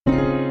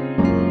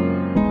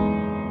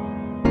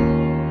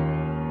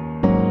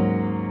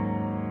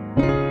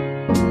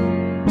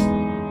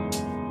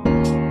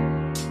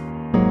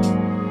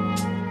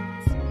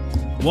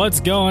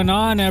What's going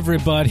on,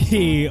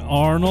 everybody?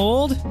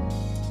 Arnold?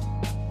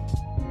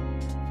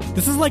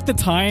 This is like the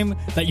time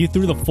that you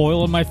threw the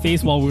foil in my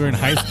face while we were in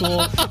high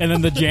school, and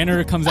then the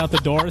janitor comes out the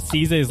door,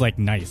 sees it, is like,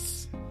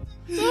 nice.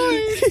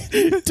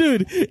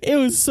 Dude, it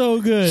was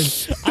so good.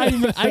 I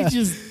threw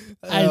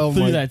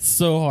that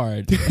so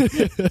hard.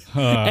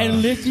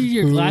 And lifted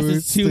your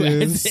glasses too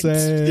as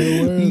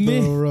say where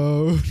the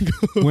road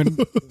goes. When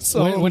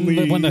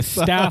the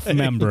staff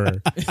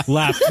member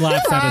laughs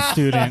at a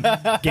student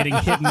getting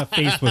hit in the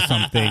face with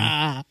something.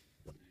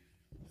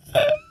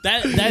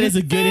 That is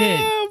a good hit.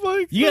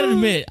 Oh, you gotta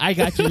admit, I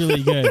got you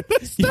really good.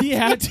 You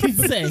have to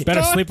say,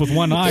 better sleep with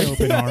one eye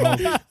open,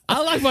 Arnold.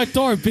 I like my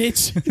door,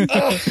 bitch.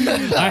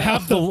 I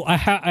have the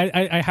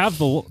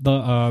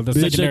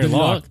secondary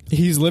lock.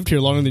 He's lived here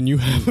longer than you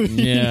have.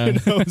 Yeah.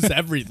 He knows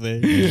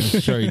everything.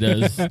 Sure he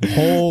does.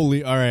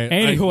 Holy, all right.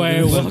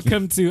 Anyway,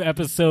 welcome to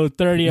episode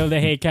 30 of the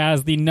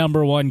Heycast, the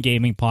 #1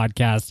 gaming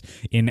podcast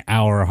in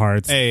our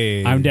hearts.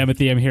 Hey. I'm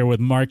Timothy. I'm here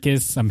with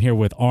Marcus. I'm here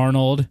with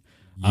Arnold.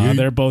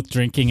 They're both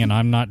drinking, and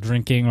I'm not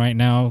drinking right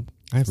now.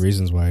 I have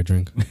reasons why I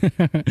drink.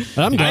 But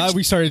I'm glad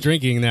we started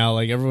drinking now.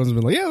 Like, everyone's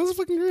been like, yeah, this is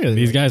fucking great.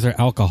 These guys are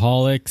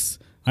alcoholics.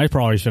 I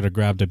probably should have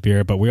grabbed a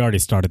beer, but we already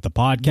started the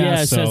podcast.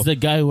 Yeah, says the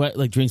guy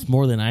who drinks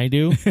more than I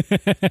do. All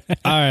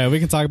right, we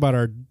can talk about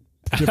our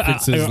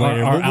differences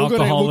later. Our we'll go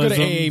alcoholism.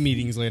 to AA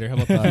meetings later. How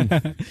about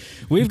that?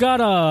 We've got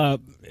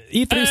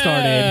E3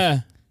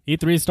 started.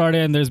 E3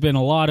 started, and there's been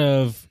a lot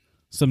of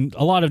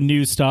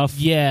new stuff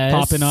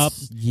popping up.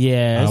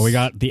 Yes. We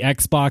got the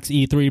Xbox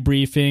E3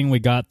 briefing. We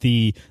got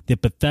the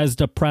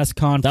Bethesda press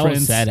conference. That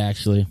was sad,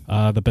 actually.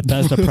 The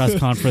Bethesda press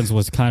conference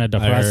was kind of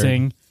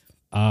depressing.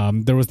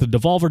 There was the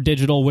Devolver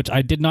Digital, which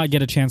I did not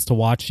get a chance to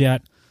watch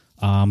yet.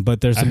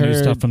 But there's some new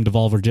stuff from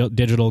Devolver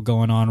Digital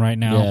going on right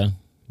now. Yeah.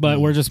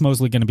 But we're just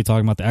mostly going to be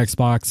talking about the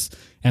Xbox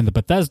and the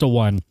Bethesda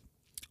one.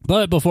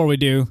 But before we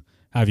do,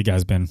 how have you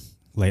guys been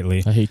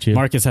lately? I hate you.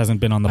 Marcus hasn't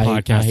been on the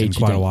podcast in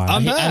quite a while.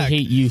 I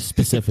hate you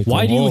specifically.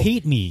 Why do you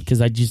hate me? Because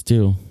I just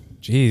do.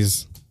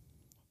 Jeez.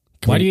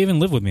 Why do you even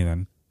live with me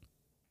then?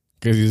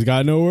 Because he's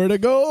got nowhere to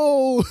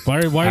go.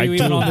 Why are you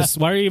even on this?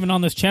 Why are you even on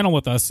this channel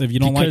with us if you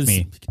don't like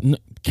me?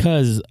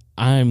 Because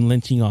I'm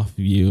lynching off of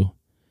you,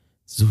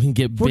 so we can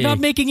get big. We're not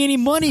making any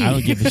money. I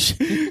don't give a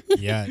shit.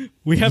 Yeah,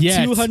 we have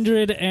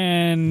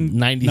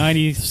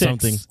 296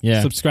 something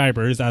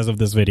subscribers as of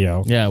this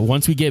video. Yeah,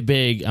 once we get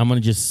big, I'm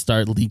gonna just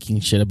start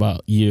leaking shit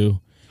about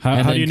you.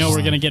 How do you know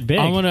we're gonna get big?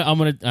 I'm gonna.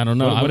 I don't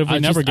know. What if we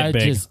never get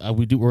big?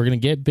 We're gonna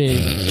get big,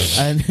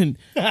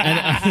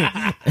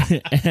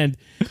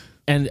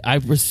 and I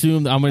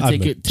presume I'm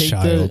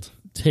gonna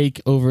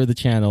take over the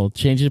channel,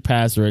 change the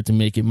password to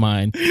make it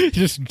mine.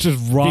 just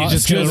rob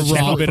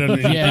it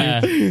underneath.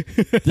 Yeah,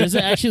 there's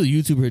actually a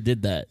YouTuber who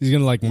did that. He's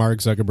gonna like Mark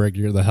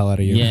Zuckerberg the hell out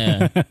of you.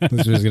 Yeah, that's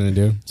what he's gonna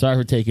do. Sorry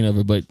for taking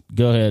over, but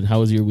go ahead.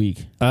 How was your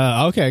week?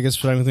 Okay, I guess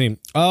for everything.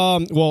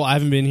 Well, I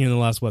haven't been here in the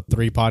last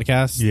 3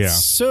 podcasts. Yeah.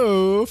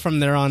 So from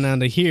there on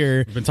down to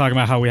here, we've been talking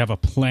about how we have a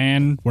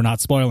plan. We're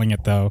not spoiling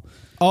it though.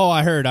 Oh,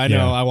 I heard. I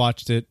know. I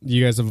watched it.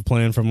 You guys have a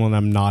plan from when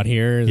I'm not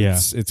here.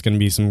 It's going to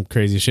be some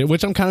crazy shit,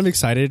 which I'm kind of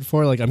excited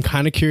for. Like, I'm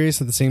kind of curious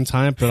at the same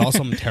time, but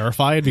also I'm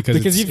terrified because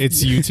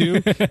it's you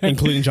two,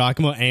 including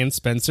Giacomo and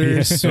Spencer.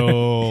 Yeah.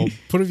 So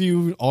put a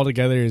view all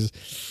together is a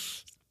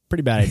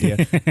pretty bad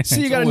idea. So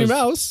you got a new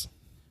mouse.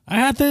 I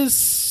had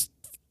this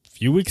a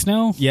few weeks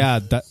now. Yeah,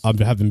 I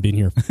haven't been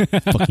here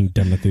fucking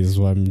done with this is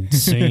what I'm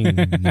saying.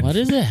 Why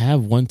does it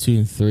have 1, 2,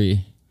 and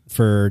 3?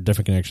 For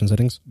different connection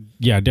settings?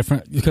 Yeah,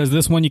 different, because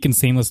this one you can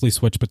seamlessly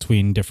switch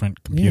between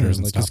different computers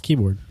and like stuff. His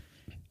keyboard.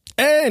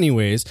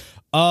 Anyways,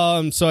 so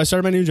I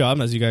started my new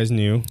job, as you guys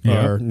knew.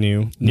 Yeah. Or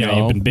knew. Yeah,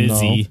 you've been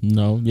busy.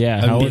 No.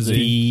 Yeah, how is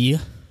it?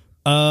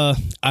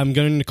 I'm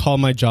going to call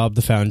my job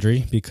the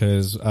Foundry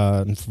because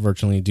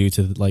unfortunately, due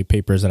to like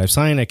papers that I've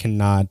signed, I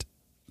cannot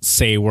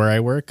say where I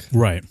work.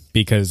 Right.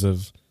 Because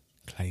of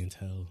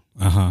clientele.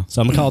 So I'm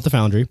gonna call it the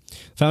Foundry.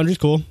 Foundry's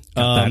cool.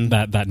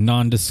 That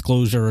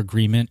non-disclosure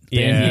agreement.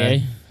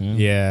 NDA.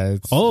 Yeah.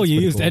 You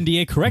used cool.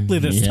 NDA correctly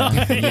this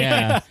time.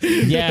 Yeah.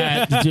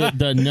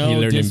 The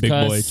no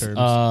discuss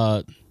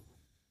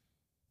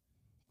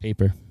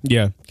paper.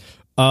 Yeah.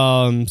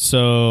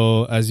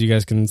 So as you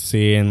guys can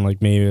see, and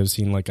like maybe I've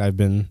seen, like I've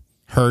been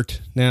hurt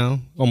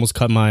now. Almost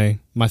cut my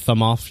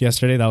thumb off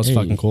yesterday. That was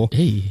fucking cool.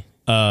 Hey.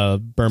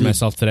 Burned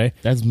myself today.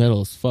 That's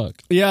metal as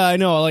fuck. Yeah, I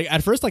know. Like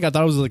at first, like I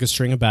thought it was like a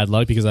string of bad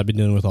luck because I've been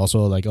dealing with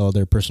also like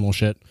their personal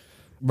shit.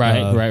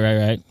 Right.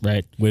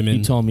 Women.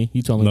 You told me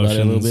about it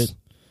a little bit.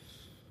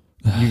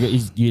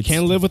 You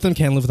can't live with them,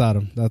 can't live without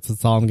them.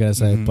 That's all I'm gonna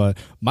say. Mm-hmm. But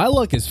my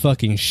luck is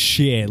fucking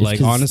shit. Like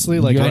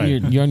honestly, like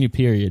you're on your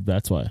period.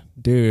 That's why,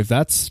 dude. If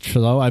that's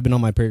true, I've been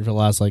on my period for the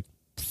last like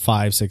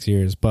 5-6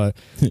 years. But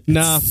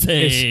nah,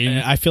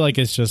 I feel like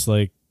it's just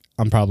like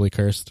I'm probably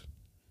cursed.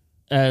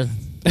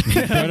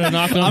 Better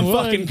knock on I'm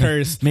wood. Fucking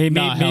cursed.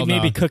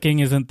 Maybe cooking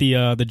isn't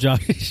the job.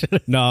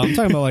 No, I'm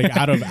talking about like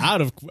out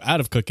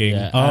of cooking.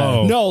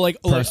 Yeah, no, like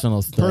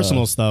personal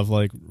stuff,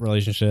 like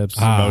relationships,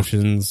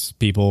 emotions,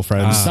 people,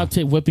 friends. Stop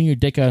whipping your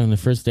dick out on the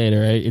first date. All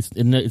right,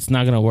 it's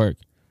not gonna work.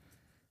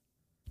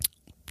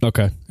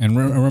 Okay. And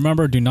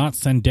remember, do not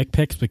send dick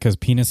pics because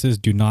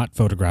penises do not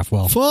photograph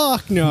well.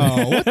 Fuck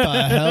no. What the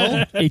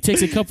hell? It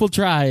takes a couple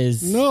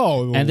tries.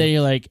 No. And then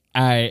you're like,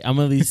 all right, I'm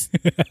going to at least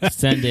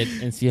send it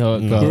and see how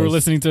it goes. We were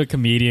listening to a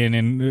comedian,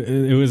 and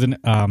it was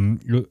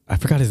I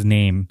forgot his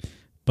name,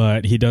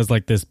 but he does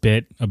like this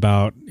bit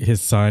about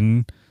his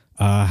son,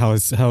 how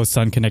his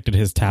son connected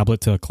his tablet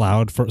to a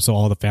cloud so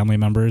all the family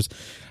members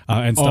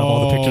and stuff.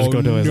 All the pictures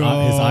go to his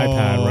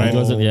iPad, right?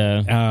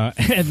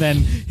 And then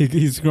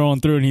he's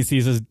scrolling through and he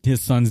sees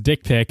his son's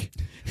dick pic.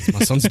 It's my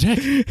son's dick.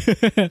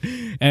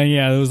 And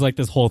yeah, it was like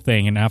this whole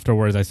thing. And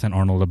afterwards, I sent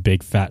Arnold a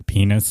big fat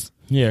penis.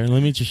 Here,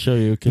 let me just show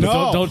you.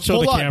 No, don't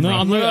show the camera. No,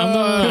 I'm not.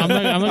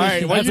 All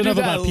right, that's enough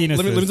about penises.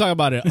 Let me talk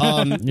about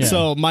it.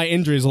 So my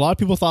injuries, a lot of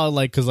people thought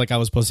like, because like I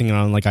was posting it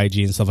on like IG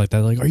and stuff like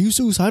that. Like, are you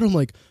suicidal? I'm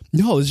like,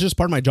 no, it's just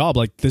part of my job.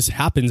 Like this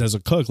happens as a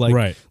cook. Like,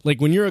 right.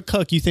 Like when you're a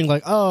cook, you think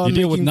like, oh, you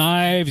deal with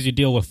knives, you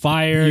deal with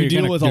fire, you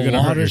deal with a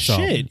lot of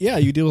shit. Yeah,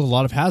 you deal with a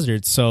lot of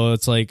hazards. So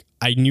it's like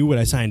I knew what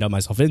I signed up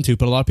myself into,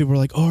 but a lot of people were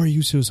like, oh, are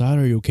you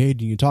suicidal? Are you okay?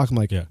 Do you talk? I'm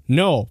like,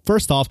 no.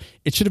 First off,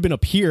 it should have been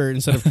up here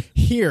instead of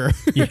here.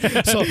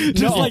 So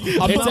no, like,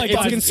 I'm not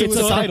fucking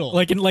suicidal.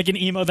 Like an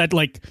emo that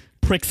like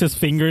pricks his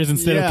fingers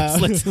instead of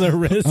slits their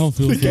wrist.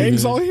 The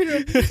gang's all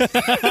here.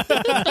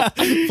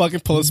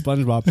 Fucking pull a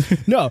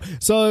SpongeBob. No,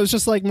 so it was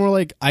just like more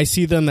like I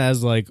see them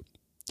as like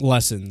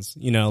lessons,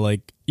 you know,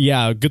 like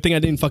good thing I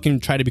didn't fucking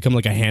try to become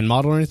like a hand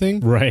model or anything,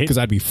 right? Because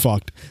I'd be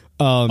fucked.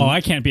 I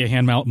can't be a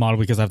hand model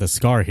because I have the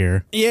scar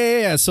here.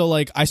 Yeah. So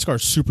like I scar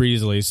super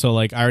easily. So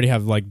like I already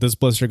have like this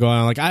blister going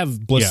on. Like I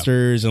have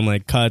blisters and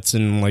like cuts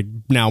and like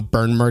now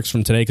burn marks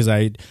from today because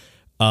I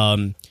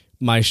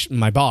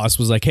my boss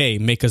was like, hey,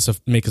 make us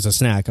a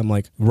snack. I'm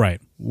like,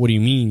 right. What do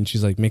you mean?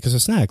 She's like, make us a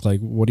snack.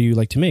 Like, what do you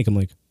like to make? I'm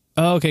like,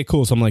 oh, okay,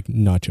 cool. So I'm like,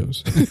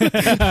 nachos.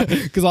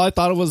 Because all I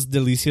thought it was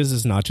Delicia's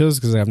is nachos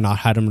because I've not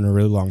had them in a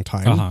really long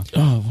time.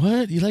 Oh,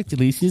 what? You like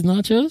Delicia's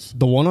nachos?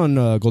 The one on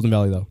Golden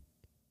Valley, though.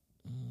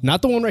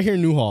 Not the one right here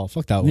in Newhall.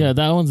 Fuck that one. Yeah,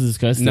 that one's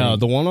disgusting. No,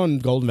 the one on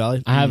Golden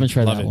Valley. I haven't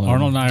tried that one.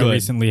 Arnold and I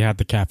recently had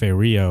the Cafe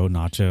Rio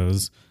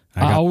nachos.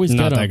 I always get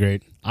not them. that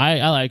great.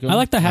 I like them. I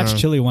like the Hatch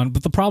chili one,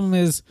 but the problem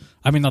is,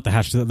 I mean, not the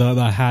Hatch,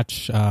 the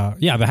Hatch,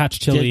 the Hatch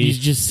chili. You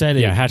just said it.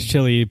 Yeah, Hatch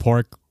chili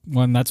pork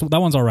one. That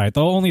one's all right.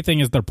 The only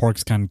thing is their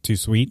pork's kind of too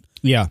sweet.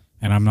 Yeah,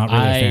 and I'm not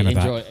really a fan of that.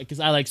 I enjoy it because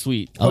I like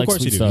sweet. I of like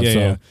course sweet you do. stuff.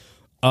 Yeah.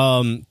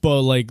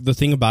 But like the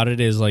thing about it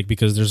is like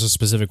because there's a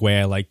specific way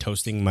I like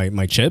toasting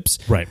my chips,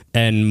 right?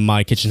 And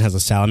my kitchen has a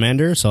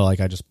salamander, so like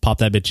I just pop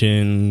that bitch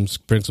in,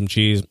 sprinkle some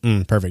cheese,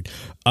 perfect.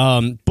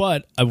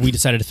 But we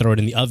decided to throw it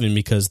in the oven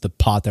because the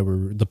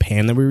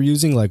pan that we were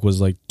using like was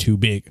like too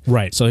big,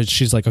 right? So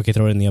she's like, okay,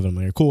 throw it in the oven.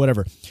 I'm like, cool,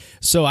 whatever.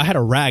 So I had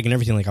a rag and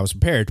everything, like I was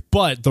prepared,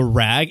 but the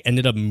rag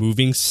ended up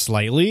moving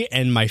slightly,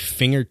 and my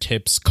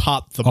fingertips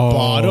caught the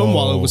bottom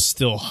while it was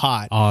still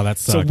hot. Oh, that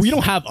sucks. So we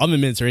don't have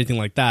oven mitts or anything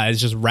like that. It's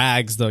just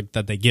rags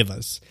that they give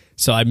us.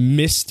 So I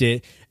missed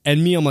it, and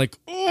I'm like,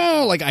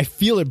 oh, like I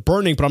feel it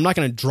burning, but I'm not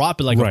gonna drop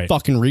it like a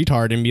fucking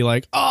retard and be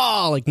like,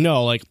 oh, like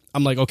no, like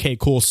I'm like, okay,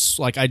 cool.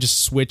 Like I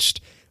just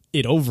switched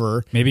it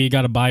over. Maybe you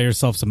got to buy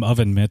yourself some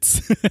oven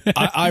mitts.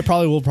 I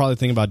probably will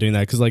think about doing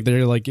that because like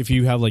they're like if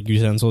you have like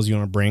utensils you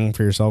want to bring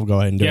for yourself, go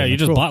ahead and do it. Yeah, you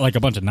just bought like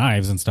a bunch of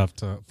knives and stuff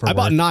I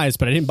bought knives,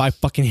 but I didn't buy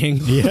fucking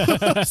handguns.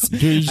 Yeah,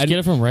 dude, you just get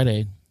it from Rite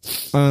Aid.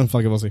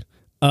 Fuck it, we'll see.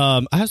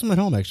 I have some at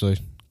home actually.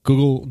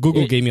 Google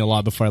gave me a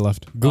lot before I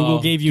left.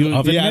 Google gave you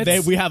oven mitts? Yeah,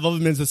 we have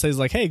oven mitts that says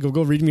like, "Hey,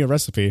 Google, read me a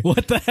recipe."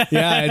 What the heck?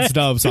 Yeah, it's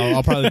dope. So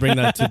I'll probably bring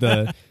that to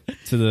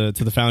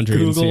the foundry.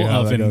 Google and see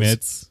how oven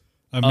mitts.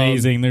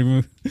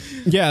 Amazing.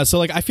 Yeah, so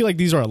like I feel like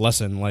these are a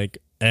lesson. Like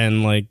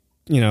and like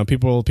you know,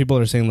 people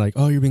are saying like,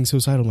 "Oh, you're being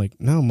suicidal." I'm like,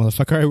 no,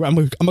 motherfucker,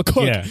 I'm a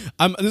cook. Yeah.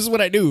 This is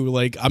what I do.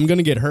 Like I'm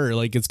gonna get hurt.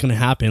 Like it's gonna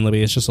happen. Like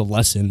it's just a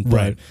lesson,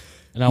 right?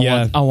 And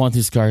I want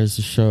these scars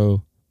to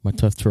show my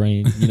tough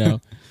terrain. You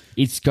know,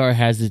 each scar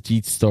has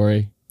its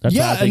story.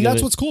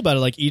 That's what's cool about it.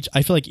 Like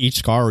I feel like each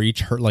scar or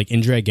each hurt, like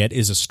injury I get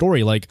is a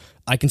story. Like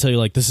I can tell you,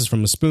 like this is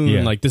from a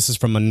spoon. Like this is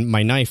from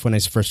my knife when I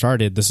first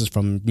started. This is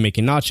from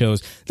making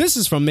nachos. This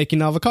is from making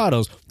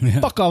avocados.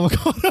 Fuck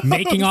avocados.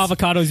 Making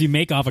avocados, you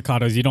make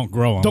avocados. You don't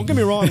grow them. Don't get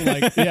me wrong.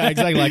 Like yeah,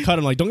 exactly. Like cut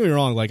them. Like don't get me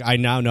wrong. Like I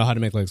now know how to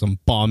make like some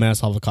bomb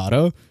ass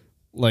avocado.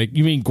 Like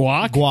you mean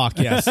guac?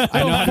 Guac, yes.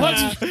 I know.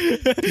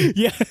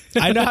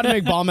 I know how to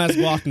make bomb ass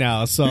guac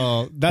now.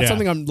 So that's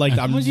something I'm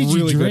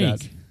really good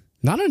at.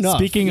 Not enough.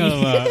 Speaking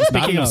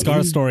of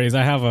scar stories,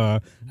 I have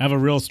a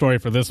real story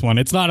for this one.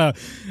 It's not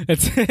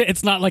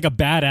like a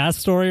badass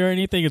story or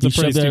anything. It's a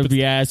pretty stupid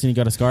ass and you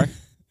got a scar.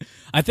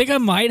 I think I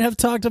might have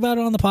talked about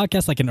it on the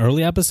podcast, like an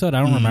early episode.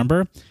 I don't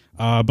remember.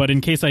 But in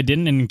case I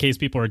didn't, and in case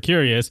people are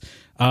curious,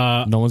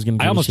 no one's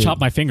gonna. I almost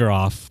chopped my finger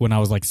off when I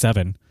was like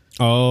 7.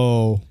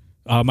 Oh.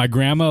 My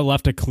grandma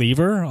left a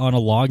cleaver on a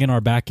log in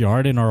our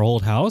backyard in our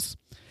old house,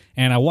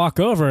 and I walk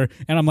over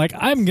and I'm like,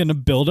 I'm gonna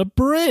build a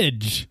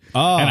bridge,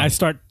 and I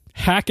start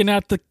hacking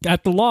at the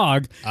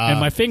log, and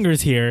my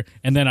finger's here,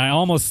 and then I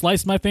almost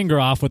sliced my finger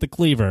off with a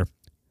cleaver,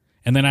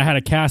 and then I had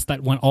a cast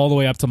that went all the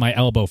way up to my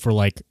elbow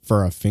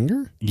for a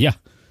finger. Yeah.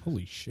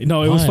 Holy shit!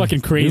 No, it was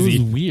fucking crazy.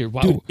 It was weird.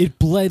 Wow. Dude, it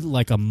bled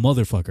like a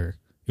motherfucker.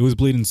 It was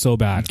bleeding so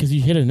bad because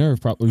you hit a nerve,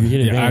 probably. You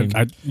hit a vein.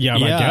 I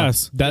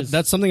guess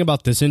that's something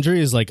about this injury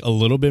is like a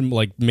little bit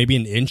like maybe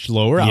an inch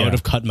lower. I would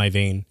have cut my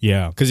vein.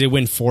 Yeah, because it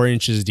went 4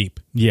 inches deep.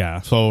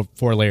 Yeah, so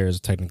 4 layers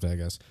technically, I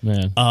guess.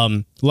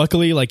 Man,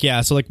 luckily, like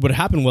so like what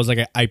happened was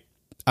like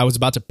I was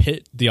about to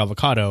pit the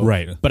avocado,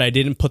 right? But I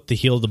didn't put the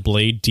heel of the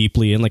blade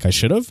deeply in like I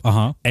should have.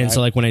 And so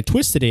like when I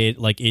twisted it,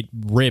 like it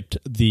ripped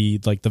the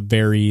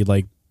very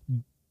like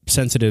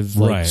sensitive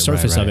like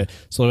surface of it.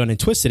 So when I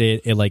twisted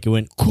it, it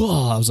went cool.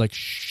 I was like,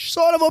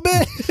 son of a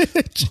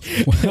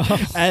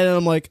bitch. And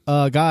I'm like,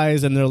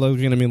 guys, and they're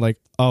looking at me like,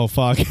 oh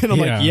fuck. And I'm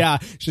like, yeah.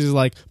 She's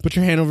like, put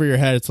your hand over your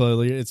head.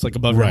 It's like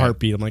above your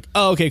heartbeat. I'm like,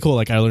 oh, okay, cool.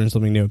 Like I learned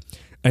something new.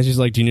 And she's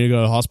like, do you need to go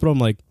to the hospital? I'm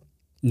like,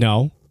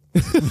 no.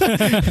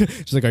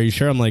 She's like, are you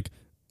sure? I'm like,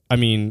 I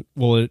mean,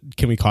 well,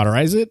 can we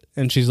cauterize it?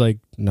 And she's like,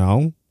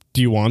 no.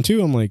 Do you want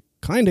to? I'm like,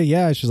 kind of,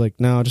 yeah. She's like,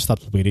 no, just stop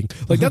the bleeding.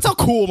 Like, that's how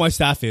cool my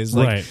staff is.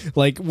 Like,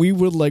 like we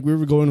were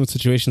going with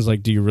situations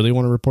like, do you really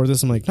want to report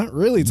this? I'm like, not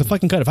really. It's a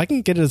fucking cut. If I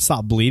can get it to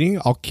stop bleeding,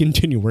 I'll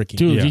continue working.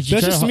 Dude, did you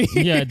that's just me.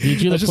 Yeah,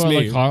 did you pour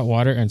like hot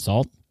water and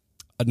salt?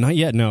 Not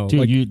yet, no.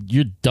 Dude,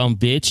 you're dumb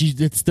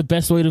bitch. It's the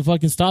best way to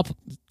fucking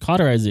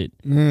cauterize it.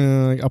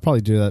 I'll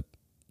probably do that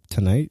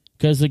tonight.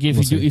 Because like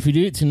if you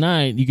do it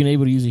tonight, you can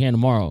able to use your hand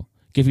tomorrow.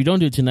 If you don't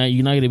do it tonight,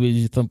 you're not gonna be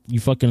able to use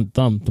your fucking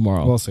thumb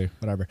tomorrow. We'll see.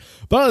 Whatever.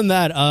 But other than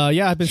that,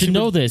 I've been. You should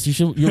know this.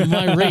 You're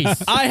my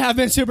race. I have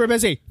been super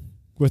busy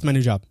with my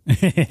new job,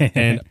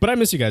 but I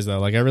miss you guys though.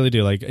 Like I really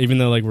do. Like even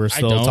though like we're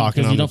still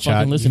talking on the chat,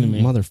 fucking listen to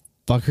me,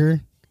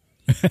 motherfucker.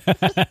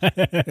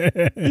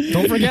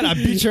 Don't forget, I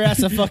beat your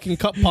ass at fucking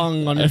cup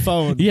pong on your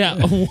phone. Yeah.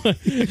 What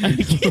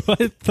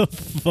the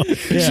fuck?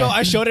 Yeah. So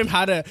I showed him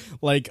how to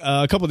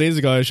a couple days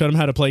ago. I showed him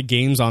how to play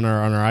games on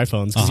our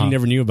iPhones because he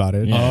never knew about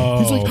it.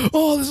 Yeah. He's like,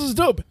 "Oh, this is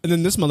dope!" And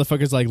then this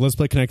motherfucker's like, "Let's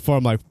play Connect 4."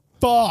 I'm like,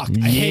 "Fuck,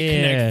 I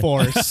hate Connect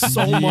 4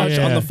 so much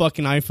on the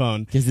fucking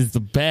iPhone because it's the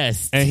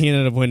best." And he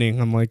ended up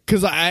winning. I'm like,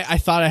 because I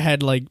thought I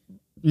had like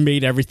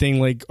made everything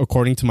like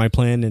according to my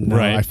plan, and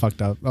I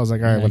fucked up. I was like,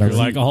 all right, whatever.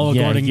 Like all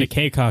according to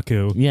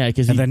Keikaku. Yeah,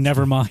 and then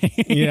never mind.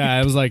 Yeah,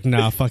 I was like,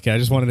 nah, fuck it. I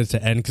just wanted it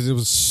to end because it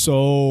was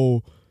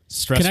so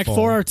stressful. Connect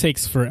 4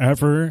 takes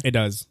forever. It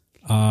does.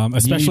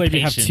 Especially if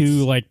you have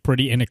two like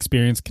pretty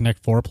inexperienced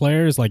Connect 4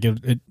 players. Like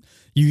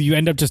you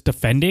end up just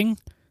defending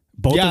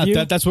both of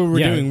you. That's what we're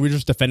doing. We're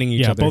just defending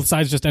each other. Both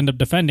sides just end up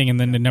defending, and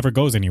then it never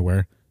goes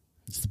anywhere.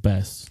 It's the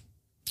best.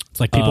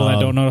 It's like people that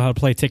don't know how to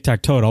play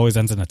tic-tac-toe. It always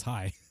ends in a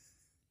tie.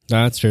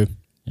 That's true.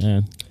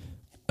 Yeah.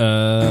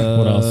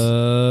 What else?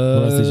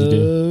 What else did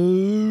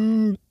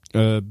you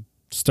do?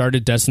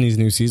 Started Destiny's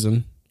new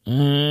season.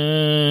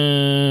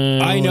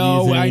 I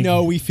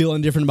know. We feel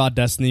indifferent about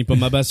Destiny, but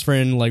my best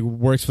friend like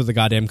works for the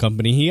goddamn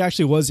company. He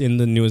actually was in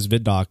the newest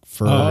vid doc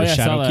for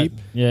Shadowkeep.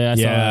 Yeah, I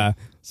saw that.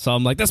 So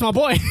I'm like, that's my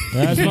boy.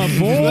 That's my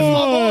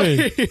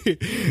boy.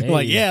 Hey.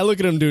 Like, yeah, look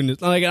at him doing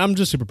this. Like, I'm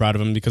just super proud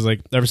of him because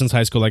like ever since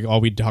high school, like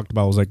all we talked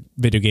about was like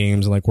video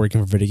games and like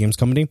working for a video games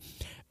company.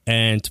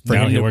 And for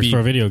him he works for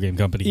a video game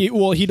company.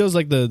 He does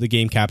like the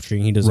game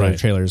capturing. He does like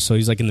trailers, so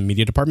he's like in the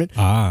media department.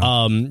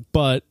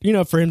 But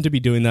for him to be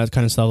doing that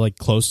kind of stuff like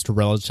close to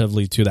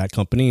relatively to that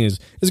company is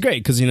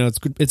great because it's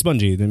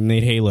Bungie. They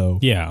made Halo,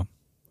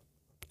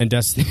 and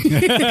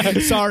Destiny.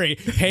 Sorry,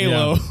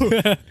 Halo,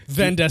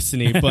 then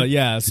Destiny. But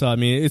yeah, so I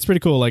mean, it's pretty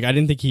cool. Like I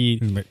didn't think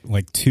he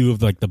like two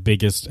of like the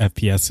biggest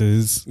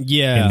FPSs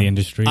in the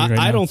industry.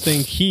 I don't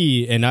think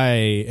he and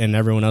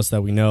everyone else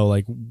that we know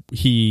like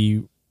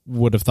he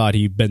would have thought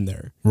he'd been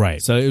there.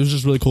 Right. So it was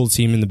just really cool to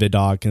see him in the vid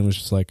doc, and it was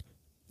just like,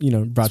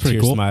 brought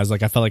tears to my eyes.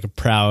 Like I felt like a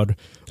proud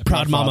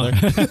mama.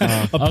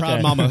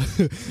 Proud mama.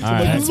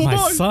 That's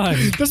my son.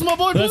 That's my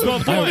boy. That's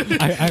my boy.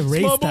 I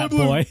raised that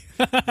boy.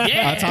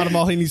 I taught him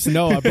all he needs to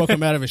know. I broke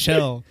him out of his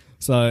shell.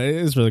 So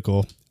it was really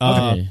cool.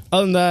 Other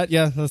than that,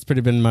 that's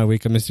pretty been my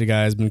week. I missed you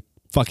guys. Been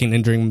fucking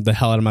injuring the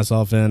hell out of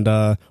myself and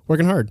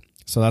working hard.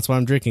 So that's why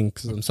I'm drinking,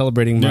 because I'm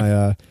celebrating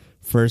my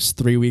first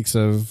 3 weeks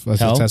of a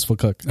successful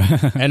cook.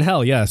 And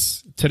hell,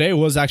 yes. Today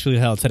was actually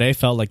hell. Today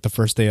felt like the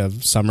first day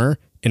of summer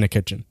in a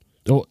kitchen.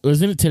 Oh,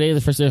 wasn't it today the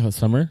first day of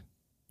summer?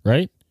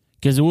 Right?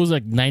 Because it was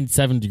like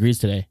 97 degrees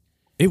today.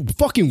 It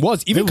fucking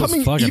was. Even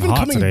coming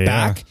today,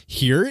 back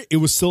here, it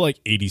was still like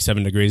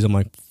 87 degrees. I'm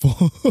like,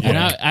 fuck. And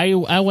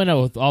I went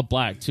out with all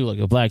black too, like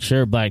a black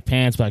shirt, black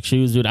pants, black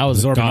shoes, dude. I was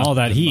absorbing all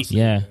that heat.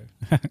 Yeah.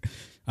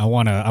 I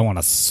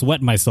wanna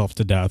sweat myself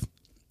to death.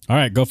 All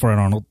right, go for it,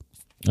 Arnold.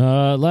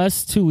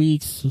 Last 2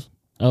 weeks.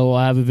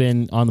 I haven't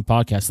been on the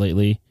podcast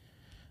lately.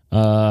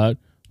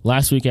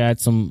 Last week I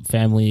had some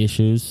family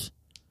issues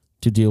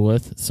to deal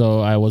with, so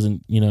I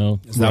wasn't,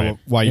 Is that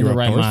why you in were the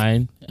right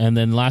mind. And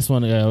then last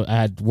one I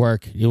had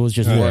work. It was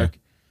just work.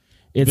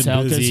 It's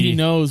hell because he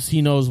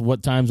knows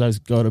what times I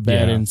go to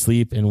bed and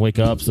sleep and wake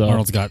up. So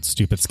Arnold's got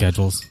stupid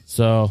schedules,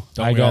 so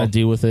I gotta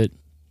deal with it.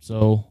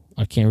 So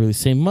I can't really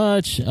say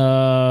much.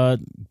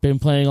 Been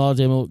playing all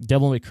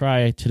Devil May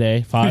Cry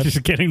today. 5.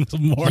 Just getting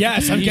some more.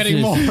 Yes, I'm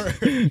getting more.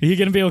 Are you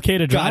gonna be okay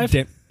to drive?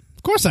 Of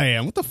course I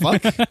am. What the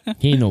fuck?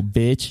 He ain't no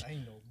bitch.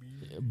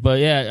 But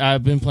yeah,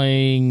 I've been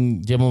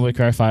playing Devil May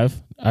Cry 5.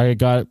 I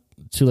got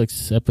to like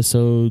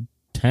episode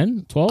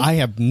 10, 12. I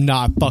have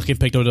not fucking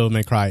picked up Devil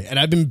May Cry, and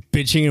I've been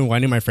bitching and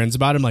whining my friends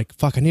about it. I'm like,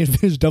 fuck, I need to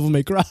finish Devil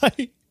May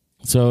Cry.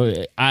 So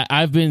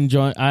I've been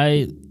enjoying.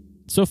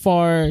 So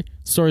far,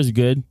 story's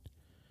good.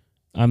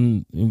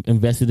 I'm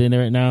invested in it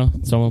right now,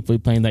 so I'm gonna be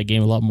playing that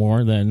game a lot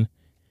more than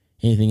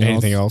anything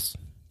else.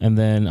 And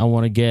then I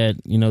want to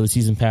get the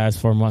season pass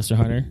for Monster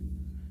Hunter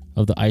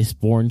of the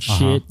Iceborne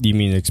shit. You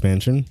mean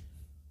expansion?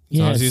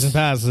 Yes. Not a season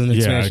pass, it's an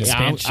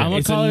expansion. I'm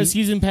gonna call it a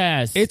season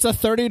pass. It's a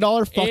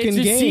 $30 fucking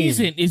game.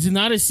 Season. Is it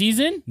not a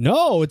season?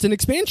 No, it's an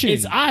expansion.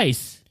 It's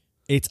Ice.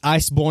 It's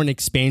Iceborne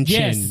expansion.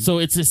 Yes, so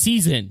it's a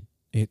season.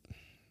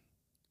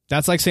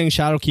 That's like saying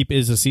Shadowkeep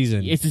is a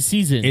season. It's a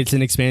season. It's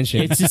an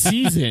expansion. It's a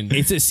season.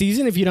 It's a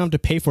season if you don't have to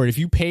pay for it. If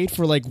you paid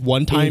for like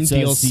one-time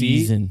DLC. A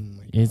season.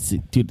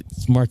 Dude,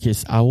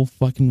 Marcus, I will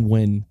fucking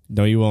win.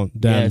 No, you won't.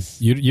 Dan.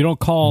 Yes. You don't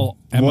call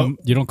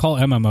you don't call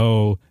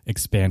MMO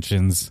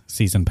expansions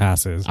season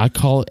passes. I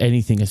call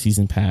anything a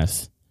season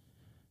pass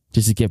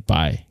just to get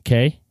by.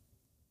 Okay.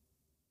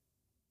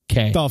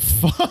 The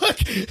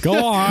fuck?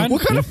 Go on.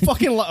 What kind of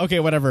fucking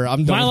okay, whatever.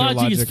 I'm done. My with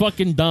logic is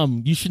fucking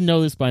dumb. You should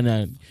know this by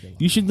now.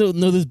 You should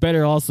know this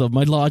better also.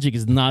 My logic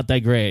is not that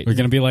great. We're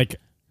gonna be like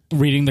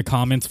reading the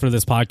comments for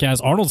this podcast.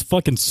 Arnold's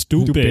fucking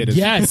stupid.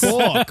 Yes.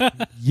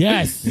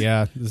 Yes.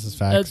 Yeah, this is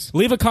facts.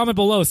 Leave a comment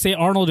below. Say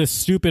Arnold is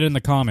stupid in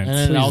the comments.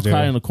 And then I'll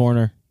cry in the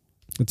corner.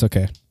 It's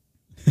okay.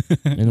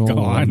 Go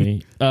on.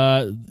 Me.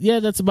 Yeah,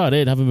 that's about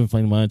it. I haven't been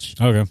playing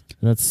much. Okay.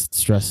 That's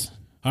stress.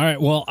 All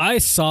right. Well, I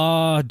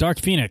saw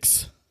Dark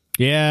Phoenix.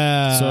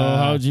 Yeah. So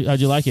how'd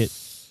you like it?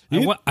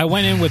 I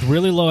went in with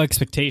really low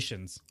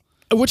expectations.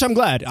 Which I'm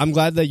glad. I'm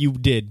glad that you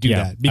did do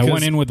that. Because I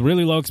went in with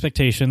really low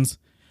expectations.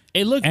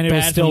 It looked and bad. It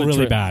was still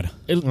really bad.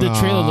 The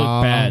trailer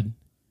looked bad.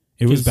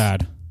 It was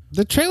bad.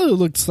 The trailer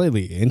looked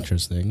slightly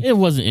interesting. It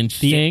wasn't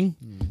interesting.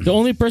 The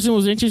only person who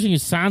was interesting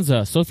is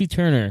Sansa, Sophie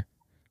Turner,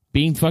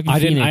 being fucking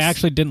Phoenix. I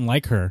actually didn't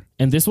like her.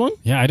 And this one?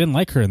 Yeah, I didn't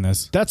like her in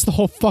this. That's the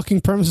whole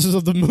fucking premises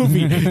of the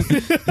movie.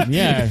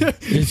 Yeah.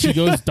 And she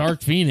goes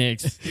Dark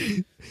Phoenix.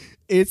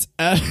 It's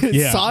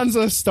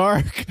Sansa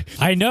Stark.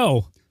 I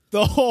know.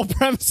 The whole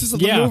premises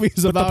of the movie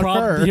is about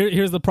her.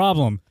 Here's the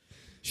problem.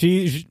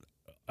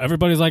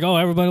 Everybody's like, oh,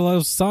 everybody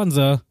loves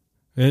Sansa,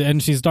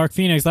 and she's Dark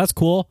Phoenix. That's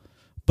cool.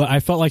 But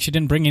I felt like she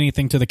didn't bring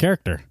anything to the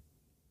character.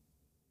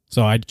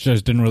 So I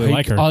just didn't really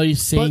like her. Are you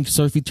saying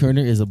Sophie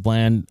Turner is a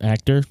bland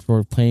actor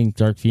for playing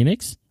Dark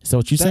Phoenix? Is that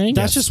what you're saying?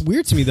 That's just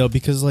weird to me, though,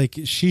 because like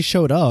she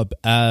showed up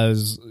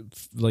as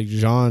like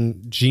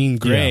Jean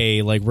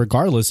Grey, like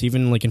regardless,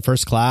 even like in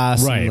First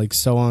Class, and like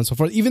so on and so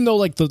forth. Even though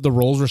like the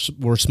roles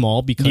were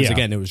small, because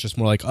again, it was just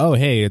more like, oh,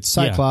 hey, it's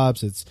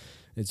Cyclops, it's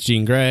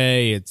Jean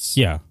Grey, it's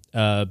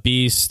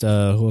Beast. Who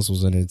else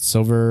was in it?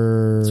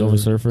 Silver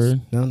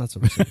Surfer? No, not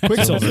Silver Surfer.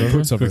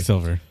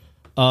 Quicksilver.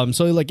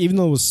 So like even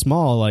though it was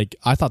small, like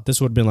I thought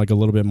this would have been like a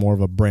little bit more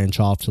of a branch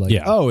off to like,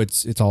 oh,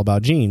 it's all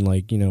about Jean,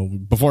 like,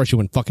 before she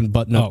went fucking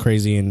button up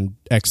crazy in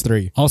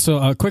X3.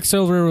 Also,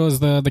 Quicksilver was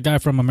the guy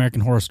from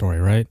American Horror Story,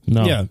 right?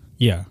 No.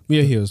 Yeah,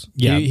 he was.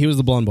 Yeah, he was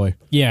the blonde boy.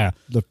 Yeah,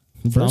 the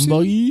blonde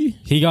boy.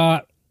 He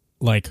got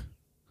like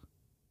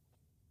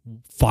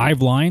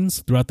 5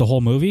 lines throughout the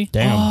whole movie.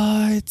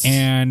 Damn. What?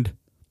 And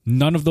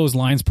none of those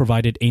lines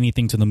provided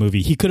anything to the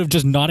movie. He could have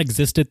just not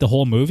existed the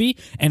whole movie,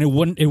 and it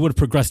would have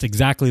progressed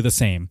exactly the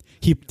same.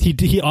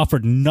 He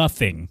offered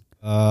nothing.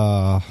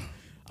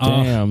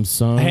 Damn,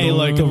 son. Hey,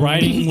 like the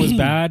writing was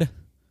bad.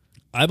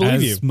 I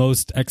believe you.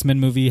 Most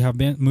X-Men movies have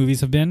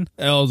been.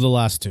 Oh, the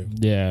last 2.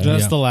 Yeah,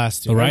 just the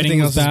last 2. The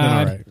writing was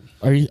bad.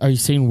 Are you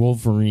saying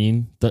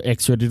Wolverine, the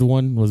X-rated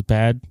one, was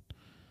bad?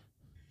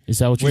 Is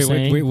that what you're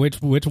saying? Wait,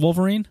 which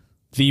Wolverine?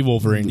 The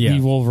Wolverine.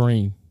 The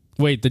Wolverine.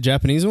 Wait, the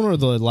Japanese one or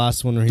the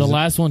last one? The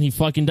last one, he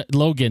fucking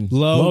Logan.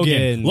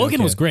 Logan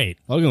was great.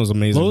 Logan was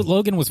amazing.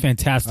 Logan was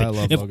fantastic. I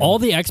love if Logan. all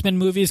the X-Men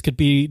movies could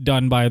be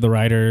done by the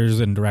writers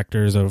and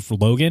directors of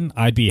Logan,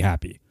 I'd be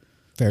happy.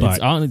 But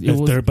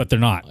they're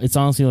not. It's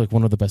honestly like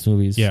one of the best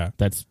movies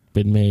that's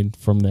been made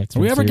from the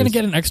X-Men. Are we ever going to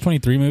get an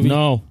X-23 movie?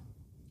 No.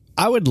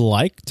 I would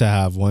like to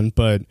have one,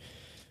 but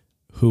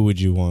who would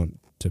you want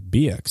to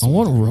be X-Men? I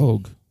want a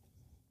Rogue.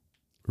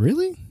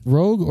 Really?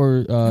 Rogue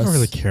or I never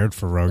really cared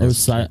for Rogue. Or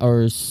what's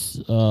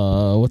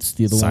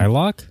the other one?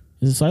 Psylocke?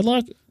 Is it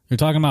Psylocke? You're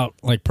talking about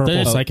like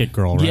purple psychic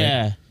girl, right?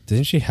 Yeah.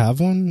 Didn't she have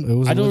one? It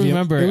was I don't Olivia,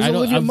 remember. It was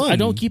Olivia Munn. I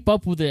don't keep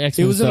up with the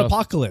X-Men. It was stuff. in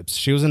Apocalypse.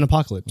 She was in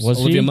Apocalypse. Was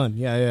Olivia she? Munn.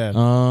 Yeah.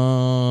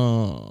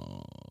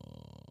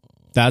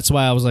 That's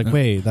why I was like,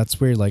 wait, that's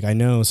weird. Like, I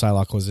know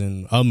Psylocke was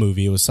in a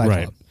movie. It was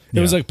Cyclops. Right.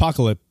 It was like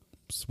Apocalypse,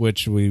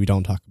 which we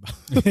don't talk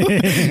about.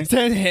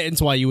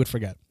 Hence why you would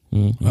forget.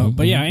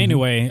 But yeah,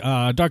 anyway,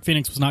 Dark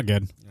Phoenix was not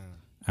good.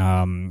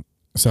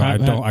 So I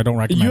don't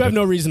recommend it. You have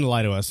no reason to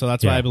lie to us, so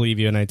that's why I believe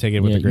you, and I take it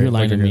with a great. You're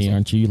lying to me,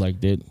 aren't you? You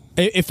liked it.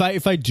 If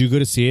I do go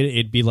to see it,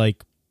 it'd be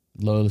like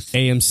lowest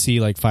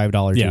AMC, like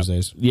 $5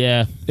 Tuesdays.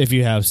 Yeah, if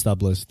you have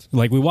stub list.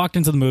 Like we walked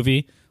into the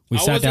movie, we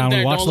sat down,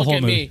 we watched the whole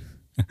movie.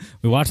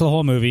 We watched the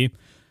whole movie.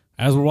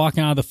 As we're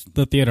walking out of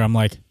the theater, I'm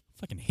like,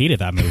 fucking hated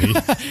that movie.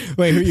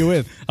 Wait, who are you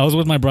with? I was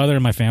with my brother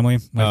and my family.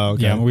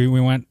 Okay. Yeah, we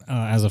went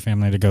as a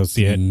family to go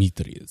see it.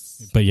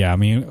 Demetrius. But yeah, I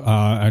mean,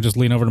 I just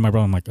leaned over to my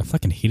brother. I'm like, I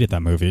fucking hated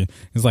that movie.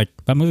 He's like,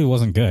 that movie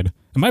wasn't good.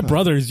 And my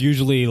brother is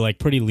usually like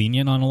pretty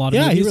lenient on a lot of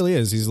movies. Yeah, he really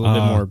is. He's a little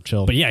bit more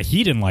chill. But yeah,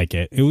 he didn't like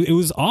it. It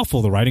was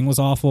awful. The writing was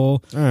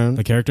awful.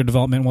 The character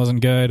development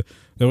wasn't good.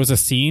 There was a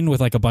scene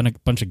with like a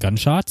bunch of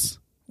gunshots,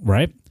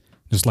 right?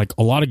 Just like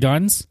a lot of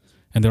guns,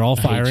 and they're all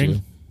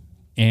firing.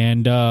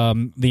 And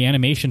the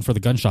animation for the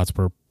gunshots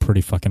were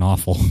pretty fucking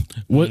awful.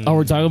 What are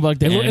we talking about?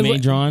 The anime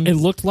drawn? It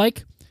looked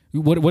like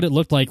what it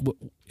looked like.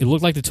 It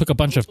looked like they took a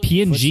bunch of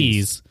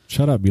PNGs.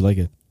 Shut up, you like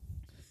it.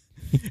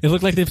 It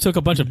looked like they took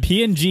a bunch of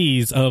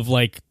PNGs of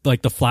like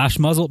the flash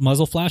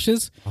muzzle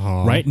flashes,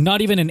 right?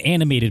 Not even an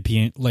animated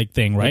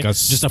thing, right? Like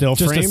just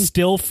a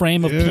still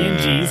frame of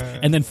PNGs,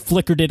 and then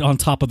flickered it on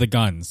top of the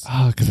guns.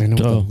 Because I know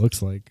what that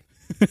looks like.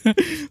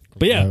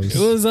 But yeah, it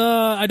was.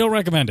 I don't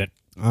recommend it.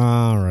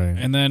 All right.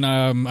 And then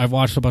I've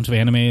watched a bunch of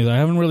animes. I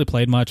haven't really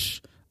played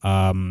much.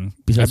 I've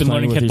been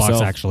learning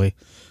hitbox actually.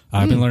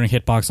 I've been learning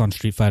hitbox on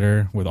Street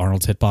Fighter with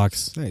Arnold's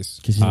hitbox. Nice.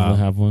 Because you don't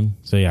have one.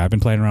 So yeah, I've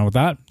been playing around with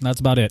that. That's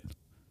about it.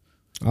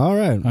 All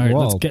right.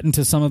 Let's get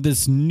into some of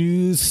this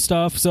news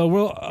stuff.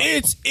 So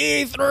it's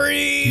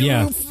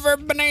E3 for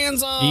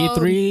Bonanza.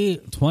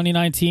 E3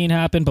 2019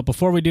 happened, but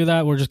before we do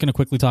that, we're just going to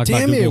quickly talk about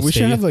Google Stadia. We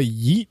should have a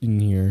yeet in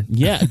here.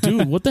 Yeah,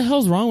 dude, what the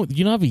hell's wrong with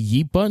you? Don't have a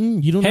yeet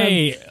button? You don't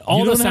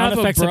all the sound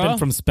effects have been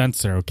from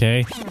Spencer,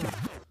 okay?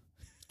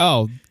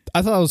 Oh,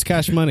 I thought it was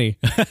Cash Money.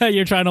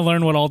 You're trying to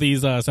learn what all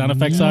these sound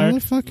effects are?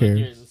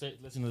 Motherfucker.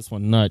 Listen to this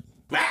one, nut.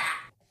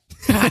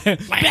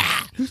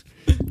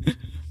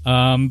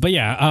 But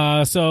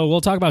yeah, so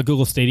we'll talk about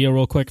Google Stadia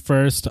real quick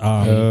first.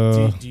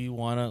 Do you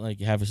want to like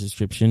have a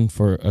subscription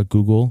for a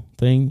Google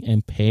thing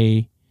and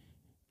pay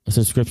a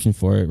subscription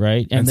for it,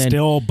 right? And then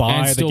still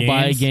buy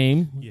a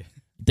game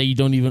that you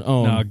don't even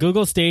own. No,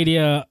 Google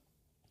Stadia.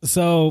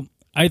 So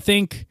I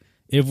think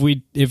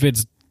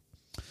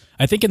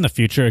I think in the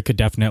future it could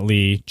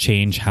definitely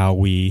change how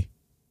we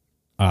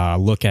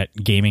look at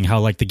gaming, how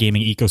like the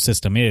gaming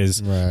ecosystem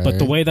is, but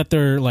the way that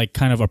they're like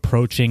kind of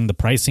approaching the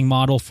pricing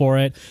model for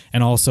it,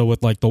 and also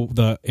with like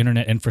the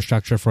internet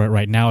infrastructure for it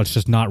right now, it's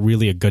just not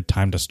really a good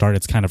time to start.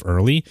 It's kind of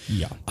early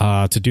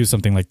to do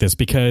something like this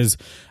because,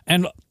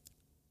 and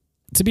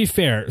to be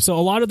fair, so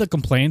a lot of the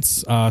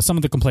complaints, some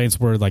of the complaints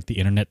were like the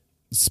internet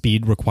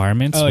speed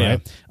requirements,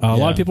 right? A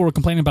lot of people were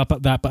complaining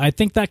about that, but I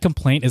think that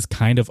complaint is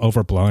kind of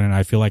overblown, and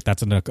I feel like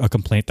that's a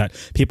complaint that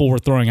people were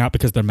throwing out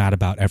because they're mad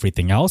about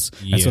everything else,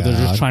 and so they're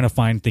just trying to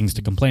find things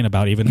to complain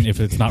about, even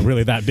if it's not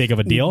really that big of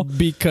a deal.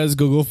 Because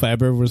Google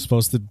Fiber was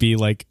supposed to be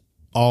like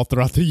all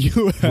throughout the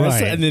U.S.,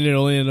 and then it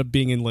only ended up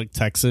being in like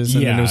Texas,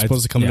 and then it was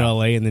supposed to come to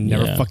L.A., and then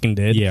never fucking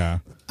did. Yeah.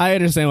 I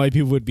understand why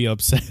people would be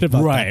upset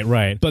about that.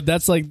 Right. But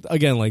that's like,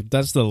 again, like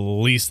that's the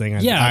least thing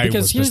I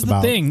because was here's pissed the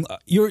about. thing.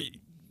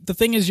 The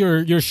thing is,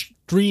 you're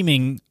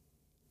streaming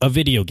a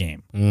video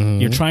game.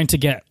 You're trying to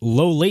get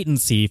low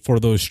latency for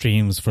those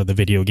streams for the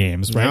video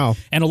games, right? Yeah.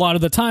 And a lot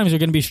of the times you're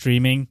going to be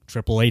streaming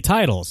AAA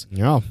titles.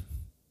 Yeah.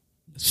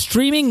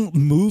 Streaming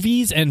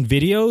movies and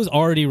videos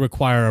already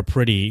require a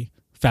pretty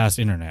fast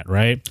internet,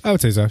 right? I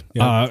would say so.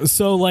 Yeah.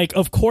 So, like,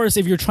 of course,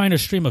 if you're trying to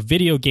stream a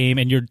video game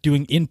and you're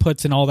doing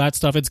inputs and all that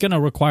stuff, it's going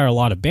to require a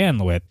lot of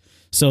bandwidth.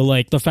 So,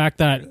 like, the fact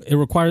that it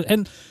requires,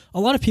 and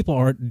a lot of people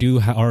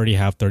already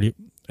have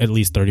at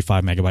least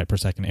 35 megabyte per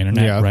second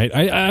internet, right?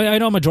 I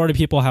know a majority of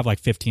people have like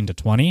 15 to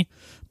 20,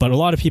 but a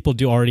lot of people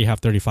do already have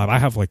 35. I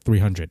have like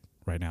 300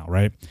 right now,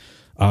 right?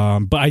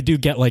 But I do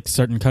get like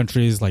certain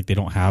countries, like they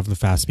don't have the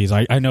fast speeds.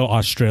 I know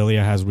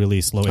Australia has really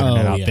slow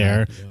internet out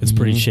there. Yeah. It's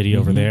pretty shitty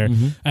over there.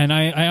 And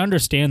I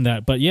understand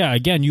that. But yeah,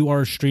 again, you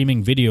are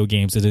streaming video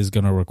games. It is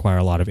going to require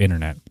a lot of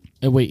internet.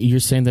 Wait, you're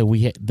saying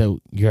that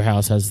your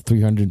house has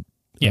 300?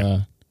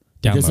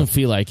 It doesn't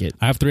feel like it.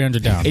 I have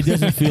 300 down. It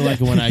doesn't feel like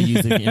it when I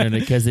use the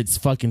internet because it's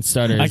fucking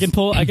stutters. I can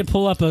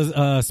pull up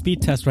a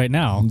speed test right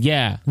now.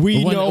 Yeah,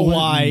 we know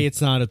why it's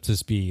not up to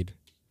speed.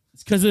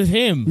 It's because of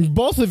him.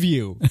 Both of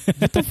you.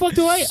 What the fuck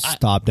do I?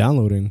 Stop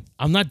downloading.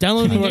 I'm not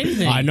downloading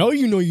anything. I know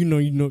you know.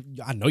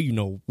 I know you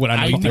know what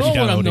I know. I know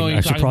what I'm doing.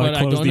 I should probably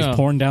close these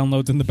porn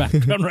downloads in the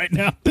background right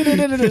now.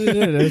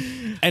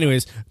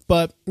 Anyways,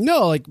 but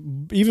no, like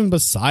even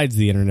besides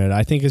the internet,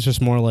 I think it's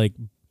just more like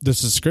the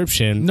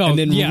subscription. No, and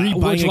then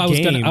which I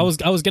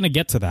was gonna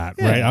get to that.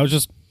 Right, I was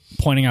just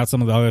pointing out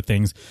some of the other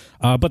things.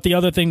 But the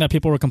other thing that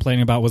people were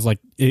complaining about was like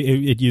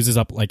it uses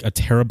up like a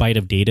terabyte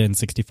of data in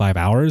 65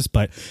 hours.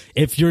 But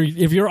if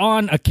you're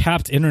on a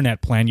capped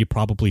internet plan, you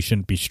probably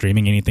shouldn't be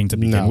streaming anything to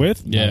begin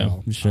with. Yeah,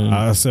 you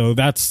shouldn't. So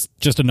that's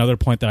just another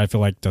point that I feel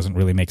like doesn't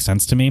really make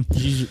sense to me.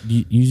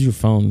 Use your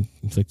phone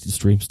to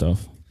stream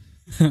stuff.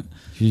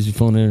 Use your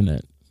phone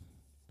internet.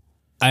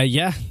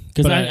 Yeah,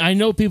 because I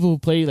know people who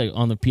play like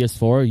on the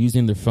PS4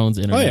 using their phone's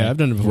internet. Oh yeah, I've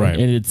done it before,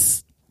 and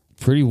it's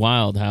pretty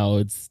wild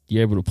how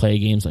you're able to play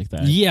games like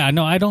that. Yeah,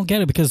 no, I don't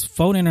get it because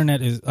phone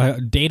internet is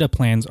data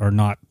plans are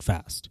not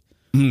fast.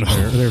 No.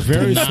 They're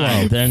very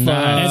slow. They're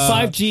not. And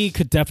 5G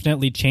could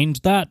definitely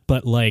change that,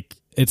 but like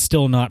it's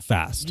still not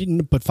fast.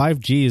 But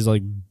 5G is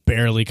like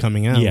barely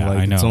coming out. Yeah, like,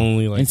 I know. It's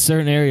only like in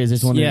certain areas.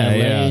 There's one in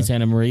LA,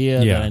 Santa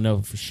Maria that I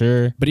know for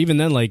sure. But even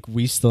then, like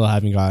we still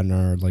haven't gotten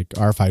our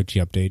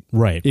 5G update.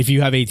 Right. If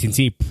you have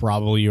AT&T,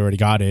 probably you already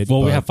got it.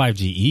 Well, we have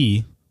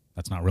 5GE.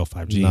 That's not real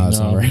 5G. No, it's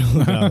not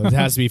real. No, it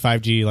has to be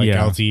 5G, like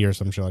LTE or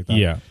some shit like that.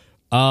 Yeah.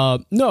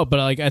 No, but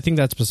like I think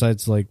that's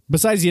besides the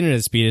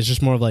internet speed, it's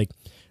just more of like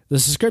the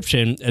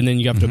subscription, and then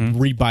you have to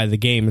rebuy the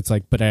game. It's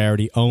like, but I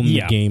already own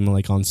the game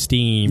like on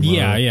Steam.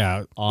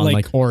 Yeah, on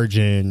like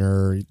Origin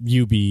or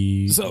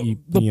Ubi. So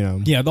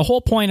the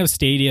whole point of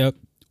Stadia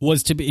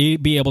was to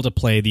be able to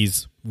play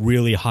these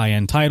really high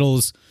end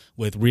titles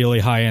with really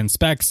high end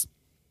specs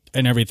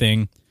and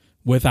everything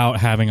without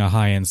having a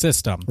high end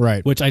system,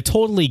 right? Which I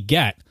totally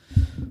get,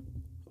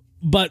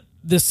 but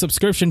this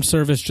subscription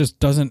service just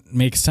doesn't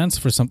make sense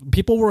for some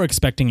people. Were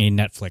expecting a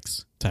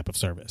Netflix type of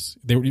service.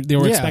 They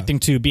were expecting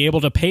to be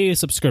able to pay a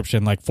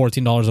subscription like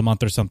 $14 a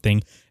month or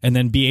something, and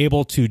then be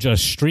able to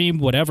just stream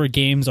whatever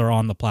games are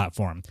on the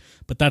platform.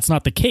 But that's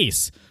not the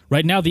case.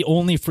 Right now, the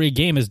only free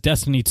game is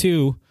Destiny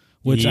 2,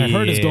 which I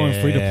heard is going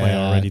free to play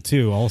already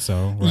too,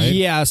 also, right?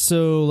 Yeah,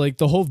 so like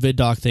the whole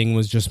VidDoc thing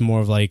was just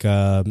more of like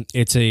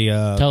it's a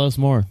tell us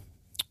more.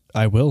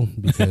 I will,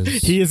 because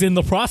he is in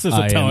the process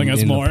of telling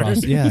us more.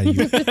 Yeah,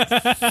 you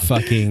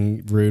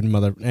fucking rude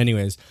mother.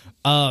 Anyways,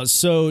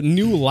 so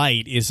New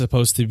Light is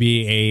supposed to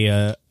be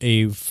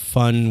a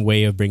fun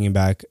way of bringing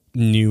back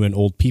new and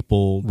old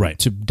people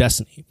to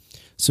Destiny.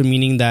 So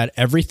meaning that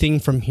everything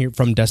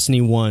from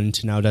Destiny 1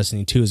 to now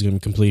Destiny 2 is going to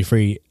be completely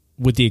free,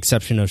 with the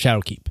exception of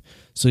Shadowkeep.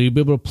 So you'll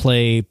be able to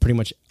play pretty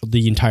much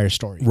the entire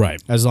story.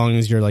 Right. As long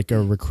as you're like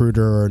a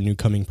recruiter or a new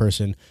coming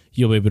person,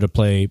 you'll be able to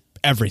play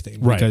everything,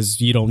 because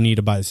you don't need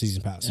to buy the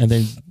season pass. And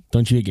then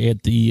don't you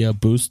get the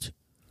boost?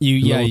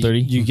 Level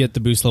 30? You get the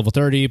boost level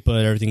 30,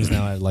 but everything's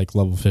now at like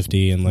level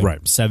 50 and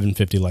like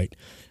 750 light.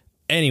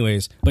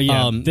 Anyways, but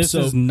this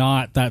is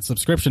not that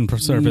subscription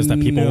service that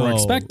people were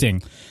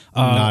expecting.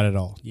 Not at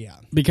all. Yeah,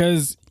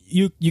 because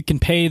you can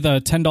pay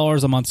the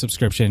 $10 a month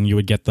subscription. You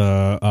would get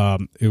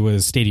the it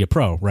was Stadia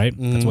Pro, right?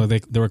 That's what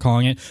they were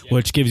calling it,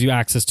 which gives you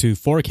access to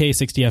 4K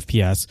 60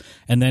 FPS,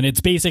 and then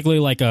it's basically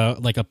like a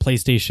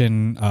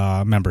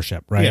PlayStation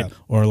membership, right?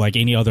 Or like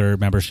any other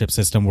membership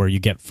system where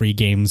you get free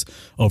games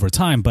over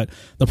time. But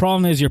the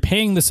problem is you're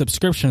paying the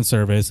subscription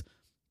service,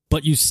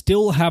 but you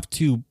still have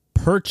to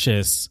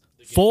purchase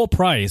full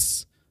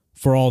price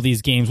for all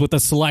these games, with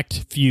a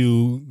select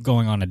few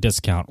going on a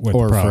discount with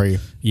or Pro. Free.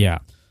 Yeah.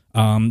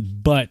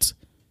 But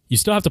you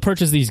still have to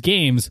purchase these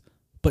games,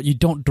 but you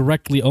don't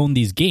directly own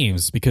these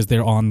games because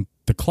they're on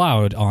the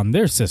cloud on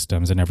their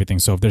systems and everything.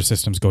 So if their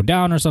systems go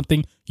down or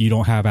something, you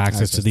don't have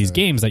access to these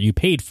games that you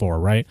paid for,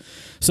 right?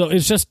 So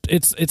it's just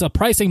it's a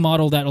pricing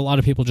model that a lot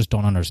of people just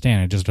don't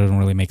understand. It just doesn't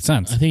really make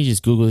sense. I think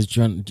just Google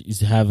is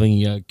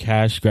having a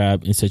cash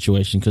grab in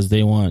situation because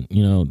they want,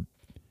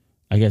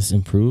 I guess,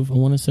 improve, I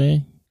want to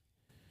say.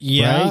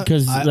 Yeah.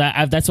 Because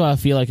that's what I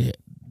feel like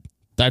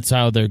that's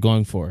how they're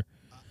going for.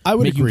 I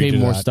would agree. You pay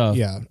more stuff.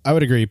 Yeah, I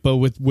would agree. But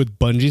with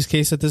Bungie's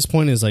case at this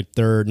point is like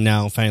they're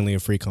now finally a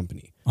free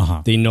company.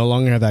 They no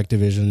longer have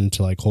Activision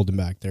to like hold them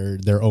back. They're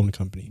their own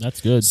company. That's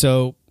good.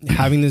 So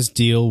having this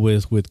deal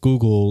with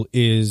Google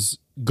is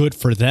good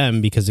for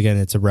them because, again,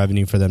 it's a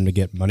revenue for them to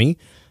get money.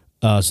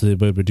 So they'll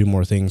be able to do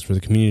more things for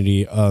the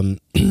community.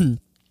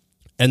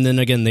 And then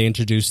again, they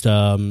introduced,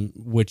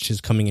 which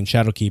is coming in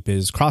Shadowkeep,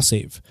 is cross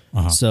save.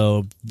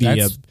 So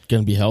that's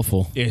going to be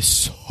helpful. It's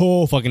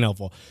so fucking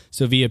helpful.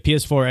 So via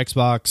PS4,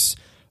 Xbox,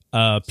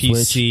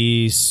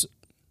 PC,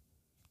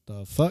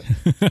 the fuck,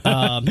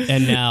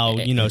 and now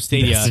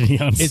Stadia.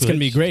 It's going to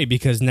be great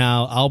because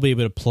now I'll be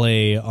able to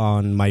play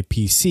on my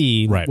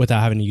PC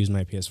without having to use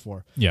my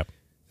PS4. Yep.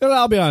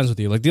 I'll be honest with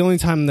you. Like the only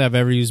time that I've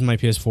ever used my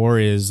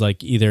PS4 is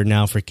like either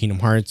now for Kingdom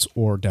Hearts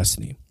or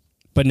Destiny.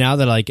 But now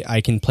that like I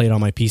can play it on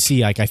my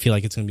PC, like I feel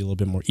like it's going to be a little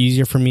bit more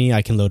easier for me.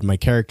 I can load my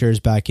characters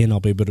back in. I'll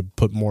be able to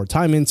put more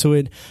time into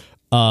it,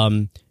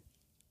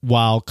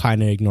 while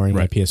kind of ignoring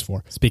my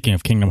PS4. Speaking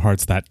of Kingdom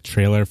Hearts, that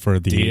trailer for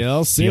the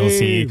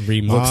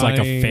DLC looks like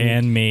a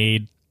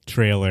fan-made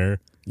trailer.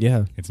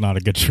 Yeah, it's not a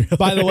good trailer.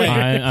 By the way,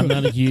 I'm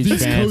not a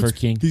huge fan for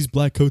King. These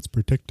black coats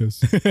protect us.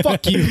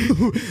 Fuck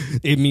you.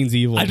 It means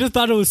evil. I just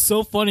thought it was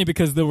so funny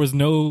because there was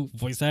no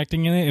voice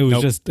acting in it. It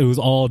was it was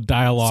all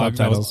dialogue.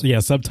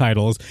 Subtitles.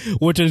 Subtitles,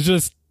 which is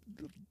just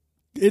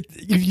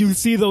you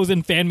see those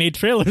in fan-made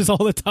trailers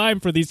all the time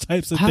for these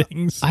types of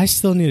things. I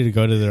still needed to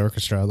go to the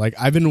orchestra. Like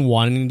I've been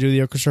wanting to do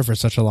the orchestra for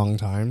such a long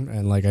time,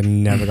 and like I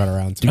never got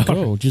around to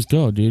it. Just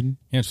go, dude.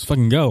 Yeah, just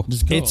fucking go.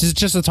 It's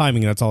just the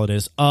timing. That's all it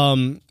is.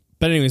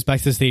 But anyways, back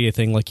to the Stadia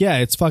thing. Like, yeah,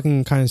 it's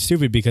fucking kind of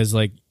stupid because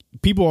like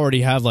people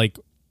already have like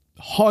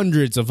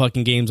hundreds of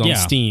fucking games on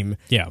Steam.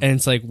 Yeah, and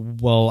it's like,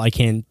 well, I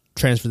can't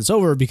transfer this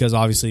over because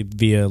obviously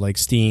via like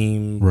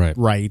Steam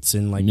rights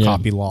and like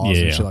copy laws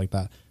and shit like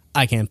that,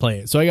 I can't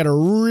play it. So I got to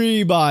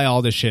rebuy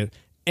all this shit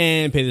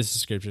and pay the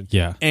subscription.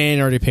 Yeah, and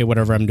already pay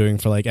whatever I'm doing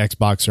for like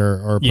Xbox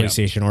or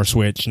PlayStation or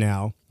Switch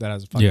now that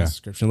has a fucking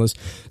subscription list.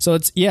 So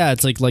it's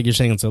like you're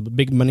saying, it's a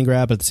big money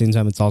grab. But at the same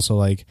time, it's also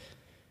like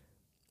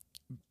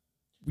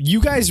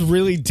you guys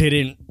really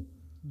didn't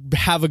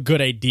have a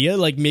good idea.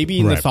 Like maybe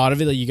in the thought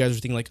of it, like you guys were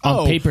thinking like,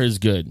 on paper is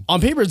good. On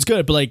paper it's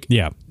good, but like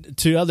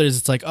to others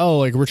it's like, oh,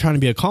 like we're trying to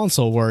be a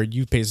console where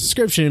you pay a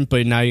subscription,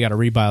 but now you got to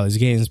rebuy all these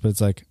games. But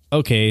it's like,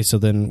 okay, so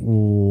then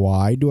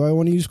why do I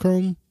want to use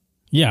Chrome?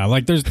 Yeah,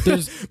 like there's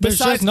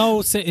just no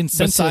incentive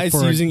besides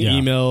for using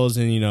emails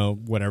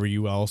and whatever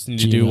you else need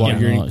to do while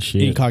you're in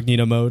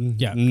incognito mode.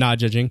 Yeah, I'm not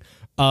judging.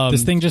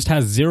 This thing just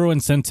has zero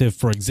incentive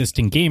for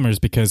existing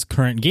gamers because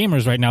current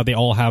gamers right now, they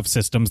all have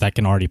systems that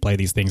can already play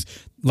these things.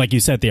 Like you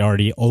said, they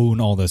already own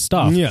all this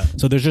stuff. Yeah.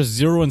 So there's just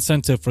zero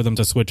incentive for them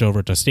to switch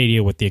over to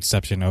Stadia, with the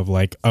exception of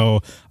like,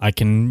 oh, I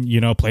can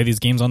play these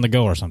games on the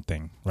go or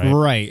something.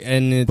 Right.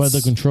 And but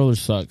the controller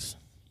sucks.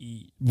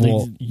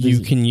 Well, you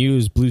can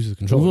use Bluetooth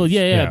controllers. Well,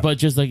 yeah, but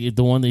just like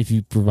the one that if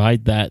you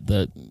provide that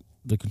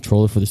the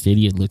controller for the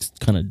Stadia, it looks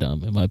kind of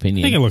dumb in my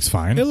opinion. I think it looks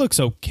fine. It looks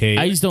okay.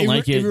 I just don't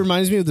like it. It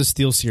reminds me of the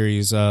Steel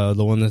Series, the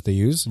one that they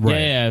use.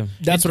 Right. Yeah.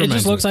 That's what it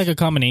just looks like a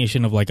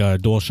combination of like a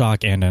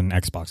DualShock and an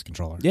Xbox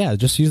controller. Yeah,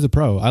 just use the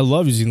Pro. I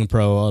love using the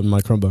Pro on my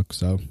Chromebook.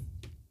 So,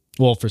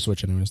 well, for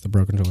Switch anyways, the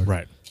Pro controller.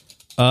 Right.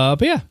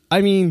 But yeah,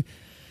 I mean,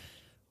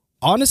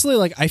 honestly,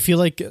 like I feel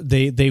like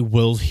they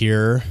will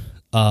hear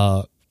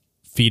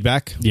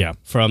feedback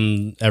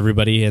from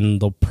everybody,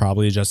 and they'll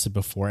probably adjust it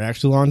before it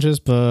actually launches.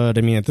 But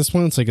I mean, at this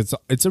point, it's like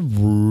it's a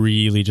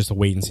really just a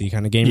wait and see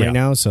kind of game right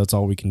now. So it's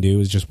all we can do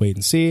is just wait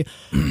and see.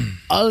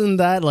 Other than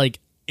that,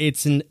 like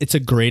it's a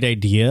great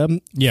idea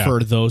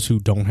for those who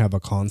don't have a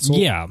console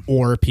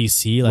or a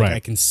PC. Like I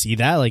can see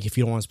that. Like if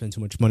you don't want to spend too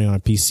much money on a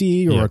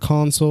PC or a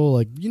console,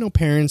 like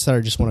parents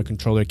that just want to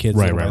control their kids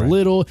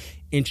little,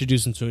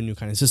 introduce them to a new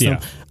kind of system.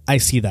 I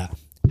see that.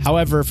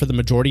 However, for the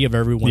majority of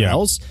everyone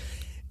else,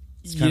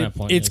 it's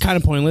kind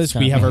of pointless.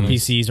 We have our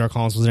PCs, our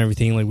consoles, and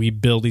everything. Like we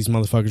build these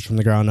motherfuckers from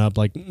the ground up.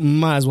 Like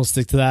might as well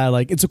stick to that.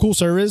 Like it's a cool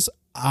service.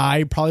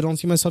 I probably don't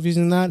see myself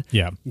using that.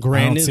 Yeah,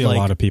 granted, I don't see a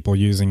lot of people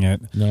using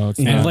it. No, it's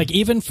not. And like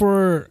even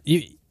for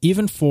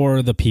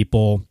the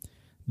people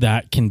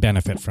that can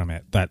benefit from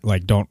it, that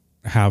like don't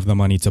have the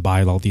money to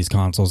buy all these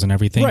consoles and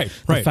everything.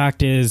 The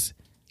fact is,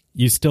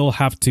 you still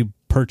have to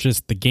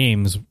purchase the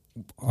games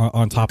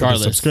on top of the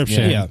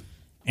subscription,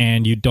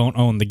 and you don't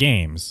own the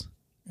games.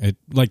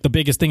 Like the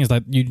biggest thing is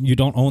that you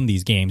don't own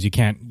these games. You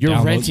can't.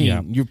 You're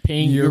renting.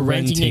 You're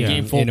renting a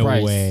game full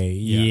price. Way.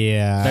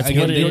 Yeah. That's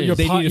what it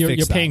is.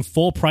 You're paying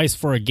full price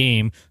for a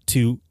game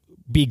to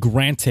be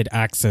granted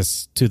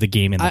access to the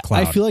game in the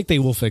cloud. I feel like they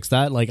will fix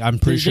that. Like I'm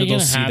pretty sure they'll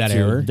see that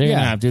error. They're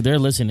gonna have to. They're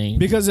listening.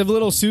 Because if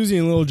little Susie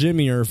and little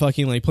Jimmy are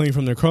fucking like playing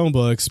from their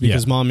Chromebooks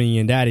because mommy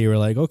and daddy were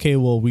like, okay,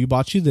 well we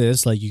bought you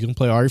this. Like you can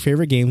play all your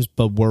favorite games,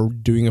 but we're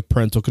doing a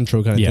parental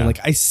control kind of thing.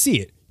 Like I see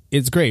it.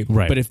 It's great,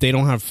 but if they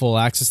don't have full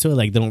access to it,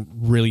 like they don't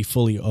really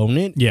fully own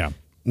it,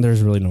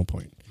 there's really no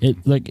point.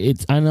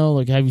 I know.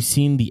 Like, have you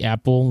seen the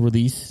Apple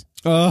release?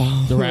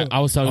 I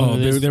was talking about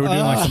this. They were doing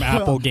like some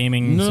Apple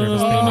gaming service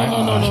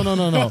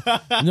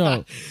thing.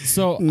 No.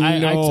 So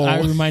I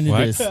reminded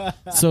this.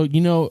 So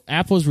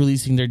Apple's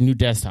releasing their new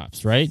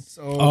desktops, right?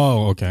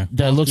 Okay.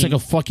 That looks like a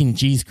fucking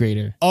cheese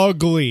grater.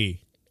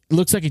 Ugly. It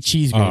looks like a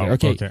cheese grater.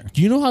 Okay.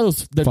 Do you know how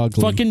the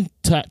fucking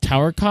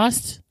tower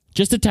costs?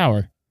 Just a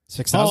tower.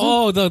 6,000?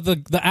 Oh,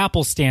 the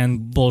Apple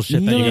stand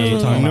bullshit that you guys were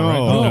talking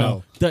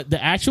about, right? The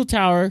actual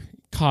tower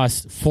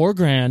costs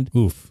 $4,000.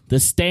 Oof. The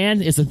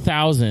stand is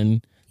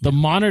 $1,000. The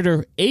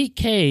monitor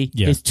 8K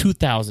is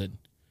 $2,000.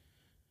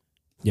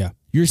 Yeah.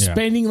 You're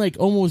spending like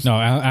almost. No,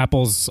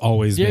 Apple's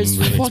always been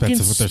really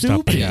expensive with their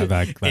stuff. But yeah,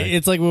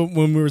 it's like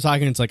when we were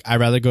talking, it's like I'd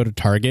rather go to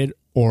Target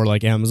or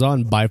like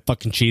Amazon, buy a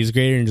fucking cheese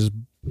grater and just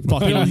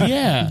fucking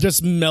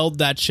just meld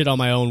that shit on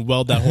my own,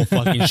 weld that whole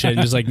fucking shit,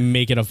 and just like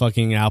make it a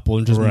fucking Apple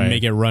and just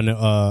make it run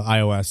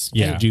iOS.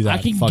 Yeah, do that.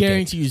 I can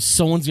guarantee you,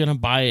 someone's gonna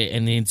buy it,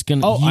 and it's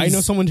gonna. Oh, I know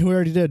someone who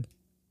already did.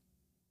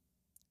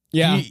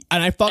 Yeah,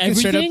 and I fucking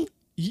straight up.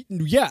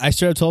 Yeah, I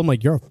straight up told him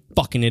like, "You're a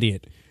fucking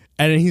idiot."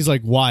 And then he's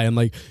like, "Why?" I'm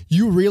like,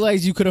 "You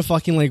realize you could have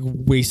fucking like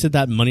wasted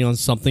that money on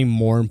something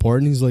more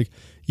important?" He's like,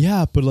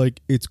 "Yeah, but like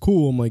it's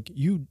cool." I'm like,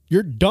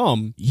 "You're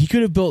dumb." He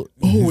could have built.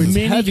 It's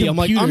heavy. I'm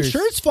like, "I'm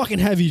sure it's fucking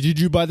heavy." Did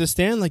you buy the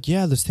stand? Like,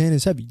 yeah, the stand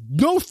is heavy.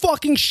 No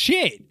fucking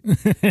shit.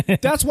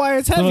 That's why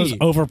it's heavy.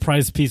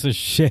 Overpriced piece of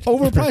shit.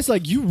 Overpriced.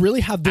 Like, you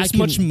really have this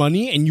much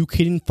money and you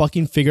couldn't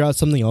fucking figure out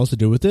something else to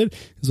do with it.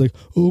 He's like,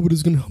 "Oh, but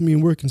it's gonna help me in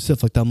work and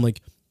stuff like that." I'm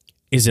like,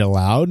 "Is it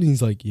loud?" And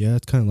he's like, "Yeah,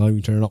 it's kind of loud.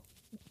 You turn it off."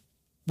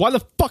 Why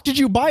the fuck did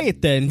you buy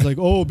it then? He's like,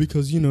 "Oh,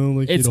 because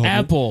like it's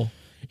Apple."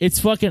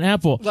 It's fucking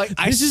Apple. Like,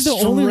 this is the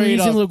only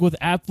reason. Look, with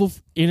Apple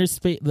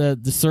Interspace,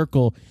 the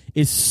circle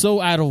is so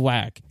out of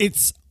whack.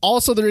 It's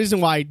also the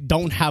reason why I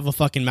don't have a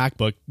fucking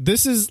MacBook.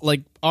 This is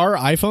like our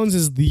iPhones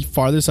is the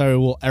farthest I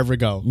will ever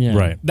go. Yeah.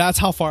 Right. That's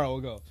how far I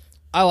will go.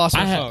 I lost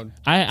my phone.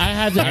 I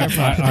have the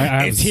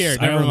AirPods. It's here.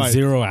 Never mind.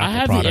 Zero Apple I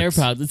have products.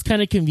 the AirPods. It's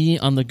kind of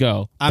convenient on the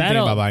go. I'm thinking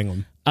about buying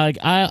them. Like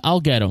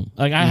I'll get them.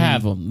 Like I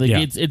have them. Like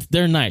it's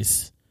they're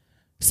nice.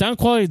 Sound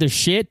quality, they're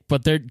shit,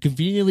 but they're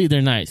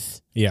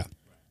nice. Yeah.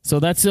 So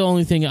that's the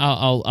only thing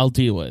I'll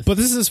deal with. But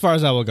this is as far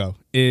as I will go,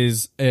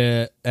 is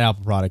an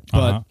Apple product.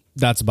 But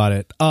That's about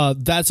it.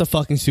 That's a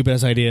fucking stupid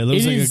ass idea. It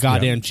looks like a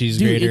goddamn cheese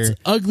grater.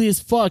 It's ugly as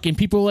fuck, and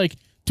people are like,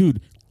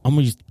 dude, I'm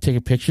gonna just take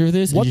a picture of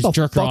this and just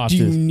jerk off. What the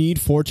fuck do you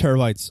need 4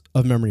 terabytes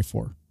of memory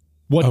for?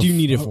 What do you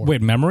need it for?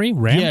 Wait, memory?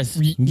 RAM?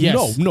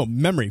 Yes. No,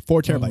 memory.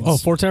 4 terabytes. Oh,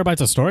 4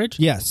 terabytes of storage?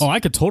 Yes. Oh, I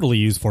could totally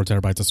use 4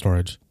 terabytes of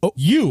storage. Oh,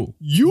 you,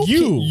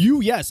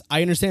 yes,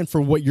 I understand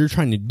for what you're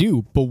trying to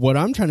do, but what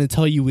I'm trying to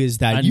tell you is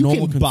that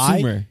you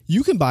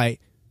can buy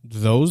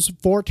those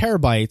 4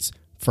 terabytes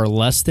for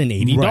less than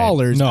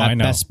 $80 at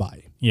Best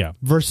Buy. Yeah.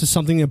 Versus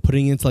something that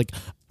putting into like,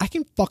 I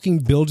can fucking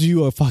build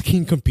you a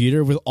fucking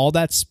computer with all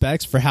that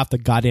specs for half the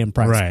goddamn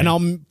price. Right. And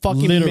I'll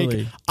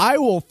fucking I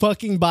will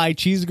fucking buy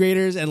cheese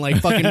graters and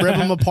like fucking rip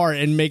them apart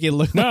and make it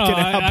look like an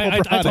Apple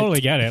product. I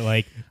totally get it.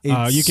 Like,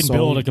 you can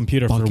build a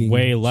computer for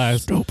way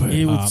less.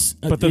 Stupid.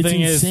 But the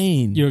thing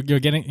insane. is, you're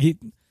getting,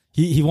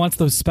 he wants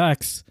those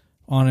specs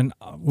on an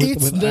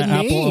with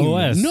Apple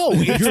OS. No,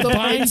 you're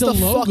buying the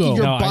logo.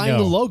 You're buying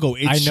the logo.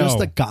 It's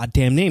just a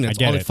goddamn name.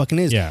 That's all it fucking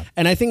is. Yeah.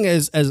 And I think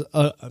as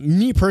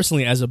me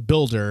personally as a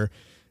builder,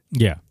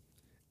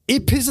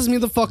 it pisses me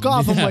the fuck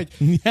off. I'm like,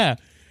 yeah.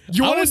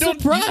 You want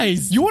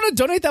to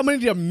donate that money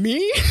to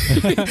me?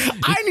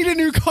 I need a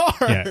new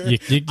car.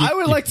 Yeah, I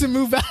would like to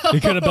move out. You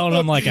could have built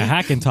him like a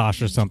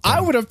Hackintosh or something. I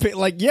would have paid,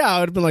 like, I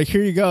would have been like,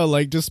 here you go,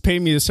 like, just pay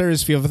me a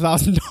service fee of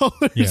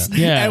 $1,000.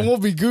 Yeah, and we'll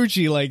be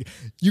Gucci. Like,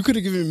 you could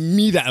have given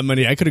me that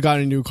money. I could have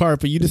gotten a new car,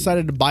 but you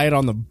decided to buy it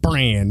on the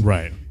brand,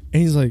 right?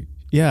 And he's like,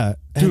 yeah,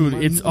 dude,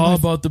 it's all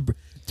about the.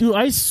 Dude,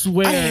 I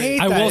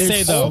swear. I will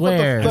say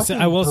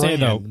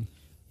though,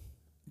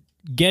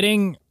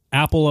 getting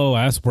Apple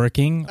OS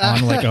working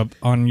on like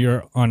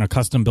on a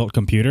custom built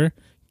computer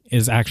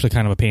is actually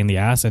kind of a pain in the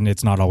ass, and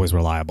it's not always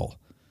reliable.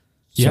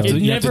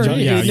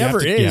 It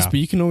never is, but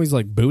you can always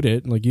like boot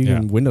it, like you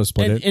can Windows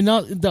split it. And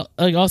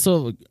like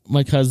also,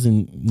 my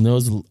cousin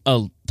knows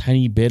a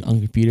tiny bit on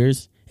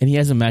computers, and he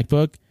has a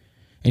MacBook,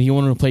 and he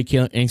wanted to play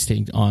Killer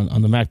Instinct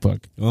on the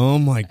MacBook. Oh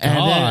my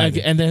god!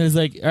 And then it's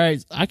like, all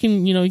right, I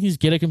can you can just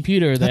get a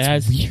computer that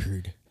has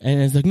weird. And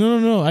it's like,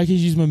 no, I can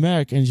use my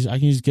Mac and I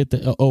can just get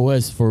the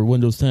OS for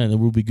Windows 10 and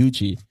we'll be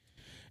Gucci.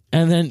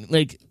 And then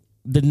like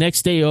the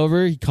next day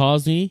over, he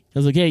calls me. I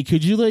was like, hey,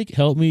 could you like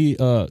help me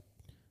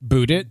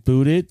boot it,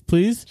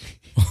 please?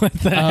 What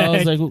the heck? I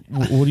was like,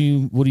 what do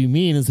you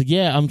mean? It's like,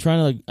 yeah, I'm trying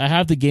to like, I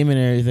have the game and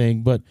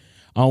everything, but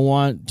I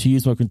want to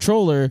use my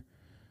controller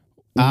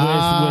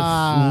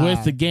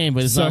with the game,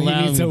 but it's not allowing.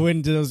 He needs a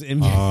Windows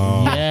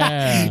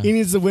yeah. He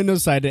needs the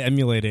Windows side to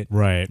emulate it.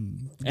 Right.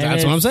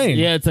 That's what I'm saying.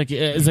 Yeah, it's like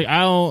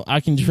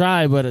I can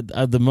try,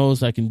 but the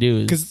most I can do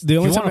is because the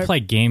only if you time want to play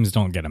games,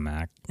 don't get a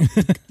Mac.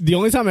 The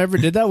only time I ever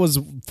did that was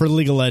for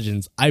League of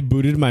Legends. I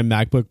booted my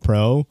MacBook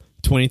Pro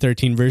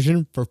 2013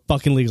 version for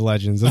fucking League of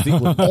Legends. That's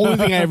the only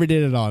thing I ever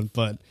did it on.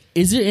 But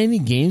is there any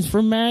games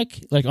for Mac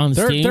like on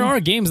Steam? There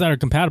are games that are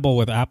compatible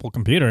with Apple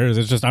computers.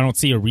 It's just I don't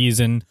see a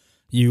reason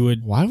you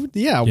would. Why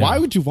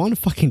would you want to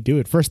fucking do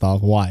it? First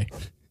off, why?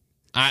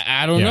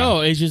 I don't know.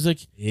 It's just like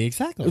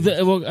exactly.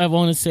 Well, I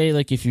want to say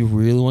like if you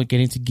really want to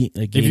get into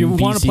if you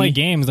want to play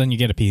games, then you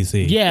get a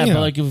PC. Yeah, but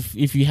like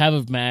if you have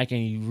a Mac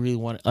and you really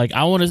want like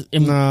I want to.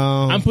 No,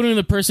 I'm putting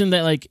the person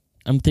that like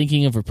I'm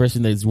thinking of a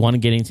person that's want to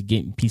get into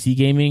PC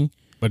gaming,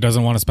 but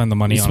doesn't want to spend the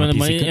money on a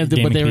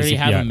PC. But they already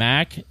have a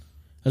Mac. I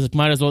was like,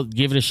 might as well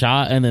give it a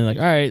shot, and then like,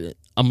 all right,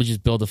 I'm gonna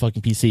just build a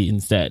fucking PC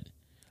instead.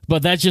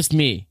 But that's just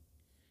me,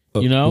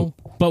 you know.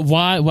 But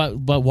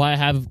why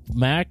have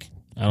Mac?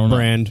 I don't know.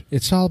 Brand.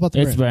 It's all about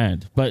the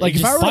brand. But like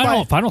if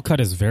Final Cut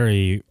is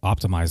very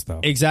optimized though.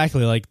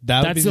 Exactly. Like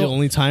that would be the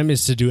only time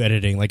is to do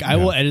editing. Like I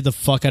will edit the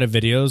fuck out of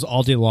videos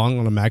all day long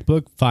on a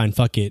MacBook. Fine,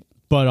 fuck it.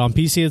 But on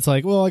PC, it's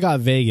like, well, I got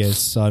Vegas,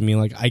 so I mean,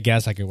 like, I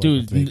guess I could work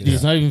with Vegas.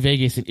 It's not even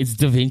Vegas. It's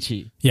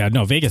DaVinci. Yeah,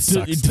 no, Vegas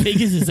sucks.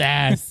 Vegas is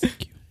ass.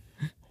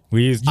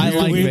 We use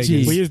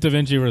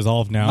DaVinci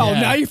Resolve now. Oh,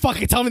 now you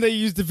fucking tell me that you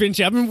use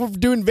DaVinci. I've been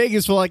doing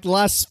Vegas for like the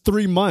last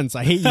 3 months.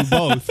 I hate you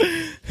both.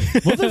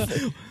 What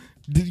the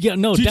Did you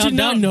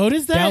not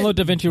notice that? Download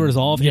DaVinci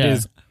Resolve. It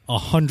is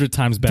 100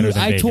 times better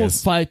than Vegas. I told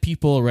 5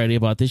 people already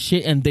about this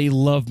shit, and they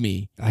love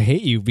me. I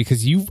hate you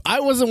because I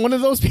wasn't one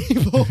of those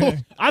people.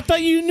 I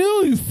thought you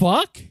knew, you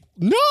fuck.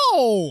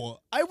 No,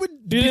 I would.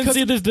 You didn't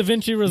see this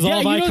DaVinci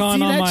Resolve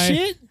icon on my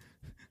shit?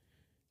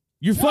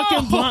 You're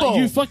fucking blind.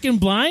 You fucking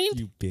blind?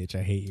 You bitch!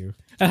 I hate you.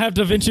 I have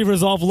DaVinci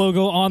Resolve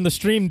logo on the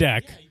Stream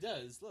Deck. Yeah, he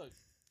does. Look.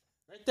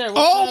 Right there.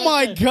 Oh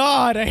my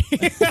god!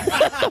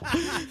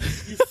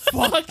 You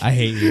fuck. I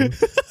hate you.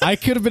 I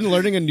could have been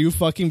learning a new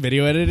fucking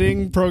video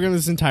editing program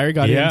this entire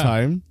goddamn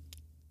time.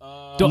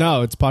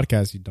 No, it's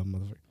podcast, you dumb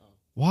motherfucker.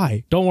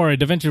 Why? Don't worry,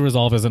 DaVinci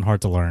Resolve isn't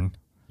hard to learn.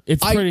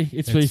 It's pretty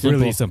simple.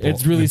 Really simple.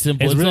 It's really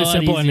simple. It's really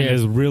simple and it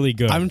is really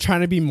good. I'm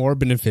trying to be more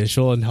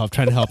beneficial and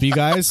trying to help you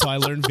guys, so I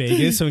learned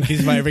Vegas. So in case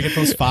if I ever get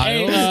those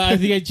files, I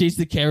think I chased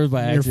the camera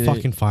by accident. You're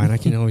fucking fine. I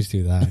can always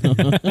do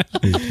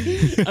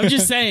that. I'm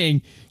just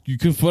saying, you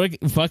can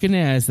fucking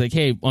ask like,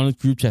 hey, on a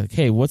group chat, like,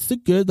 hey, what's the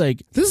good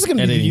like? This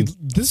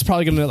is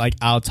probably gonna like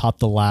out top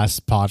the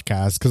last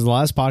podcast because the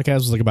last podcast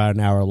was like about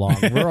an hour long.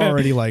 We're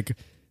already like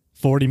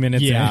 40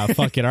 minutes in.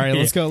 Fuck it. All right,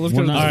 let's go. Let's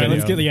go. All right,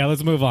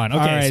 let's move on.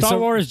 Okay, right, Star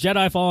Wars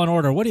Jedi Fallen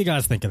Order. What do you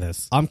guys think of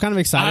this? I'm kind of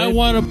excited. I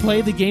want to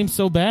play the game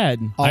so bad.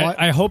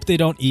 I hope they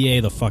don't EA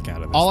the fuck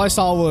out of this. All I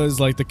saw was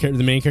like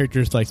the main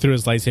character like threw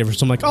his lightsaber,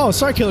 so I'm like, oh,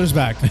 Starkiller's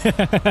back.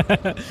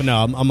 But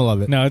no, I'm gonna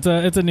love it. No,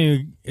 it's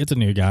a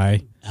new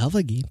guy.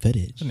 Alpha game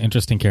footage. It's an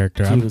interesting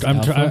character. I'm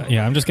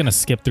just gonna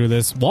skip through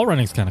this. Wall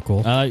running's kind of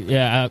cool.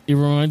 It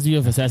reminds me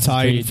of Assassin's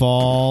Creed.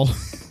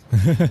 Titanfall.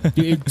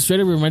 Dude, it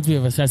straight up reminds me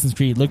of Assassin's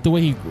Creed. Look the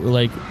way he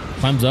like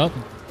climbs up.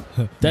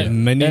 My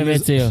name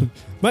is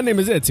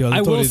Ezio.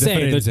 I will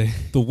say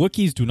the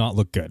Wookiees do not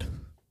look good.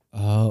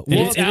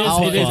 It is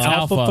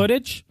alpha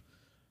footage,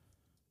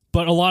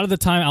 but a lot of the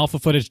time alpha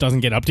footage doesn't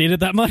get updated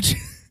that much.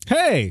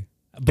 Hey,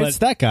 but it's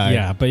that guy.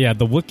 Yeah, but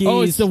the Wookiees.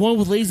 Oh, it's the one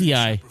with lazy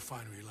eye.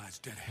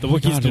 The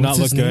Wookiees do not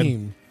look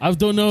good. I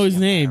don't know his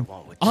name.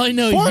 All I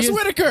know Forrest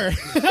Whitaker.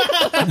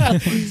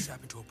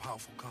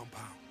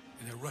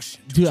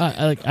 Dude,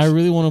 I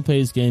really want to play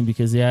this game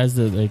because it has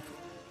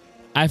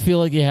I feel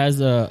like it has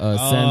a sense.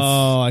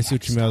 Oh, I see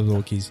what you mean with the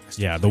Wookiees.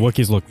 Yeah, the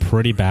Wookiees look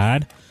pretty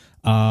bad.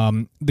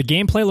 The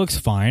gameplay looks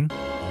fine.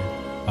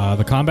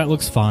 The combat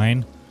looks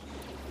fine.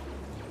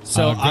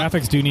 So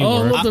graphics do need work.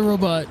 I love the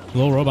robot. The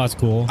little robot's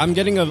cool. I'm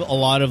getting a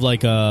lot of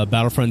like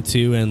Battlefront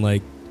 2 and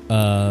like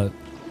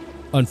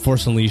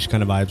Unforced Unleashed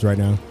kind of vibes right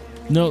now.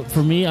 No,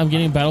 for me, I'm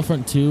getting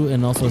Battlefront 2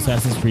 and also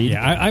Assassin's Creed.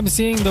 Yeah, I'm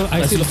seeing the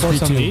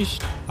Force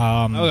Unleashed.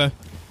 Okay.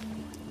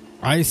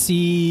 I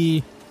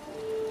see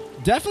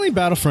definitely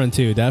Battlefront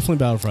 2. Definitely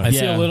Battlefront. I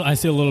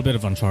see a little bit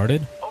of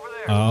Uncharted.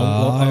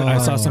 I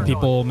saw some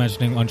people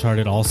mentioning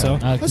Uncharted also.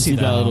 I can see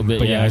that a little bit.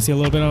 But I see a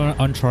little bit of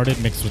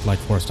Uncharted mixed with like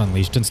Force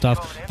Unleashed and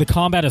stuff. The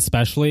combat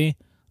especially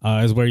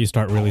is where you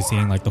start really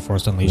seeing like the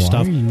Force Unleashed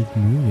stuff. Why are you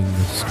moving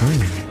the screen?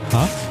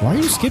 Huh? Why are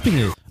you skipping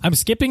it? I'm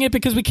skipping it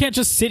because we can't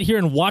just sit here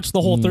and watch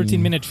the whole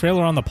 13-minute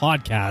trailer on the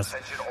podcast.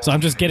 So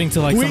I'm just getting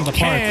to like some of the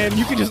parts.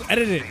 You can just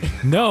edit it.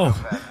 No.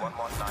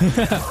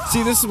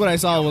 See, this is what I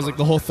saw was like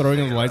the whole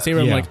throwing of the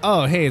lightsaber. I'm like,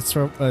 oh, hey, it's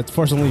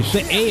Force Unleashed.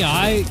 The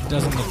AI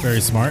doesn't look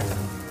very smart.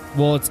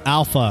 Well, it's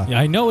alpha.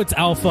 Yeah, I know it's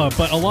alpha,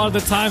 but a lot of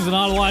the times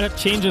not a lot of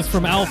changes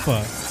from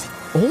alpha.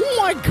 Oh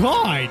my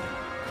god.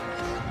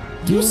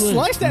 You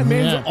sliced that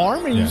man's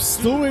arm and you're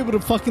still able to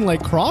fucking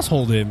like cross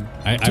hold him.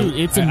 Dude,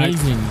 it's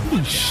amazing.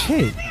 Holy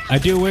shit. I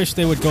do wish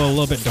they would go a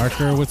little bit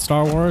darker with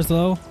Star Wars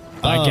though.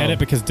 I get it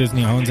because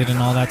Disney owns it and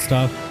all that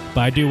stuff.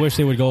 But I do wish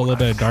they would go a little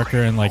bit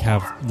darker and like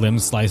have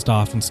limbs sliced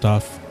off and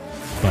stuff.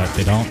 But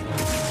they don't.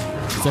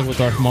 It's like with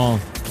Darth Maul.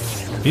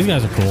 These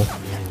guys are cool.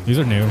 These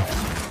are new.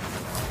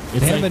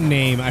 They have a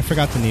name. I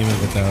forgot the name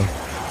of it though.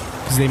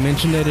 Because they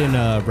mentioned it in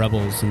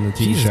Rebels in the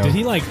TV show. Did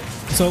he like...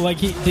 So, like,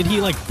 did he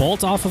like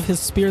bolt off of his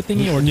spear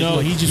thingy, or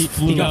he just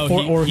flew?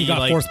 He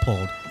got force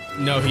pulled.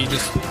 No, he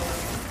just.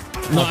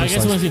 No, I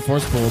guess when he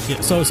force pulled.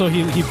 Yeah, so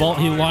he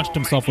launched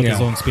himself with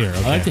his own spear.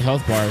 Okay. I like the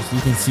health bars.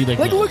 You can see like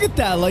look at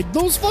that, like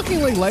those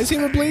fucking like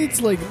lightsaber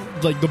blades, like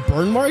the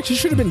burn marks. He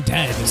should have been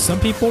dead. Some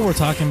people were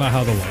talking about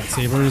how the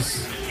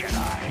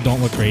lightsabers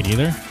don't look great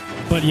either,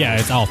 but yeah,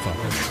 it's alpha.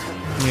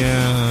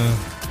 Yeah,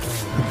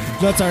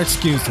 that's our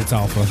excuse. It's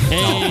alpha.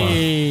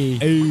 Hey.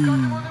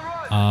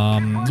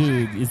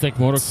 Dude, it's like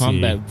Mortal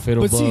Kombat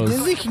fatal blows. But see,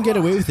 Disney can get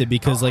away with it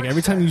because like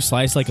every time you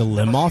slice like a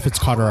limb off, it's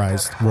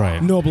cauterized.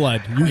 Right. No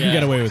blood. You can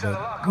get away with it.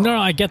 No,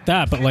 I get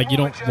that, but like you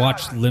don't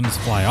watch limbs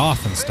fly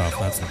off and stuff.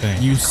 That's the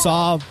thing. You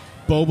saw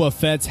Boba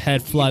Fett's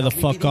head fly the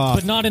fuck off,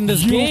 but not in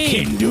this game.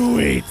 You can do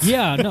it.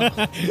 Yeah, no.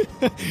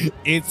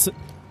 it's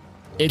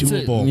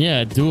doable.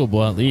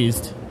 Doable at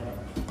least.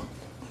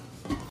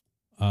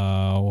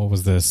 What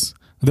was this?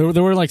 There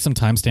were like some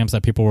timestamps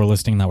that people were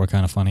listing that were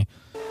kind of funny.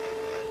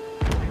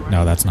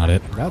 No, that's not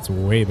it. That's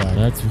way back.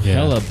 That's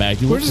hella back.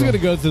 We're just going to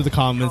go through the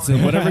comments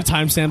and whatever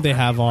timestamp they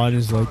have on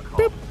is like,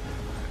 boop.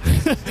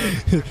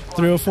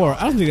 304.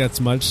 I don't think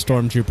that's much.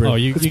 Stormtrooper. Oh,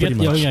 you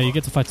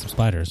get to fight some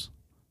spiders.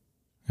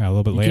 Yeah, a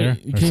little bit later.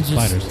 There's some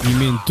spiders. You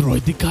mean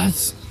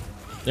droidicas?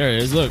 There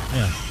it is. Look.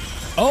 Yeah.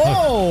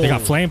 Oh! They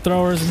got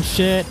flamethrowers and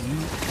shit.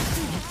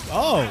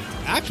 Oh,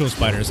 actual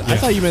spiders. Yeah. I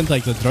thought you meant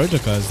like the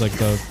droidicas, like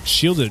the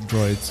shielded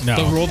droids.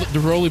 No. The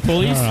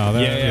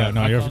roly-polies?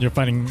 No, you're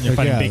fighting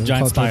big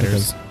giant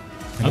spiders.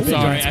 I'm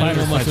sorry, I don't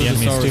know much of the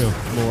Star Wars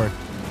lore.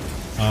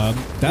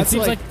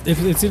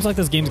 It seems like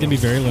this game's gonna be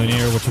very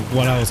linear, which is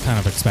what I was kind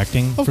of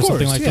expecting for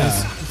something like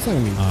this.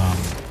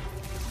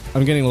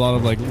 I'm getting a lot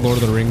of like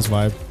Lord of the Rings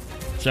vibe.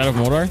 Shadow of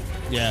Mordor?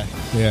 Yeah.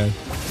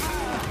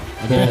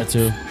 I get that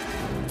too.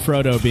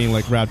 Frodo being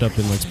like wrapped up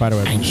in like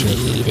spiderweb and shit.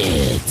 Need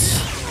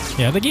it.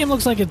 Yeah, the game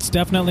looks like it's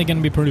definitely going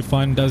to be pretty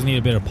fun. Does need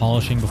a bit of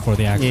polishing before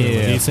they actually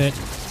release it.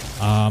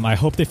 I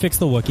hope they fix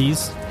the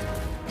Wookiees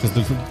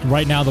because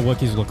right now the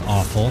Wookiees look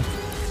awful.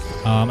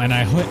 And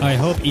I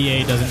hope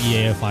EA doesn't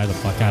EAify the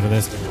fuck out of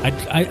this.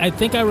 I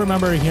think I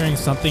remember hearing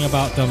something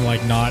about them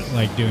like not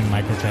like doing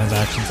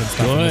microtransactions and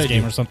stuff in this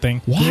game or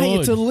something. Why? Good.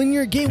 It's a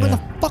linear game. Why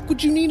the fuck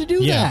would you need to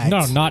do that?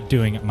 No, not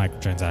doing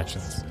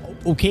microtransactions.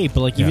 Okay,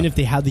 but like even if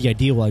they had the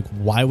idea, like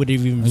why would it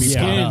even be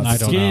skins? I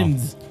don't know.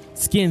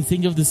 Skins.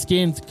 Think of the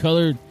skins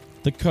colored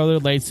the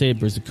colored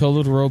lightsabers, the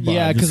colored robots.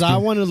 Yeah, because I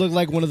want to look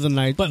like one of the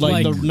knights,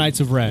 the Knights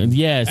of Ren.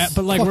 Yes,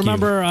 but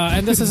remember,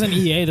 and this isn't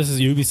EA, this is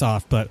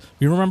Ubisoft. But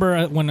you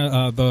remember when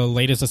the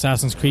latest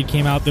Assassin's Creed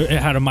came out? It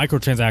had a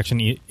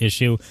microtransaction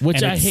issue,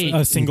 which I hate.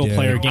 A single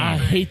player game. I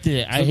hate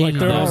that. I hate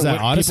that. Was that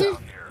Odyssey?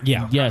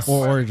 Yeah. Yes.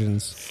 Or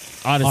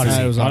Origins.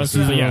 Odyssey.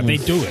 Yeah, they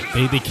do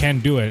it. They can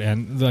do it,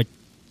 and like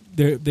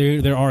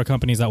there are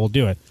companies that will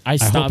do it. I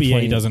hope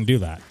EA doesn't do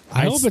that.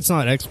 I hope it's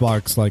not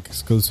Xbox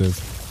exclusive.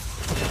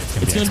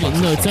 It's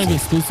gonna be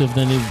exclusive.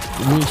 Then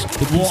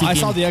I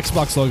saw the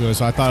Xbox logo,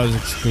 so I thought it was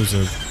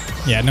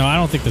exclusive. Yeah, no, I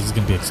don't think this is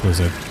gonna be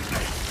exclusive.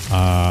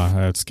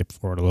 Let's skip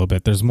forward a little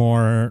bit. There's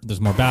more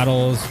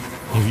battles.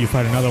 You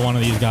fight another one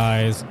of these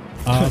guys.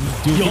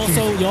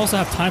 You also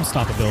have time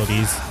stop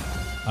abilities.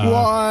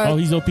 What? Oh,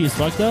 he's OP as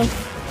fuck though.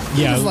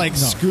 Yeah,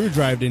 he's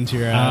screwdrived into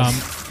your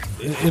ass.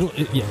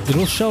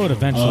 It'll show it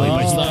eventually.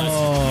 But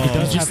it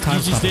does have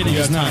time stop.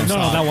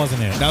 No, that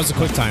wasn't it. That was a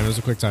quick time.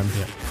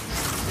 Yeah.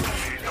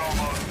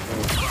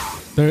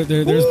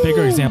 There's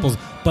bigger examples,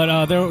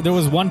 but there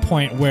was one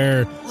point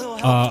where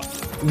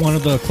one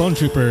of the clone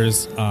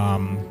troopers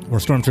or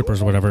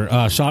stormtroopers or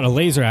whatever shot a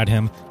laser at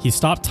him. He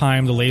stopped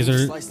time. The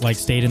laser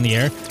stayed in the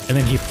air, and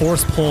then he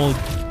force pulled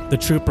the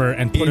trooper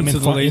and put him in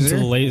front of the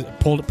laser.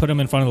 Put him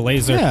in front of the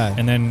laser,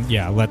 and then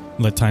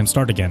let time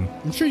start again.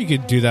 I'm sure you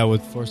could do that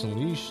with Force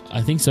Unleashed.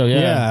 I think so.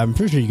 Yeah, I'm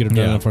pretty sure you could have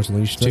done that with Force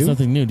Unleashed too. That's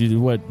nothing new, dude.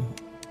 What?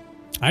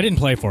 I didn't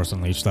play Force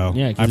Unleashed though.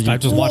 Yeah, I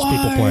just watched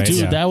people play it.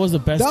 Dude, that was the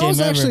best game ever. That was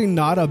actually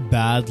not a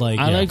bad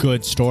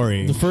good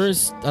story. I like the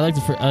first.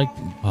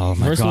 Oh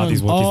my god,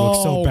 these Wookiees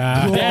look so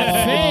bad.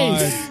 That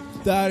face.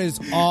 That is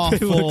awful.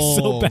 They look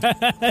so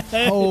bad.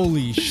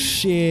 Holy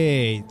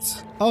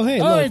shit. Oh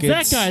hey, look,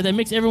 it's that guy that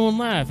makes everyone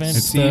laugh. Man.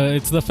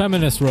 It's the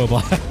feminist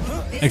robot,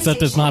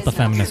 except it's not the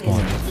feminist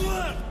one.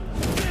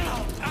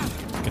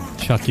 Gonna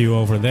chuck you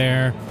over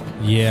there.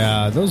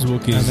 Yeah, those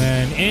Wookiees. And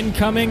then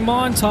incoming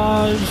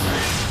montage.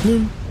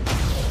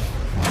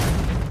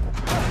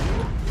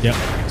 Yep.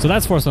 So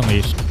that's Force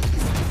Unleashed.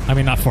 I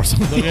mean, not Force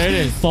Unleashed. Look, there it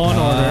is. Fallen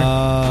Order.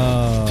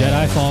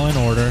 Jedi Fallen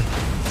Order.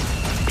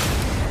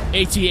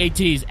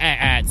 ATs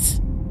ats.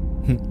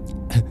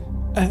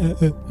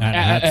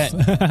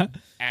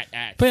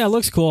 But yeah, it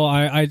looks cool.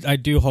 I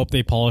do hope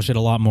they polish it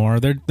a lot more.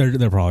 They're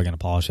probably gonna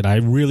polish it. I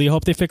really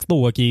hope they fix the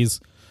Wookiees.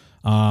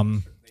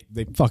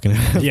 They fucking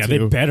have to. They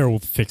better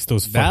fix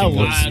those fucking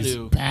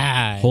Wookiees.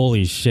 Bad.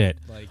 Holy shit.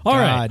 All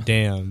right. God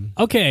damn.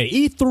 Okay,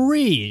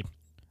 E3.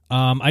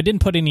 I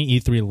didn't put any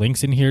E3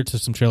 links in here to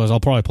some trailers. I'll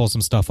probably pull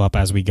some stuff up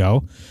as we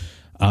go.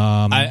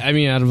 I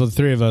mean, out of the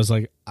three of us,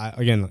 I've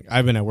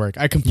been at work.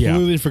 I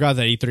completely forgot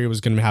that E3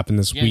 was going to happen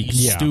this week.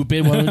 You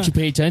stupid. Why don't you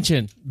pay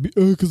attention?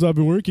 Because I've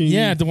been working.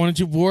 Yeah, why don't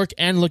you work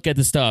and look at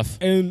the stuff?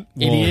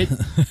 Idiot.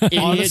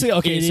 Honestly,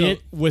 okay, idiot.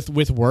 So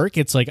with work,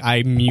 it's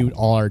I mute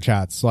all our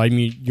chats. So I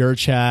mute your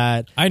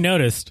chat. I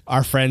noticed.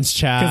 Our friends'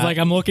 chat. Because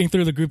I'm looking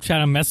through the group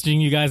chat, I'm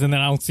messaging you guys, and then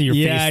I don't see your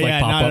face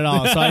pop not up. at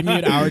all. So I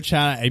mute our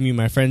chat. I mute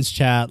my friends'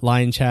 chat,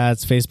 line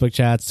chats, Facebook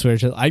chats, Twitter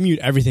chats. I mute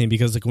everything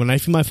because when I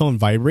feel my phone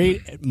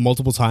vibrate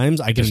multiple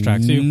times, I get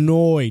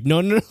annoyed.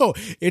 No.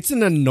 It's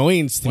an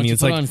annoyance to me.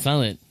 It's put it on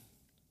silent.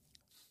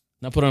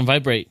 Not put it on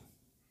vibrate.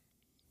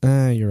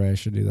 You're right. I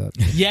should do that.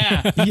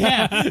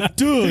 Yeah,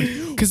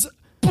 dude. Because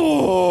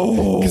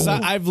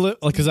I've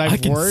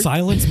can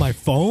silence my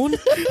phone.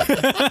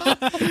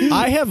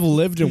 I have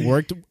lived and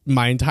worked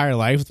my entire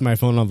life with my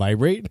phone on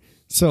vibrate.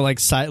 So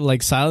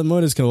silent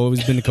mode has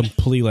always been a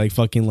complete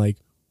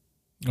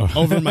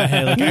over my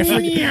head.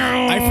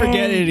 I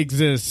forget it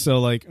exists.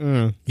 So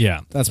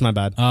yeah, that's my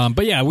bad.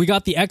 But yeah, we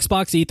got the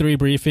Xbox E3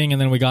 briefing,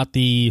 and then we got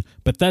the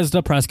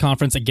Bethesda press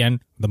conference. Again,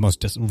 the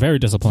most very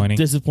disappointing.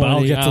 But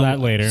I'll get to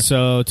that later.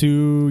 So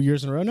 2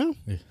 years in a row now.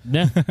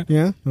 Yeah.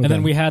 Okay. And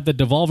then we had the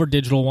Devolver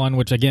Digital one,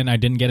 which again I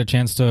didn't get a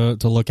chance to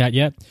look at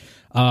yet.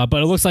 But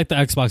it looks like the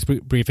Xbox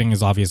briefing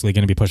is obviously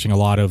going to be pushing a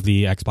lot of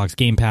the Xbox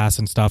Game Pass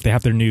and stuff. They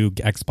have their new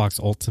Xbox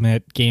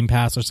Ultimate Game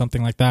Pass or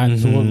something like that.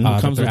 So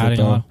what comes with it,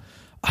 though?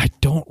 I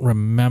don't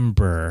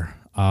remember.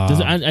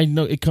 I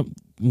know it comes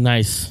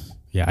nice.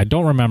 Yeah, I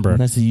don't remember.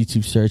 That's a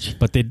YouTube search.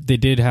 But they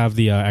did have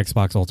the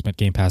Xbox Ultimate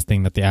Game Pass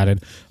thing that they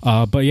added.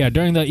 But yeah,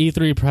 during the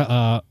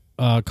E3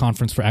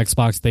 conference for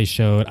Xbox, they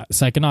showed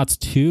Psychonauts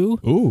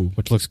 2,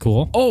 which looks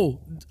cool. Oh,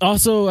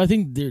 also I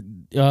think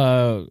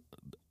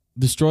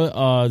Destroy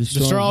All Humans.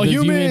 Destroy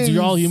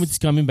All Humans is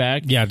coming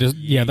back. Yeah, there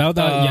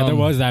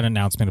was that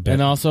announcement a bit.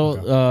 And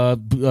also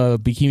Battle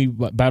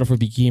for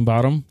Bikini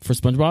Bottom for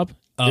SpongeBob.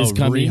 Is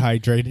coming.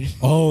 Rehydrated.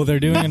 Oh, they're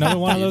doing another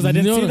one of those? I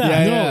didn't see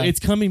that. No, it's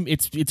coming.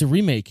 It's a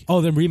remake. Oh,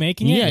 they're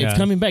remaking it? Yeah, it's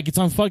coming back. It's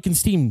on fucking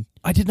Steam.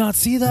 I did not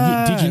see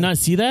that. Did you not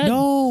see that?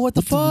 No, what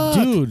the fuck?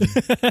 Dude,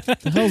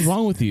 what the hell's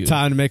wrong with you?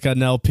 Time to make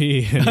an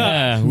LP.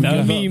 Yeah,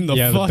 meme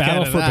the fuck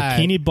Battle out of for that.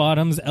 Bikini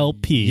Bottoms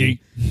LP.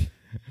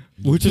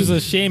 Which is a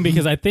shame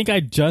because I think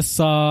I just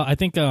saw,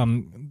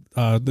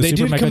 they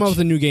did come up with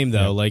a new game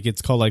though. Like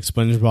it's called like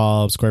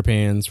SpongeBob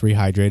SquarePants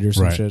Rehydrate or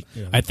some shit.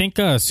 Yeah. I think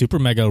Super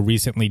Mega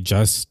recently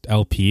just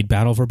LP'd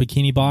Battle for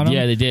Bikini Bottom.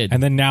 Yeah, they did.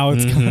 And then now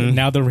it's coming,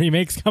 now the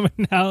remake's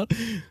coming out,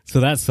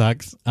 so that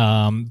sucks.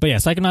 But yeah,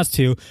 Psychonauts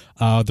 2.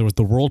 There was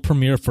the world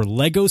premiere for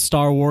Lego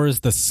Star Wars: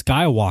 The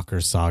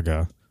Skywalker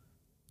Saga,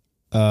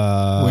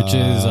 which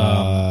is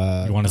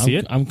you want to see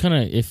it? I'm kind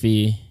of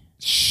iffy.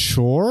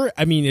 Sure.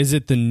 I mean, is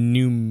it the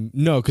new?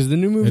 No, because the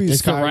new movie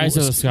is the Rise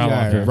of the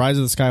Skywalker. Yeah, Rise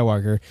of the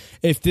Skywalker.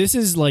 If this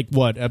is like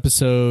what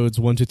episodes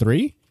 1, 2,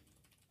 3?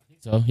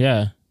 So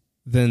yeah,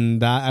 then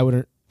that I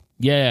wouldn't.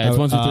 Yeah, it's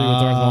 1, 2, 3 with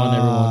Darth Maul and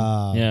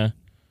everyone. Yeah.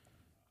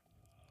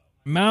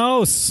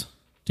 Mouse.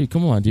 Dude,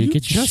 come on, dude. You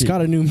Get your just shit. got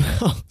a new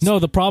mouse. No,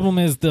 the problem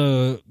is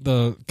the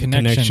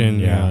connection.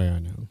 Yeah, I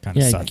know. Kind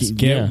of sucks.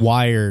 Get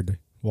wired.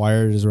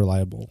 Wired is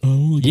reliable.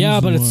 Yeah,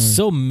 but it's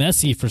so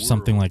messy for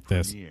something like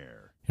this.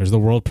 Here's the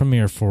world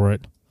premiere for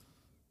it.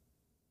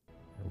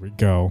 Here we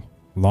go.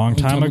 Long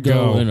time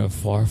ago. In a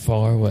far,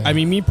 far away. I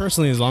mean, me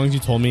personally, as long as you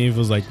told me if it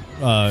was like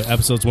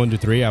episodes 1 to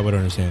 3, I would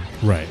understand.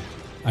 Right.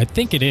 I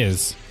think it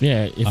is.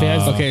 Yeah. If it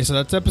has, okay, so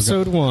that's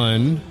episode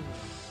 1.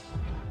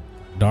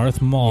 Darth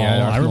Maul. Yeah,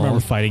 Darth I remember Maul.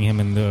 fighting him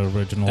in the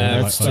original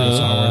Star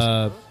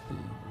Wars.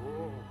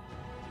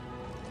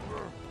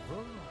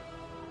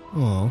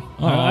 Oh,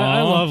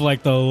 I love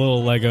like the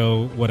little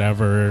Lego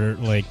whatever,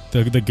 like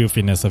the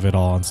goofiness of it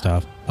all and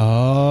stuff.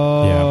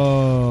 Oh,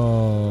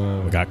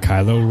 yeah. We got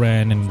Kylo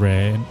Ren and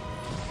Rey.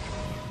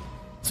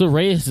 So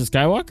Rey is a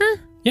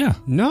Skywalker? Yeah.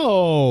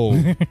 No,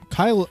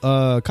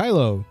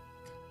 Kylo,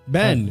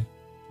 Ben.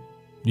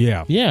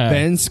 Yeah.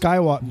 Ben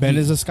Skywalker. Ben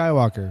is a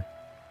Skywalker.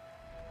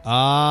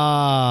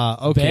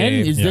 Ah, okay. Ben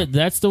is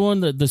that's the one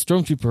that the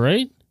Stormtrooper,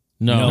 right?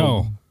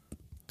 No.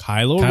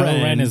 Kylo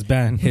Ren is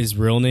Ben. His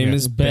real name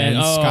is Ben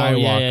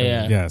Skywalker.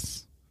 Yeah.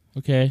 Yes.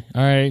 Okay.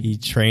 All right. He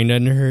trained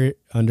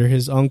under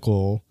his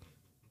uncle,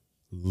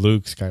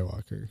 Luke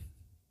Skywalker.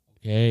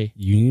 Okay.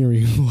 You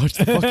need to rewatch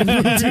the fucking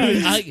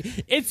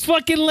movie. It's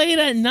fucking late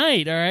at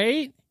night. All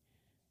right.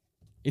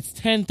 It's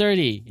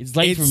 10:30. It's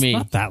late for me.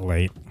 Not that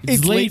late.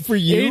 It's late for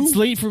you. It's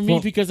late for me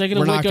because I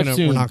gotta wake up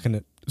soon. We're not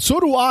gonna. So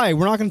do I.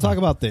 We're not gonna talk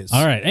about this.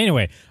 All right.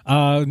 Anyway,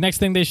 next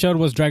thing they showed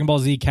was Dragon Ball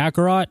Z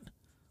Kakarot.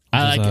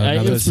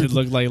 It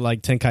looked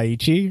like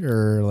Tenkaichi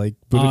or like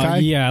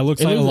Budokai. Yeah, it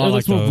looks like a lot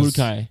like those.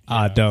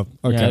 Budokai. Dope.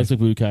 Okay, Yeah, it looks like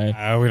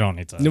Budokai. We don't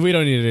need to. No, we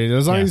don't need it.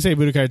 As long as you say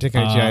Budokai or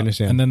Tenkaichi, I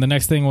understand. And then the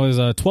next thing was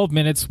 12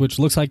 minutes, which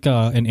looks like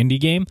an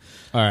indie game.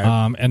 All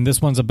right. And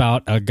this one's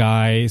about a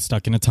guy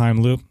stuck in a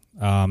time loop.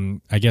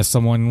 I guess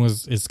someone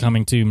is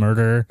coming to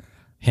murder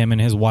him and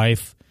his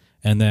wife,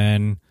 and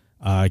then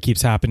it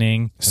keeps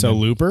happening. So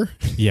Looper?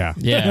 Yeah.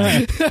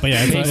 Yeah. But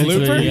yeah, it's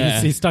Looper?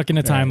 Yeah. He's stuck in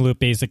a time loop,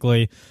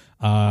 basically,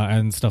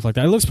 and stuff like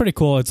that. It looks pretty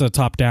cool. It's a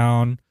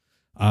top-down,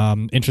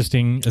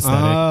 interesting aesthetic.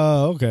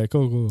 Oh, okay.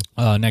 Cool.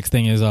 Next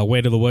thing is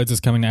Way to the Woods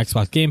is coming to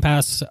Xbox Game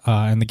Pass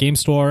and the Game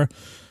Store.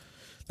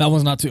 That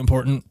one's not too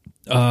important.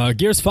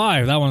 Gears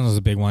 5, that one was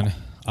a big one.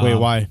 Wait,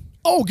 why?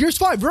 Oh, Gears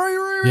 5.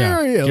 Right.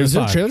 Yeah, Is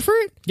there a trailer for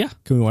it? Yeah.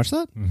 Can we watch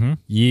that? Mm-hmm.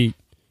 Yeet.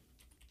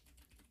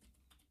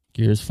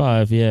 Gears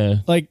 5, yeah.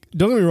 Like,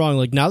 don't get me wrong.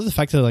 Like, now the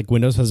fact that like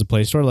Windows has a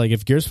Play Store, like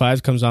if Gears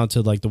 5 comes out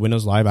to like the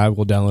Windows Live, I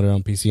will download it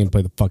on PC and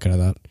play the fuck out of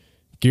that.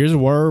 Gears of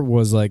War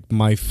was like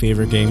my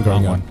favorite game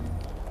growing up.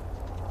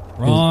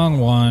 Wrong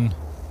one.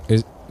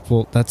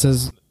 Well, that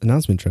says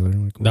announcement trailer.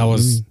 Like, That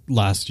was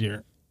last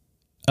year.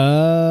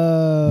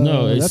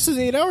 No, that says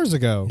 8 hours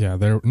ago. Yeah,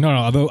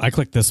 no. I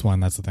clicked this one.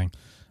 That's the thing.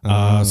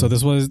 So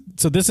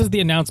this is the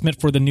announcement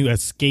for the new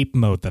escape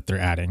mode that they're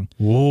adding.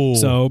 Whoa!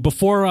 So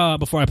before I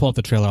pull up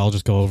the trailer, I'll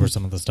just go over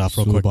some of the stuff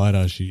real quick. But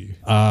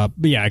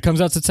yeah, it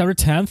comes out September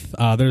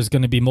 10th. There's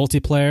going to be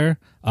multiplayer.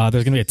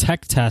 There's going to be a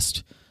tech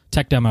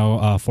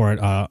demo for it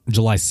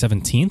July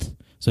 17th,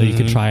 so you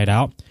can try it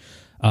out.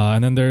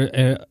 And then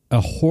there's a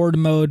horde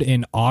mode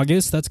in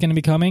August that's going to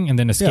be coming, and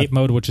then escape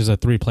mode, which is a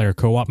 3-player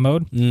co-op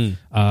mode.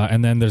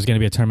 And then there's going to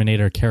be a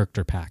Terminator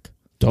character pack.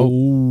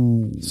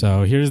 Oh.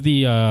 So here's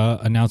the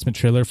announcement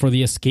trailer for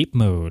the escape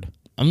mode.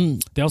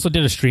 They also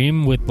did a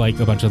stream with like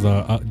a bunch of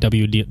the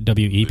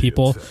WWE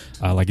people,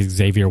 like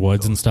Xavier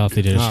Woods and stuff.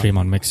 They did a stream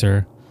on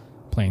Mixer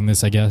playing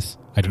this, I guess.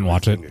 I didn't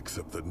watch it.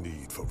 Except the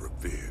need for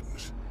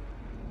revenge.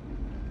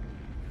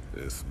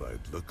 This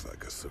might look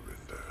like a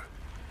surrender,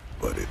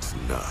 but it's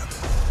not.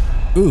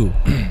 Ooh.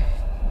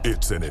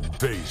 It's an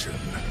invasion.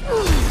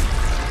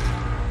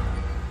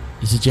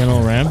 Is it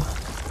General Ram?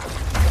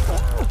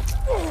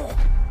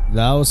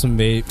 That was some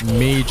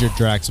major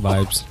Drax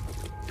vibes.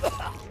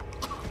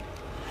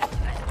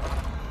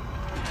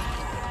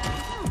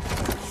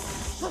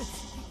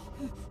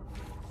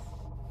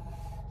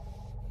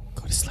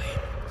 Go to sleep.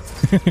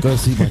 Go to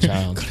sleep, my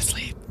child. Go to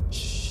sleep.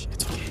 Shh,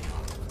 it's okay.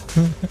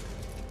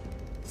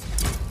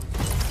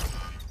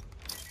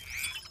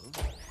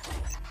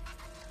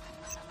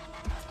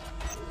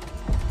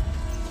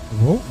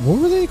 What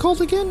were they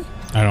called again?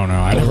 I don't know.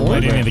 I never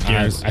played any of the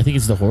Gears. I think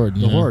it's the Horde.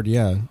 The Horde,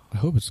 yeah. I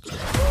hope it's good.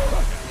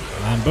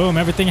 And boom,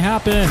 everything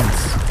happens.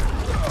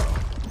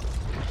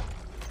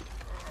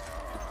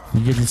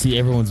 You get to see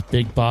everyone's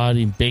big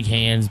body, big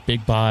hands,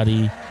 big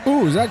body.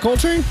 Ooh, is that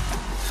Coltrane?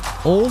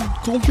 Old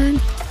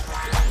Coltrane?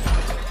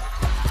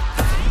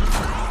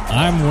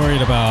 I'm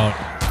worried about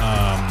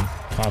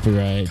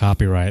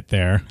copyright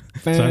there.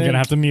 So I'm gonna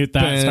have to mute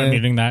that. Start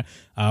muting that.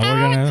 We're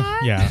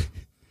gonna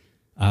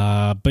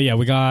but yeah,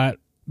 we got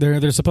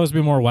there's supposed to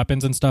be more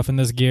weapons and stuff in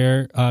this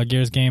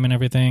Gears game and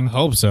everything. I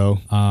hope so.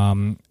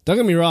 Don't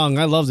get me wrong,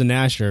 I love the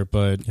Nasher,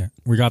 but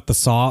we got the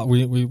saw.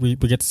 We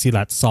get to see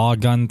that saw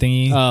gun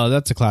thingy. Oh,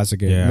 that's a classic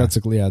game. Yeah. That's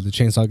the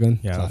chainsaw gun.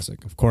 Yeah,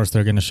 classic. Of course,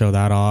 they're gonna show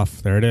that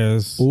off. There it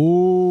is.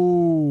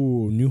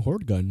 Ooh, new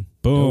horde gun.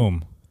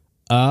 Boom.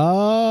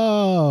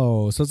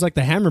 Oh, so it's like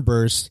the hammer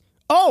burst.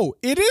 Oh,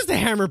 it is the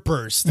hammer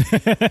burst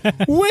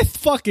with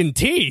fucking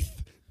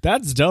teeth.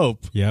 That's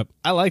dope. Yep.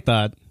 I like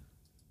that.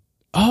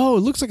 Oh, it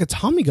looks like a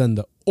Tommy gun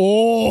though.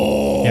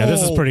 Oh, yeah,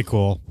 this is pretty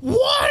cool.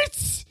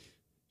 What?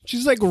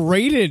 She's like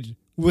rated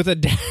with a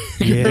dagger.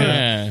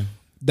 Yeah,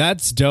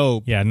 that's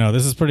dope. Yeah, no,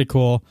 this is pretty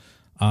cool.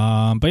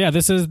 But yeah,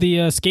 this is the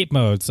escape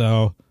mode.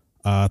 So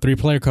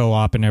 3-player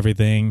co-op and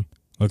everything.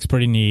 Looks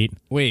pretty neat.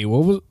 Wait,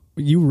 what was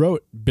you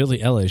wrote Billie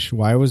Eilish?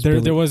 Why was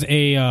there was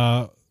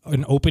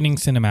an opening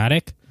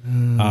cinematic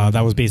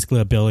that was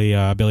basically a Billie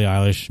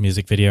Eilish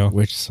music video.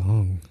 Which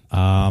song?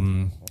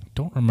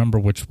 Don't remember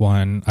which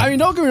one. I mean,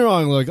 don't get me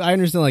wrong. Look, I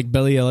understand like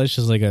Billie Eilish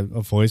is like a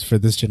voice for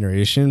this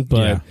generation,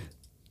 but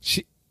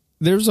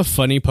there was a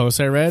funny post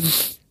I read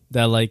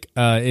that like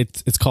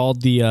it's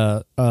called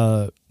the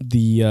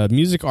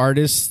music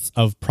artists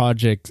of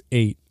Project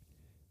 8.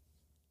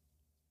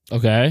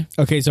 Okay,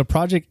 so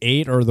Project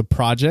 8 or the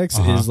projects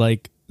is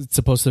like it's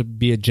supposed to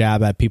be a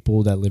jab at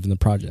people that live in the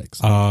projects.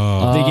 They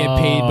get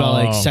paid by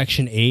like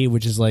Section 8,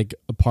 which is like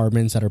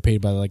apartments that are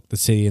paid by like the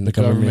city and the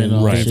government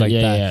and things like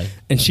that. Yeah.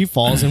 And she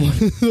falls in one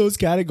of those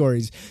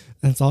categories.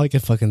 That's all I can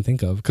fucking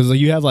think of. Because like,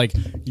 you have like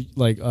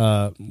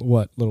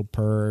what? Little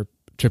Purr,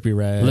 Trippie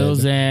Redd, Lil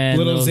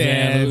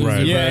Xan.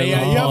 Right. Yeah. You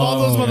have all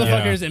those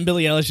motherfuckers, and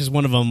Billie Eilish is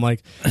one of them.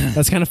 Like,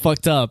 that's kind of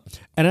fucked up.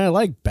 And I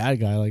like Bad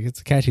Guy. Like,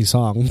 it's a catchy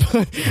song.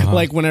 But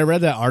like, when I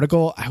read that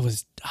article, I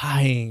was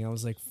dying. I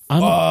was like,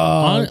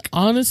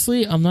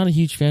 honestly, I'm not a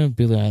huge fan of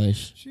Billie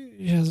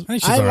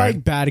Eilish. I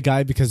like Bad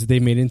Guy because they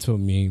made it into a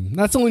meme.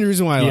 That's the only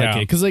reason why I like it.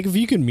 Because like, if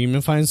you can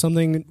meme-ify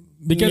something,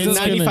 because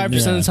 95%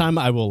 of the time,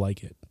 I will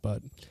like it.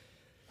 But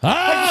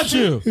bless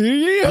you.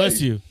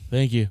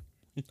 Thank you.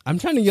 I'm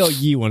trying to yell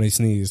yeet when I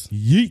sneeze.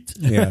 Yeet.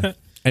 Yeah.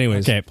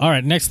 Anyways. Okay. All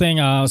right. Next thing.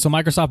 So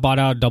Microsoft bought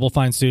out Double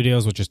Fine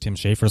Studios, which is Tim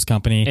Schafer's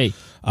company. Hey.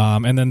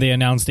 And then they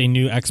announced a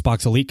new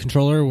Xbox Elite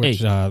controller, which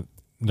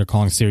they're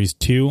calling Series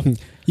 2.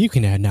 You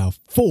can add now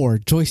 4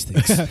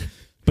 joysticks.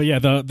 But yeah,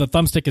 the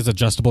thumbstick is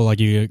adjustable. Like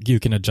you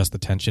can adjust the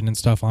tension and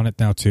stuff on it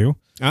now too.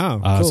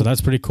 Oh, cool. So that's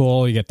pretty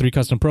cool. You get 3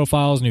 custom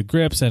profiles, new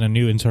grips, and a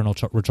new internal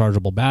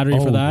rechargeable battery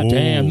for that.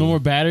 Damn, no more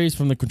batteries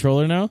from the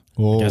controller now?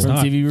 Guess from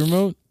not. TV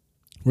remote?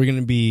 We're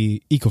going to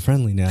be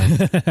eco-friendly now.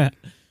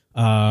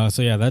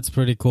 So yeah, that's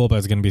pretty cool, but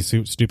it's going to be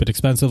stupid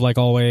expensive like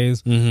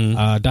always.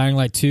 Mm-hmm. Dying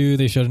Light 2,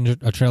 they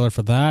showed a trailer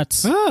for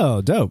that.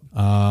 Oh, dope.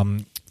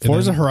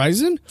 Forza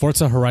Horizon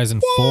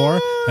 4,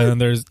 and then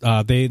there's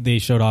they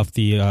showed off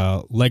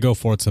the Lego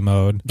Forza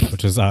mode,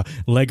 which is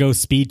Lego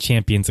Speed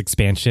Champions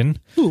expansion.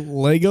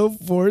 Lego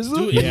Forza?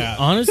 Dude, yeah,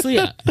 honestly,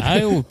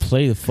 I would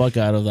play the fuck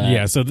out of that.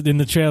 Yeah, so in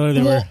the trailer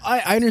they were.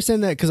 I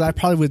understand that because I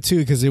probably would too,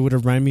 because it would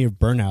remind me of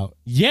Burnout.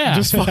 Yeah,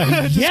 just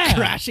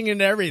crashing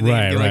into everything.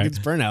 Right. Like it's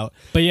Burnout.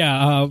 But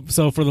yeah,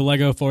 so for the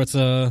Lego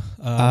Forza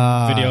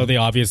video, they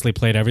obviously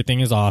played Everything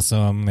is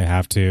Awesome. They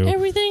have to.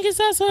 Everything is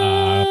awesome.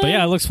 But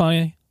yeah, it looks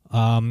funny.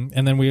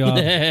 And then we,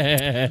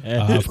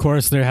 of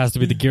course, there has to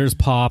be the Gears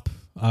Pop,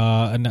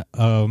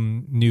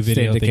 new video.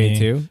 State of Decay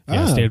 2?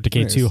 Yeah, State of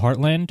Decay 2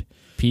 Heartland.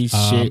 Piece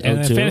shit.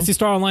 And then Phantasy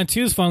Star Online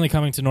 2 is finally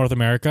coming to North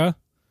America.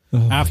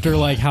 After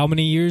like how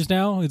many years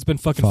now? It's been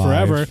fucking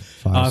forever.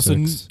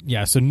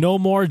 So no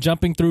more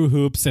jumping through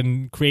hoops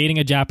and creating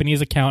a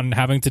Japanese account and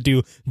having to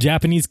do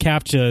Japanese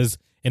captchas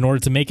in order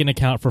to make an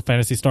account for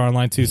Phantasy Star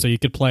Online 2 so you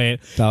could play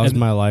it. That was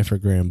my life for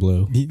Grand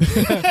Blue.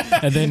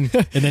 and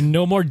then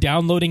no more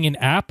downloading an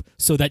app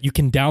so that you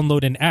can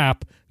download an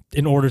app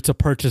in order to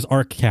purchase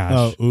Arc Cash.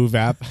 Oh, Oov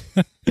app.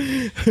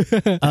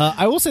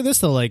 I will say this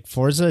though, like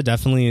Forza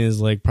definitely is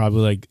like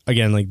probably like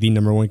again like the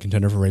number 1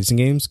 contender for racing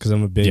games because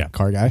I'm a big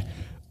car guy.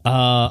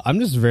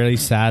 I'm just really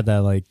sad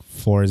that like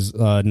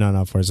Forza,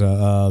 not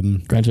Forza,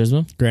 Gran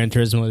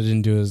Turismo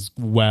didn't do as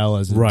well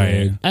as it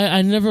did.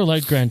 I never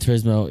liked Gran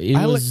Turismo.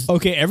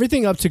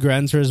 Everything up to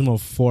Gran Turismo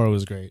 4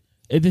 was great.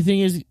 The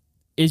thing is,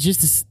 it's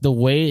just the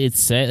way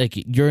it's set. Like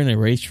you're in a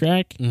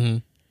racetrack,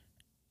 and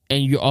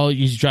you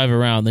just drive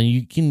around, and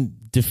you can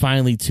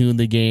finely tune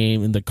the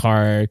game and the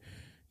car,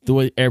 the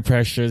way air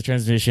pressure, the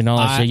transmission, all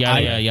that shit,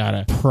 yada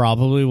yada.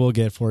 Probably will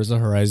get Forza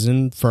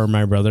Horizon for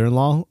my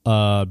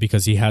brother-in-law,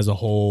 because he has a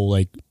whole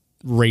like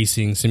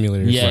racing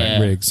simulator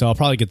rig. So I'll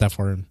probably get that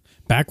for him.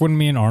 Back when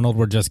me and Arnold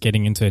were just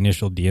getting into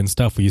Initial D and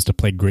stuff, we used to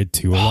play Grid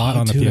 2 a lot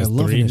on the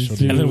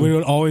PS3. And then we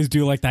would always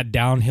do like that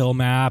downhill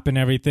map and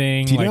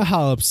everything. Do you know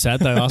how upset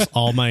that I lost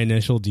all my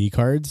Initial D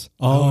cards?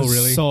 Oh,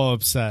 really? So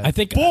upset. I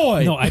think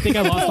I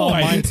lost all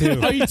mine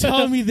too. Are you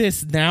telling me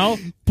this now?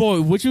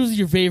 Boy, which was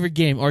your favorite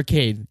game?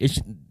 Arcade.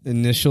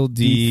 Initial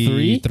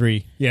D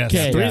 3. Yes.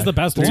 3 is the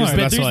best one. 3 is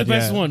the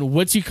best one.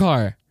 What's your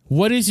car?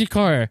 What is your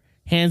car?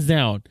 Hands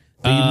down.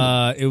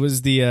 It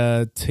was the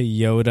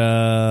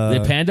Toyota.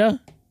 The Panda?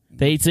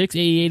 The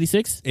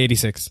 86?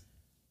 86.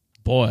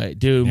 Boy,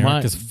 dude,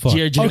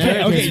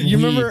 Okay, you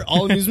remember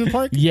All Amusement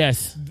Park?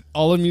 Yes.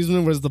 All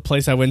Amusement was the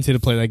place I went to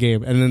play that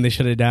game, and then they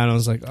shut it down. I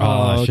was like,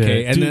 okay.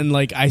 Shit. And then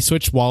like I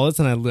switched wallets,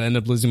 and I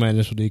ended up losing my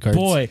Initial D cards.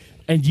 Boy,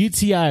 and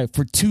UTI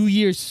for 2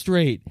 years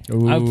straight.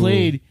 Ooh. I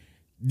played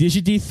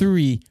Initial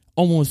D3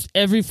 almost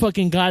every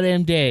fucking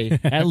goddamn day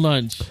at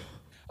lunch.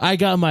 I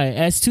got my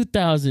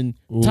S2000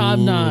 top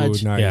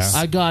notch. Nice.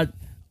 I got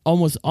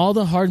almost all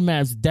the hard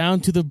maps down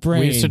to the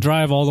brain. We used to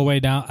drive all the way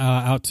down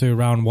out to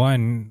round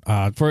 1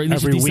 for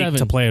every D7. week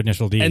to play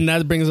Initial D. And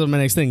that brings up my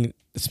next thing.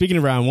 Speaking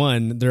of round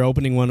 1, they're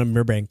opening one in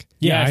Burbank.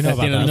 Yeah, I know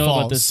about that.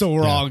 Fall. So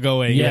we're all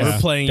going. Yes. We're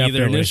playing Definitely.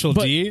 either Initial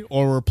D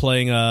or we're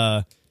playing.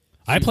 I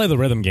play the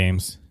rhythm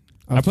games.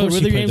 I play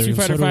Rhythm Games, Street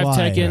Fighter 5,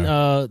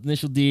 Tekken,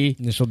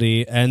 Initial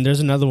D, and there's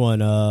another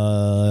one,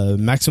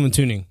 Maximum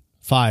Tuning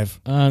 5.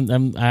 I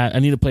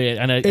need to play it.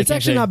 And it's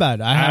actually not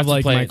bad. I have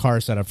like my it.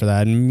 car set up for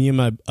that, and me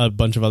and a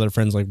bunch of other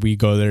friends, like we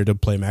go there to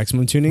play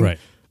Maximum Tuning, right?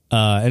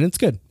 And it's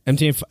good.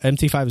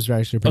 MT5 is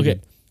actually pretty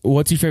good.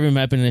 What's your favorite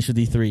map in Initial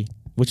D3?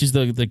 Which is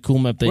the cool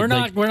map that we're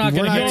not going to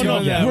get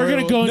into that. We're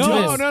going to go into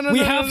this. No, we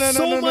have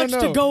so much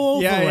to go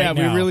over. Yeah,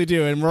 now. we really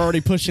do, and we're already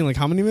pushing. Like,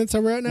 how many minutes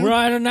are we at now? We're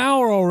at an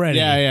hour already.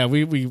 Yeah.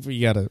 We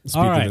gotta speed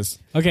through this.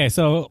 Okay,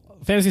 so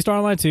Phantasy Star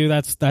Online 2,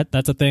 that's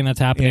a thing that's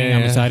happening. Yeah.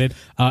 I'm excited.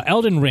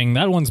 Elden Ring,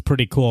 that one's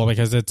pretty cool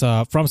because it's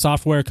From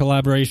Software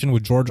collaboration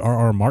with George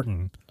R.R.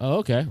 Martin. Oh,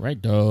 okay, right.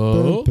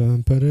 Dope.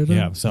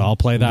 Yeah, so I'll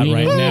play that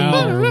right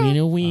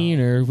now.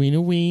 Wiener.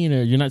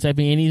 You're not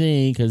typing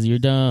anything because you're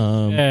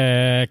dumb.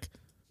 Heck.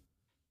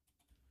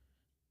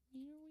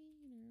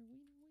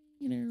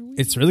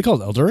 It's really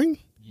called Elden Ring?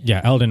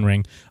 Yeah, Elden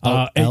Ring.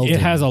 It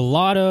has a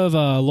lot of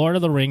Lord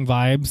of the Ring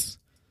vibes.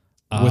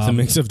 With a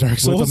mix of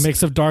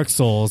Dark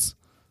Souls.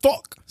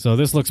 Fuck. So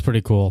this looks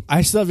pretty cool.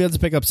 I still have yet to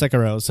pick up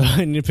Sekiro, so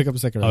I need to pick up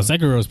Sekiro. Oh,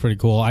 Sekiro is pretty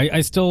cool. I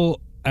still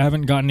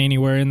haven't gotten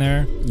anywhere in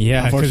there.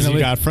 Yeah, because you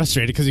got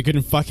frustrated because you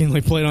couldn't fucking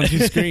play it on 2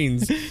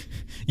 screens.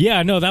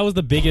 Yeah, no, that was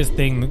the biggest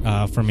thing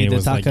for me.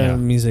 Was like,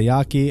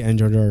 Miyazaki and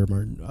George R. R.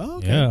 Martin. Oh,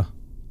 okay. Yeah.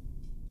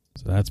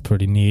 So that's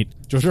pretty neat.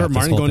 George R. R.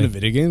 Martin going to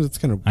video games? It's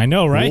kind of... I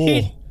know, right?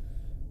 Cool.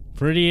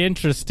 Pretty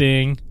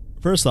interesting.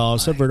 First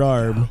off, severed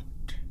arm.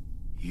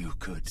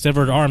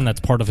 Severed arm, that's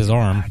part of his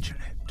arm.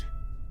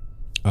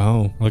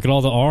 Oh. Look at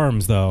all the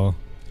arms, though.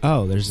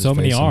 Oh, there's so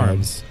many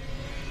arms.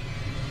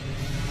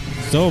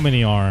 So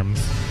many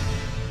arms.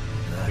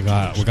 We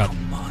got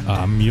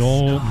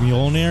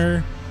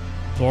Mjolnir,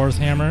 Thor's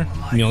hammer.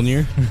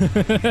 Mjolnir.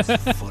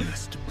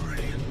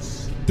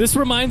 This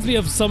reminds me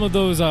of some of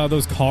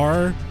those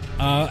car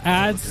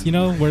ads, you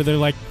know, where they're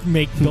like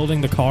building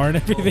the car and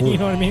everything. You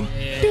know what I mean?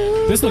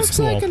 This looks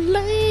cool.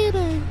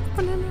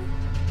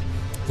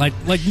 Like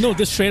no,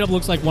 this straight up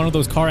looks like one of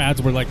those car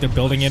ads where like they're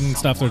building it and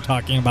stuff. They're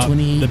talking about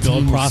the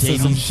build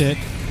process and shit.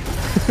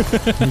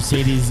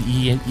 Mercedes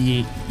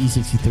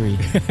E63.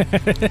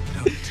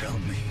 Don't tell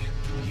me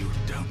you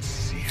don't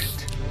see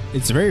it.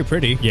 It's very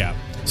pretty. Yeah.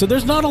 So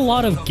there's not a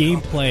lot of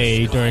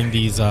gameplay during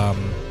these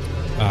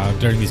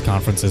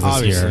conferences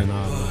this year.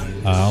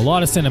 A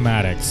lot of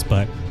cinematics,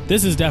 but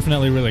this is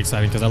definitely really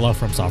exciting because I love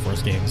From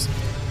Software's games.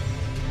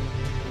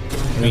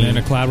 And then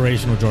a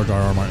collaboration with George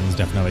R.R. Martin is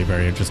definitely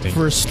very interesting.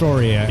 For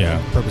story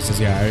purposes,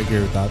 yeah, I agree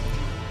with that.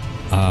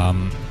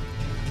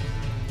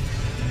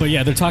 But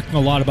yeah, they're talking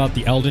a lot about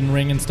the Elden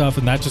Ring and stuff,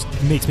 and that just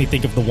makes me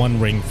think of the One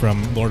Ring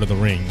from Lord of the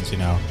Rings, you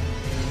know?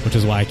 Which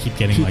is why I keep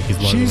getting like these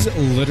Lord She's of the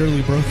Rings.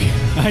 Literally broken.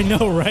 I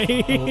know,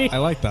 right? I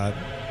like that.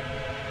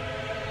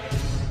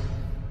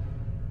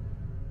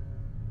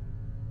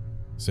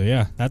 So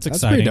yeah, that's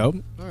exciting. That's pretty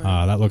dope.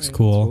 Right. That looks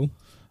cool.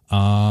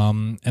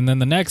 And then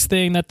the next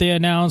thing that they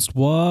announced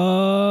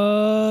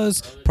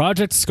was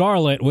Project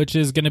Scarlet, which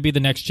is going to be the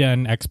next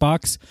gen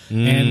Xbox.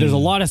 And there's a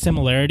lot of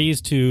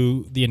similarities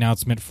to the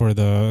announcement for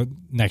the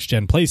next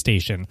gen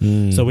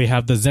PlayStation. So we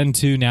have the Zen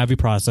 2 Navi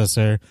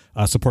processor,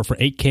 support for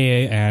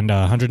 8K and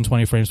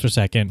 120 frames per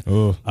second.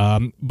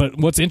 But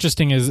what's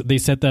interesting is they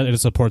said that it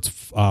supports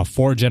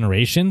 4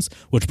 generations,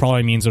 which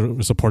probably means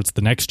it supports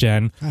the next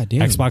gen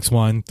Xbox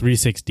One,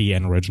 360,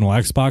 and original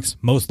Xbox,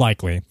 most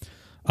likely.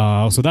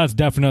 So that's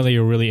definitely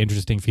a really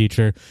interesting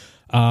feature.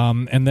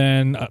 And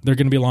then they're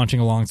going to be launching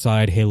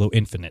alongside Halo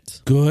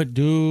Infinite. Good,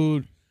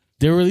 dude.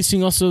 They're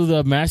releasing also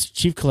the Master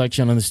Chief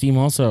Collection on the Steam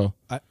also.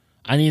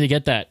 I need to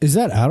get that. Is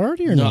that out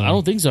already or no? No, I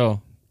don't think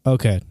so.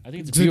 Okay. I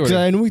think it's pre-order.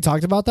 I know we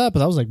talked about that, but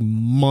that was like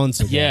months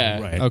ago. Yeah.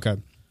 Right. Okay.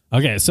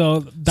 Okay,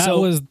 so that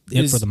was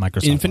it for the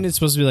Microsoft. Infinite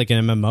supposed to be like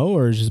an MMO,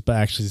 or is just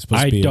actually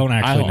supposed to be? I don't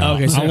actually know.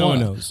 Okay, so no one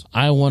knows.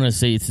 I want to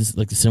say it's just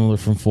like similar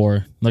from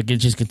 4. Like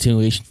it's just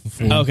continuation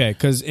from 4. Okay,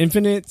 because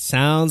Infinite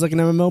sounds like an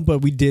MMO,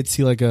 but we did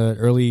see like an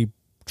early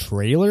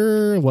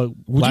trailer. What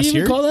would last you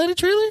even year? call that a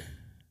trailer?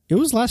 It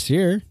was last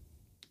year.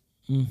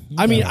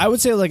 I mean, I would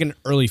say like an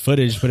early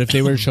footage, but if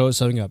they were to show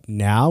something up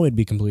now, it'd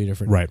be completely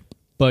different. Right.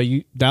 But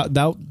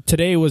that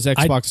today was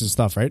Xbox's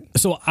stuff, right?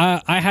 So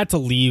I had to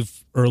leave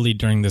early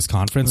during this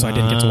conference, so I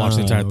didn't get to watch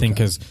the entire thing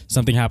because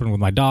something happened with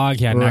my dog.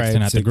 He had an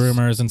accident at the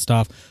groomers and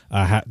stuff.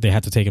 They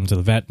had to take him to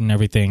the vet and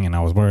everything, and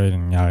I was worried.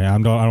 And I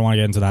don't want to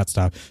get into that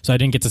stuff, so I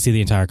didn't get to see the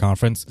entire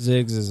conference.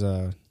 Zig's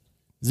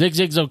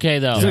okay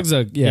though. Zig's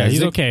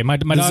he's okay. My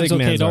dog's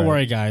okay. Don't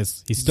worry,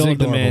 guys. He's still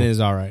adorable. The man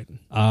is all right.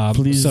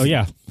 Please, so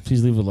yeah,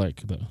 please leave a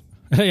like though.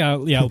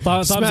 yeah.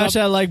 Thumbs Smash up.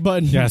 that like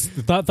button. Yes,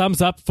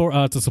 thumbs up for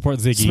to support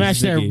Ziggy.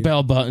 Smash their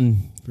bell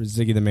button for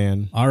Ziggy the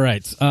man. All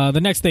right. The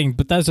next thing,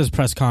 Bethesda's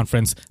press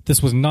conference.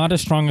 This was not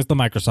as strong as the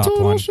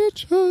Microsoft one.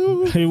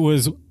 It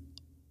was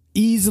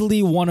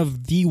easily one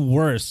of the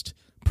worst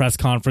press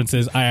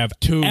conferences I have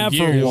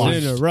ever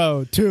watched. In a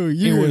row. 2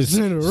 years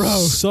in a row.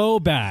 So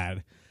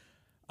bad.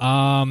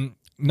 Not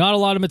a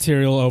lot of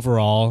material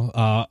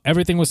overall.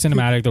 Everything was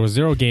cinematic. There was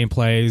zero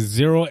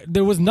gameplay.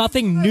 There was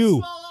nothing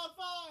new.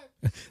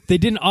 They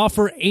didn't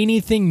offer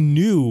anything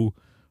new.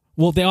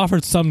 Well, they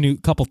offered some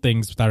couple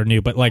things that are new,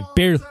 but like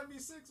barely.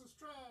 76 was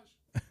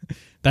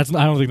trash.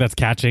 I don't think that's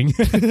catching.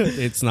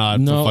 It's not.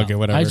 No, fucking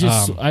whatever.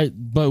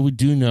 But we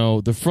do know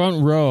the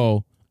front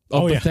row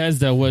of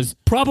Bethesda was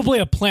probably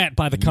a plant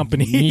by the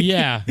company.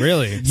 Yeah,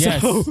 really.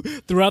 Yes. So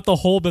throughout the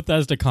whole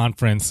Bethesda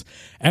conference,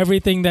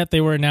 everything that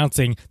they were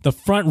announcing, the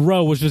front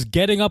row was just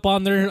getting up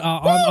on their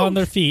on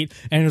their feet,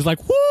 and it was like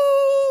woo.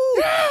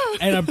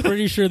 And I'm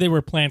pretty sure they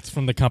were plants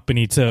from the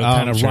company to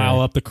kind of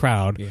rile up the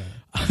crowd,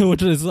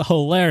 which is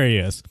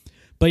hilarious.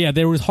 But yeah,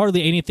 there was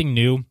hardly anything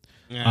new.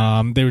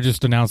 Yeah. They were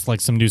just announced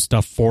like some new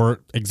stuff for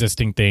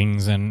existing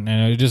things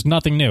and just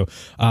nothing new.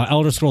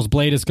 Elder Scrolls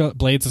Blades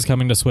is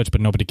coming to Switch,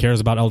 but nobody cares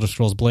about Elder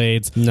Scrolls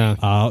Blades.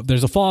 No.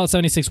 There's a Fallout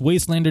 76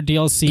 Wastelander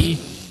DLC.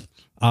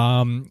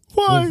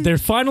 Why? They're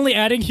finally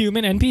adding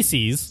human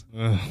NPCs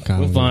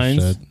with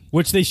vines,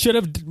 which they should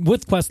have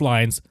with quest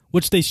lines,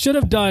 which they should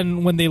have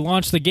done when they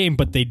launched the game,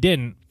 but they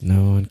didn't.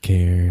 No one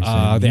cares.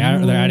 They're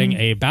adding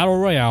a battle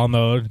royale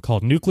mode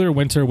called Nuclear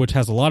Winter, which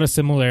has a lot of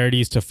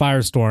similarities to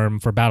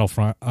Firestorm for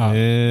Battlefield.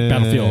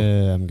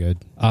 I'm good.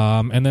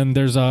 And then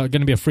there's going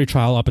to be a free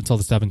trial up until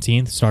the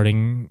 17th,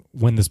 starting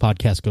when this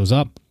podcast goes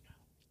up.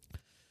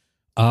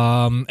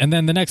 And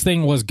then the next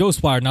thing was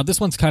Ghostwire. Now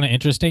this one's kind of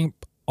interesting.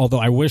 Although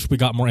I wish we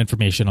got more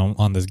information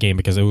on this game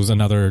because it was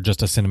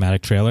just a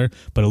cinematic trailer,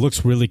 but it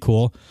looks really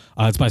cool.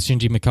 It's by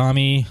Shinji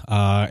Mikami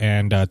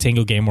and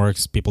Tango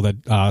Gameworks,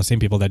 same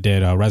people that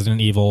did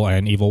Resident Evil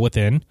and Evil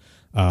Within.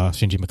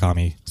 Shinji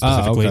Mikami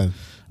specifically.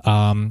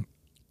 Okay.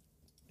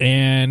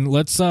 And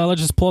let's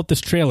just pull up this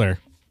trailer.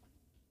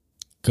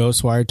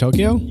 Ghostwire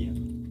Tokyo.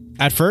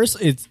 At first,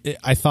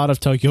 I thought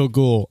of Tokyo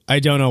Ghoul. I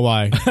don't know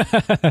why.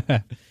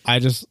 I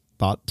just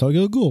thought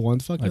Tokyo Ghoul. One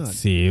fucking. Let's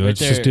see. Let's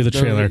just do the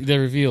trailer. The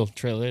reveal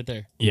trailer right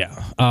there. Yeah.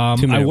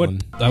 I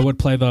would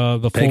play the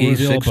full Peggy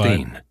reveal,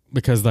 16. but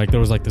because like there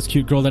was like this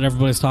cute girl that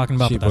everybody's talking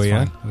about. But that's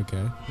fine.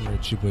 Okay.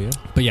 Shibuya.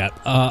 But yeah,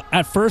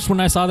 at first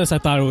when I saw this, I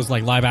thought it was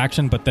like live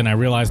action, but then I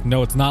realized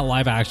no, it's not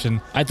live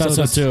action. I thought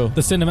so too.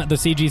 The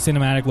CG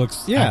cinematic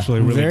looks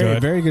actually really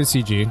good. Very good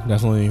CG.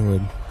 Definitely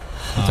would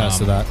attest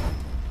to that.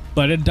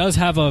 But it does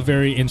have a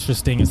very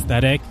interesting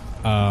aesthetic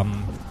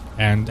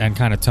and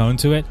kind of tone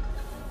to it.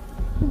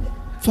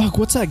 Fuck,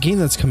 what's that game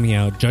that's coming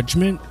out?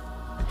 Judgment?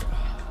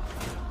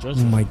 Oh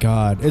my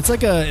god. It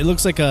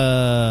looks like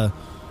a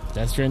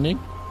Death Stranding?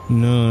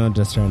 No, not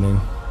Death Stranding.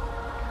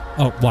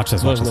 Oh, watch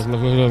this. Look.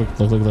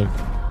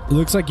 It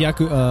looks like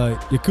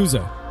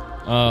Yakuza.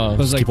 Oh, it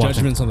was like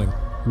Judgment something.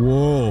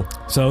 Whoa.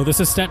 So this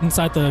is set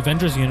inside the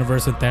Avengers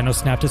universe and Thanos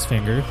snapped his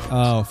finger.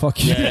 Oh,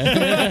 fuck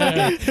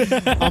yeah.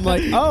 I'm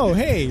like, oh,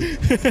 hey.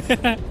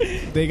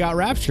 They got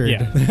raptured.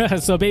 Yeah.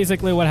 So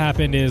basically what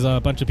happened is a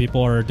bunch of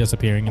people are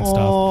disappearing and stuff.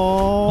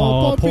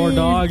 Oh, poor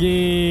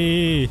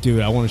doggy.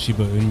 Dude, I want to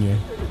Shiba Inu.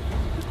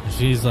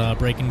 She's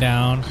breaking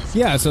down.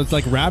 Yeah, so it's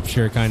like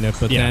Rapture kind of,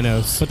 but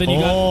Thanos. But then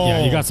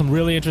you got some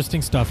really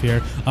interesting stuff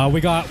here.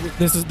 We got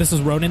this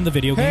is Ronin the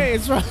video game. Hey,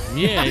 it's Ronin.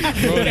 Yeah,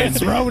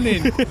 it's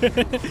Ronin. It's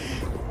Ronin.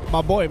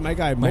 My boy, my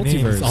guy,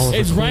 Multiverse.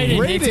 It's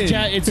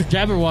Raiden. It's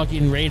Jabberwocky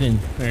and Raiden.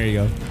 There you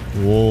go.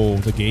 Whoa,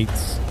 the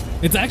gates.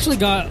 It's actually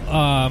got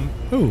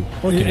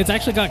it's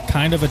actually got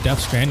kind of a Death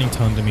Stranding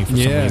tone to me for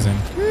some reason.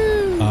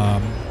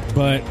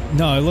 But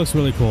no, it looks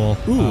really cool.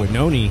 Ooh,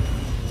 Noni.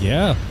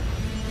 Yeah.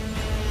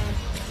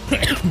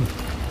 Ramen.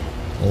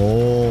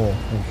 Oh,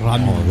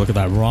 look at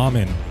that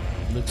ramen.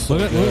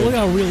 Look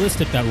how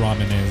realistic that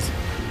ramen is.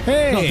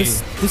 Hey, no,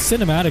 this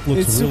cinematic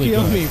looks it's really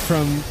good. It's Tsukiyomi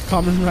from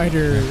Kamen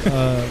Rider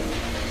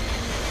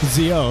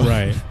Zio.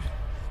 Right.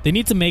 They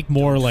need to make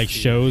more like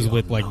shows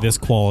with like this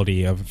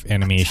quality of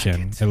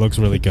animation. It looks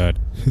really good.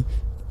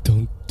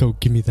 Don't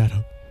give me that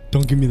up.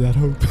 Don't give me that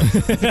hope.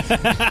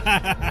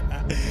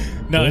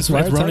 No, it's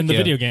running the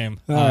video game.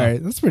 All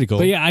right, that's pretty cool.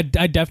 But yeah,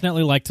 I'd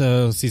definitely like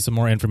to see some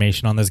more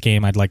information on this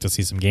game. I'd like to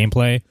see some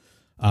gameplay.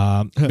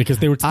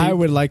 Because I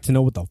would like to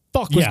know what the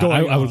fuck was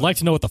going on. I would like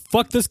to know what the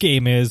fuck this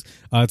game is.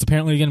 It's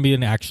apparently going to be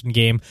an action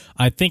game.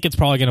 I think it's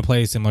probably going to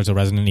play similar to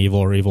Resident Evil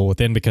or Evil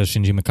Within because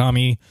Shinji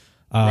Mikami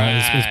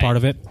is part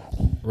of it.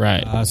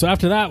 Right. So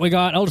after that, we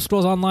got Elder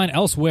Scrolls Online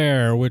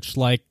Elsewhere, which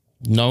no one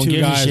two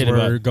gives guys a shit were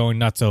about. going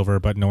nuts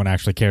over, but no one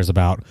actually cares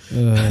about.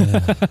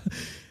 And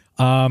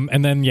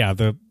then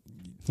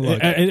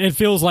it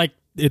feels like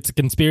it's a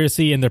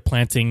conspiracy and they're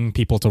planting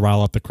people to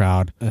rile up the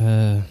crowd.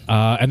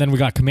 And then we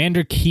got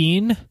Commander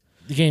Keen.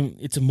 The game,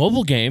 it's a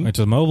mobile game. It's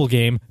a mobile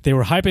game. They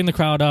were hyping the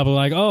crowd up,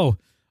 like,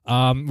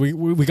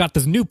 we got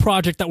this new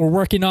project that we're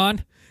working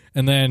on.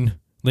 And then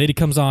lady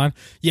comes on.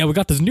 Yeah, we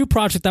got this new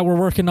project that we're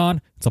working on.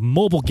 It's a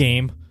mobile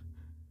game.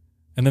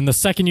 And then the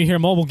second you hear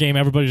mobile game,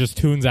 everybody just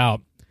tunes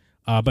out.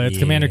 But it's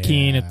Commander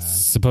Keen. It's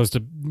supposed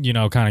to,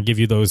 kind of give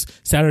you those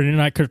Saturday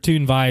night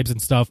cartoon vibes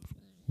and stuff.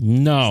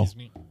 No.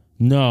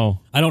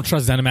 I don't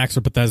trust ZeniMax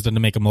or Bethesda to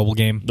make a mobile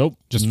game. Nope.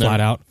 Just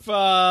flat out.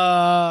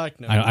 Fuck.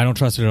 No. I don't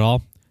trust it at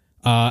all.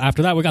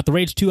 After that, we got the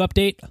Rage 2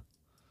 update.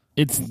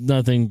 It's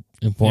nothing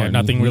important.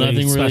 Yeah, nothing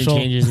really special.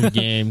 Changes in the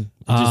game.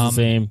 It's just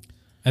the same.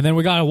 And then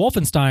we got a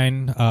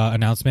Wolfenstein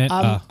announcement.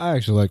 I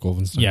actually like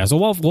Wolfenstein. Yeah, so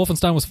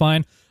Wolfenstein was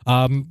fine.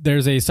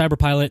 There's a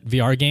Cyberpilot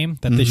VR game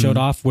that they showed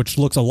off, which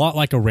looks a lot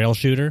like a rail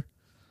shooter.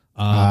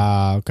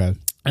 Okay.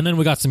 And then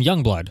we got some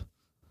Youngblood.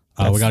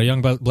 We got a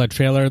Youngblood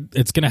trailer.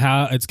 It's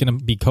gonna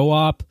be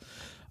co-op.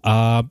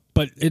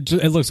 But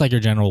it looks like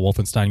your general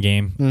Wolfenstein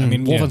game. I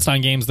mean,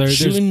 Wolfenstein games,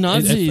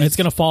 it's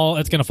gonna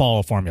follow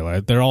a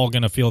formula. They're all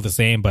gonna feel the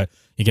same, but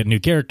you get new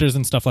characters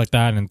and stuff like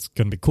that, and it's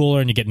gonna be cooler.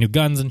 And you get new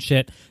guns and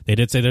shit. They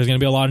did say there's gonna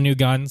be a lot of new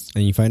guns,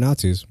 and you fight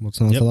Nazis. What's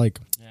not to like?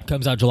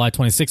 Comes out July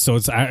 26th, so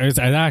it's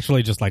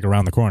actually just like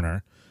around the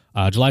corner.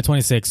 July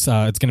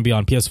 26th, it's going to be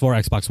on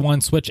PS4, Xbox One,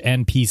 Switch,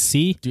 and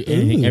PC. Dude,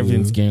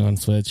 everything's getting on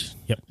Switch.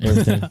 Yep.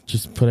 Everything.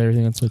 Just put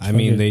everything on Switch. I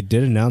mean, they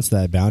did announce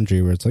that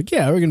boundary where it's like,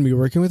 yeah, we're going to be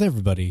working with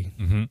everybody.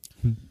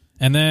 Mm-hmm.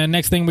 And then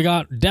next thing, we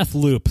got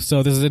Deathloop.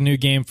 So this is a new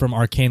game from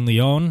Arcane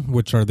Leon,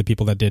 which are the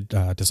people that did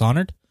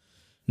Dishonored.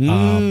 Yep.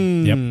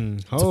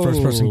 It's a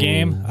first-person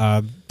game.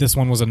 This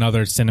one was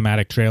another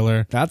cinematic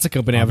trailer. That's a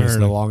company I haven't heard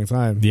in a long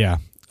time. Yeah.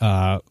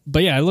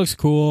 But yeah, it looks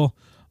cool.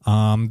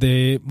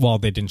 They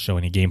didn't show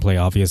any gameplay,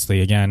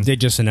 obviously. Again, they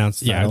just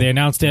announced it. Yeah, they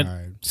announced it.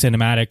 Right.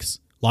 Cinematics,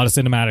 a lot of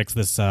cinematics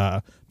this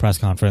press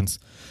conference.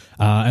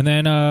 And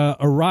then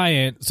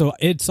Orion. So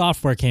id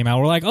Software came out.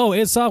 We're like, oh,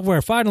 id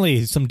Software,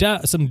 finally some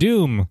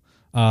Doom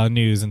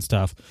news and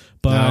stuff.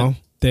 But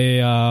they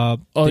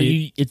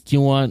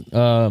you want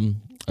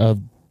a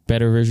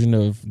better version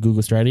of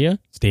Google Stadia?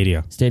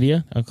 Stadia.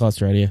 I'll call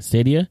it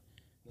Stadia.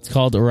 It's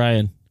called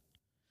Orion.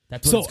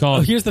 That's what it's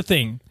called. Here's the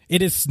thing.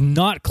 It is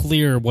not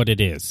clear what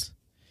it is.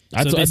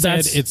 They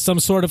said it's some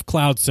sort of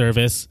cloud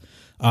service.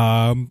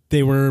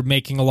 They were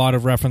making a lot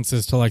of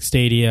references to like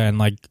Stadia and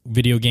like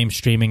video game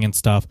streaming and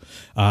stuff.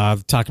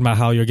 Talking about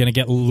how you're going to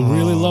get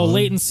really low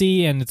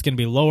latency and it's going to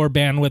be lower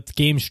bandwidth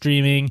game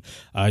streaming.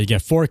 You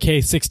get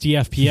 4K 60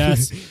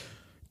 FPS,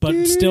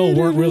 but still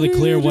weren't really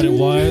clear what it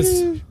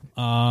was.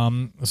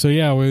 So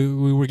yeah,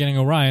 we were getting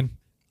Orion.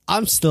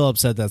 I'm still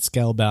upset that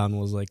Scalebound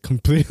was like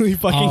completely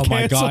fucking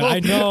canceled. Oh my god, I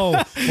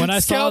know. When I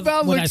saw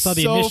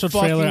the initial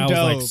trailer, I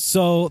was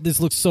like, this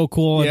looks so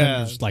cool, and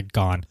then it's just like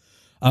gone.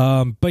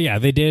 But yeah,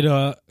 they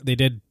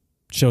did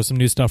show some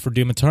new stuff for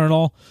Doom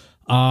Eternal.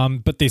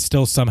 But they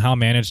still somehow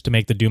managed to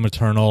make the Doom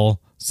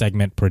Eternal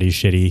segment pretty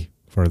shitty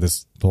for the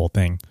whole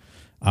thing.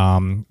 I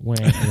mean,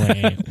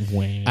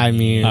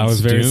 I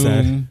was very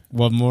sad.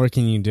 What more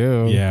can you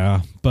do?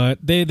 Yeah, but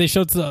they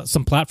showed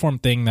some platform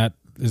thing that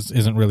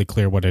isn't really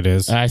clear what it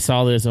is. I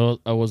saw this.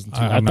 I wasn't.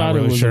 I'm not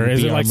really sure.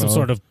 Is it like some mode.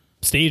 sort of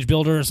stage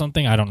builder or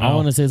something? I don't know. I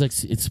want to say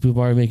it's Super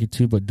Mario Maker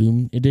 2, but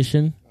Doom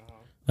Edition.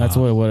 That's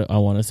what I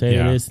want to say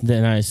it is.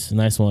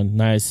 Nice one.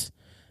 Nice.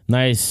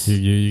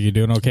 You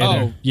doing okay there?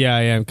 Oh, yeah,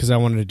 I am, because I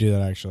wanted to do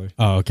that, actually.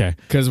 Oh, okay.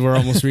 Because we're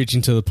almost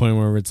reaching to the point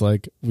where it's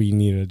like, we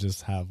need to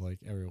just have, like,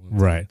 everyone.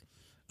 Right.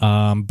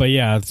 But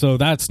yeah, so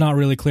that's not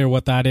really clear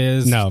what that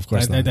is. No, of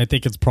course not. I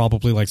think it's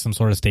probably like some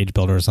sort of stage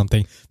builder or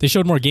something. They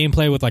showed more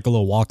gameplay with like a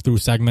little walkthrough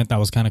segment. That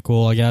was kind of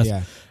cool, I guess.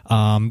 Yeah.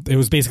 It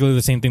was basically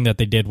the same thing that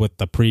they did with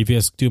the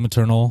previous Doom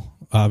Eternal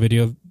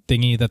video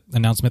thingy, that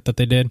announcement that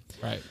they did.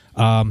 Right.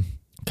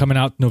 Coming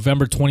out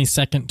November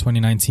 22nd,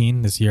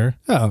 2019, this year.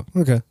 Oh,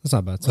 okay. That's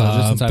not bad. So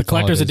the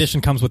collector's edition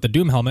comes with the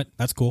Doom helmet.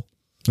 That's cool.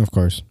 Of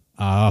course.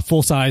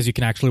 Full size, you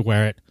can actually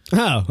wear it.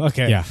 Oh,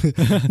 okay. Yeah.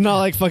 Not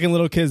like fucking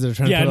little kids that are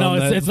trying to put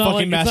on it's not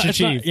fucking like, Master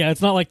Chief.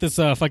 It's not like this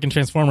fucking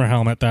Transformer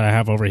helmet that I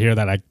have over here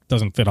that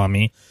doesn't fit on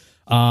me.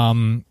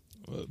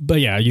 But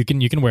yeah, you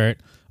can wear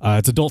it.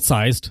 It's adult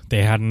sized.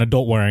 They had an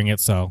adult wearing it,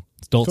 so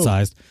it's adult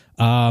sized.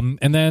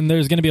 And then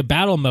there's going to be a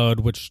battle mode,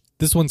 which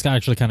this one's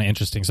actually kind of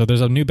interesting. So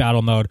there's a new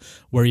battle mode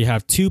where you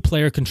have 2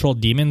 player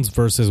controlled demons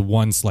versus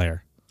 1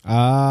 Slayer.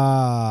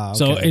 Okay.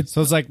 So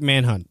it's like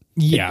Manhunt.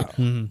 Yeah.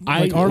 Mm-hmm.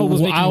 Like Arnold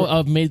was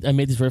I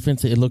made this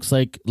reference. It looks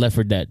like Left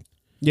 4 Dead.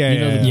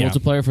 Yeah, the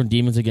multiplayer from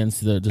Demons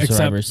Against the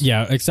Survivors.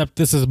 Except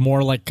this is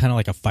more like kind of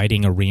like a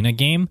fighting arena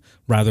game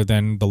rather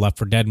than the Left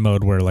 4 Dead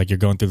mode where like you're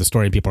going through the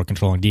story and people are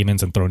controlling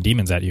demons and throwing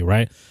demons at you,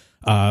 right?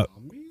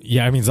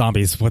 Yeah, I mean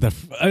zombies. What the?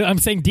 I'm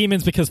saying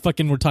demons because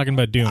fucking we're talking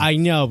about Doom. I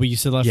know, but you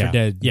said Left 4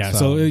 Dead. Yeah,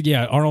 so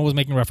Arnold was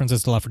making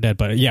references to Left 4 Dead,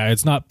 but yeah,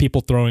 it's not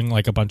people throwing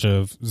like a bunch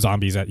of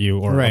zombies at you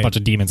or a bunch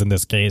of demons in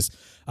this case.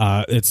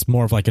 It's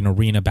more of like an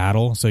arena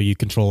battle, so you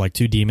control like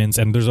 2 demons,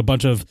 and there's a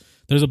bunch of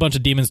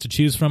demons to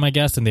choose from, I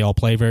guess, and they all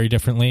play very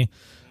differently.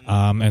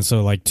 And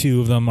so like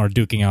 2 of them are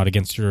duking out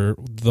against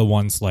the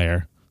one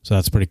Slayer, so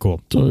that's pretty cool.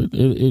 So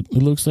it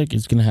looks like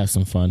it's gonna have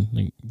some fun.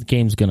 Like, the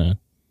game's gonna.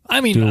 I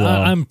mean,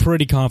 I'm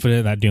pretty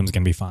confident that Doom's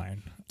gonna be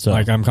fine. So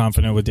like, I'm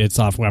confident with id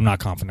Software. I'm not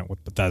confident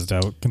with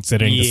Bethesda,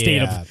 considering the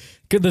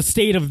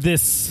state of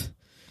this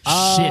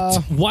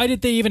shit. Why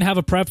did they even have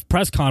a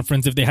press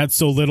conference if they had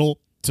so little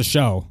to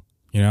show?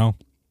 You know,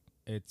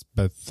 it's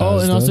Bethesda. Oh,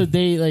 and also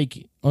they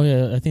like. Oh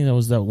yeah, I think that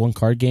was that one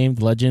card game,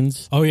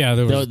 Legends. Oh yeah,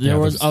 there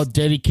was a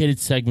dedicated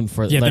segment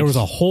for it. Yeah, there was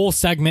a whole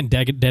segment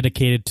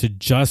dedicated to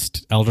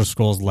just Elder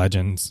Scrolls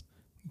Legends.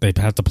 They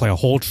had to play a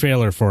whole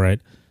trailer for it.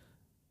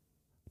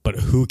 But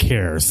who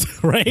cares,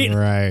 right?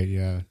 Right,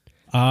 yeah.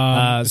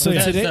 So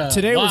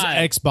today was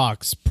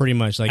Xbox, pretty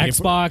much. Like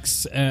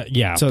Xbox,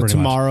 yeah. So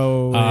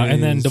tomorrow,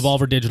 and then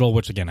Devolver Digital,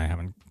 which again I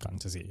haven't gotten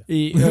to see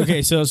yet.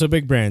 Okay, so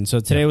big brand.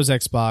 So today was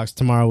Xbox.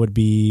 Tomorrow would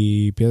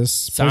be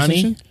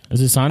Sony. Is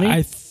it Sony?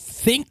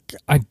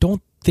 I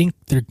don't think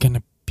they're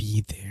gonna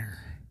be there.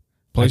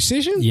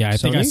 PlayStation? I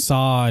think I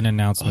saw an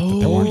announcement. That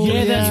they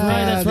weren't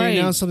that's right. They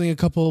announced something a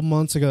couple of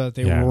months ago that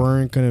they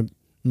weren't gonna.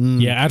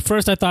 Yeah, at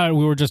first I thought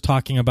we were just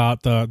talking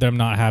about them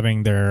not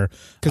having their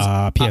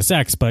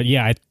PSX, but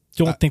I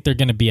don't think they're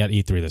going to be at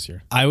E3 this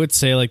year. I would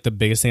say like the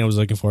biggest thing I was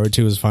looking forward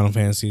to was Final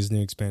Fantasy's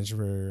new expansion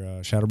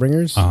for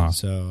Shadowbringers.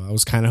 So I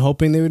was kind of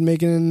hoping they would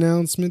make an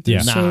announcement through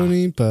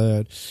Sony,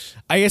 but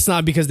I guess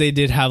not, because they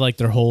did have like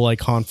their whole like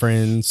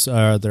conference,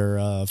 their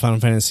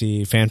Final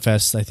Fantasy Fan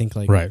Fest. I think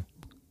like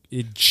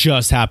it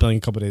just happened a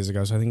couple days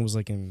ago, so I think it was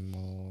like in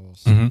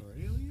Australia,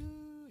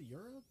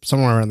 Europe,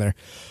 somewhere around there.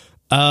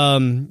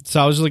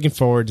 So I was looking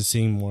forward to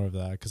seeing more of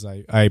that because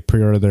I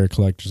pre-ordered their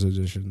collector's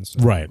edition. So.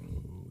 Right.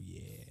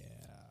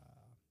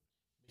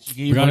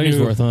 You get money's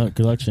worth on that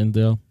collection,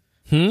 though.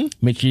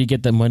 Make sure you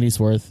get that money's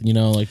worth. You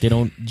know, like they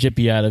don't jip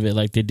you out of it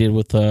like they did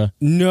with.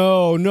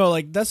 No.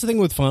 Like that's the thing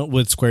with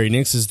Square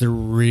Enix is they're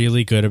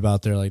really good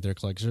about their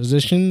collector's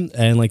edition,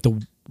 and like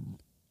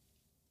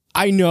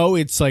I know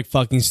it's like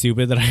fucking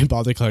stupid that I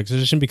bought the collector's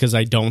edition because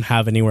I don't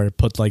have anywhere to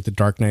put like the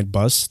Dark Knight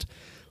bust,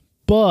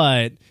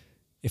 but.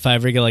 If I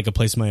ever get like a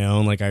place of my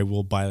own, like I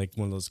will buy like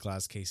one of those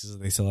glass cases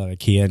that they sell at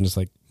IKEA and just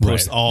like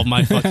post all of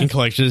my fucking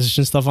collection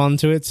edition stuff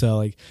onto it. So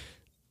like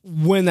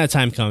when that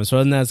time comes, so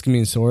then that's gonna be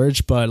in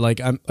storage. But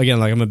like I'm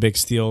a big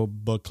steel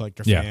book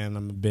collector fan.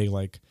 I'm a big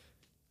like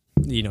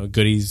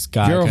goodies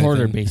guy. You're a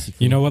hoarder,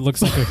 basically. You know what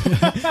looks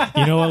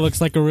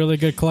like a really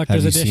good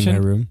collector's edition? Have you seen my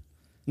room?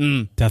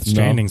 Death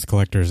Stranding's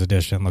collector's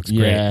edition looks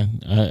great. Yeah,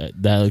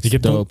 that looks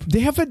dope.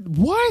 They have a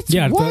what?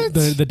 Yeah, what?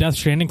 The Death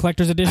Stranding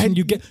collector's edition.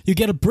 You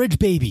get a bridge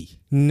baby.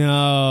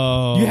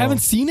 No, you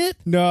haven't seen it?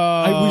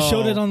 No, we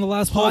showed it on the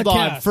last podcast. Hold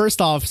on.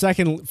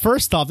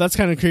 First off, that's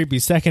kind of creepy.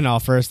 Second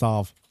off,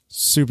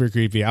 super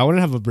creepy. I want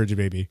to have a bridge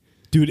baby,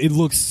 dude. It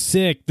looks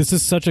sick. This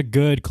is such a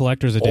good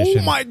collector's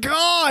edition. Oh my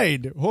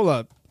god! Hold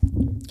up.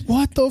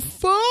 What the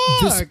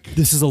fuck?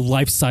 This is a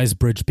life-size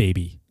bridge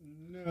baby.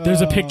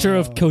 There's a picture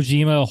of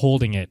Kojima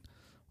holding it.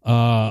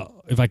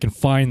 If I can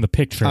find the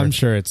picture. I'm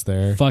sure it's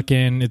there.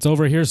 Fucking, it's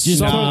over here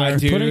somewhere.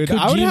 Dude,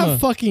 I would have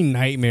fucking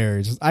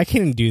nightmares. I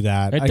can't do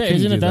that. Right there.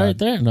 Isn't it right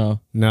there? No.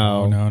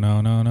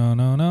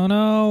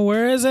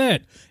 Where is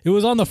it? It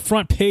was on the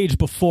front page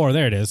before.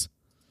 There it is.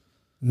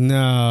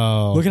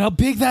 No. Look at how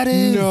big that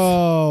is.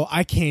 No,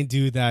 I can't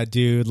do that,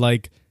 dude.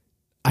 Like,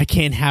 I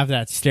can't have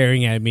that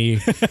staring at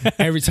me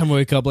every time I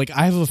wake up. Like,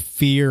 I have a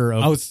fear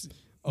of...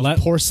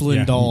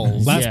 porcelain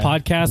dolls. Last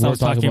podcast I was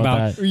talking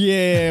about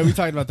we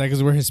talked about that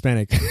because we're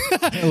Hispanic.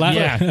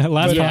 Last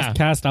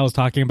podcast I was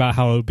talking about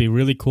how it would be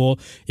really cool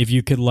if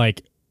you could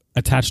like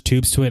attach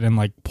tubes to it and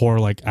like pour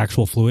like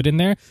actual fluid in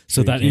there,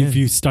 so that if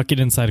you stuck it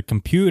inside a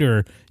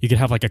computer, you could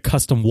have like a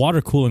custom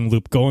water cooling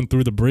loop going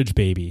through the bridge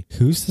baby.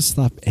 Who's to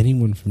stop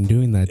anyone from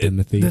doing that,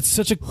 Timothy? That's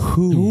such a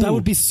that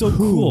would be so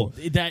cool.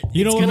 That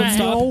you know what would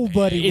stop?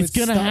 Nobody. It's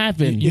gonna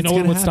happen. You know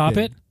what would stop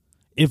it?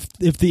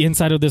 If the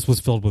inside of this was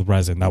filled with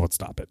resin, that would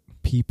stop it.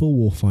 People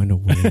will find a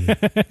way.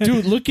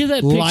 Dude, look at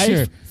that picture.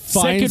 Life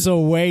finds a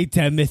way,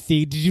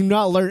 Timothy. Did you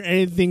not learn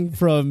anything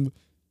from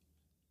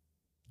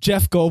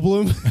Jeff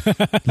Goldblum?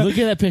 Look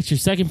at that picture.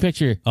 Second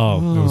picture. Oh,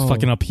 it was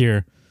fucking up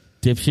here.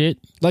 Dipshit.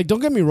 Like, don't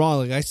get me wrong.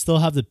 Like, I still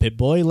have the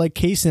Pip-Boy like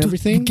case and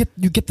everything.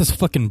 You get this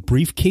fucking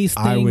briefcase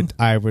thing.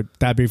 I would.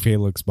 That briefcase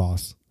looks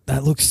boss.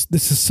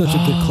 This is such a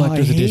good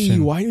collector's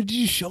edition. Why did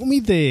you show me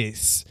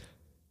this?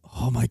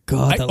 Oh my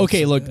god!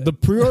 Okay, look, the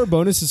pre-order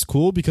bonus is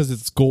cool because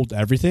it's gold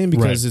everything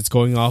because it's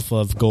going off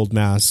of Gold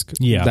Mask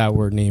that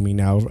we're naming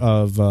now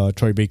of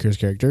Troy Baker's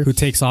character, who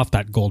takes off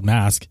that gold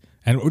mask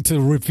and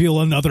to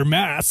reveal another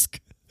mask.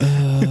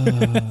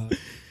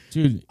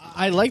 Dude,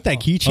 I like that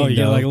keychain. Oh, you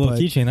got like a little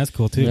keychain. That's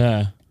cool too.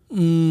 Yeah.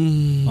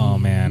 Oh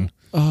man.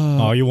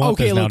 You want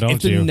this now,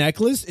 don't you?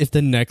 If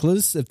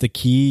the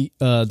key,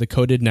 the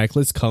coded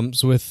necklace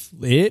comes with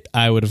it,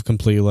 I would have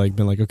completely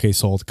been like, okay,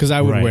 sold, because I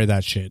would wear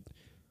that shit.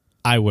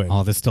 I would.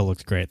 Oh, this still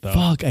looks great though.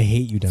 Fuck, I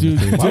hate you,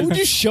 Timothy. Why would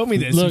you show me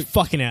this, you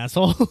fucking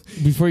asshole?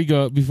 Before we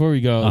go,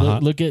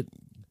 look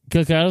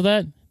out of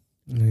that.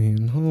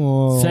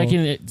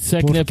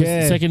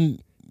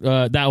 Second,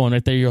 that one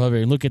right there. You're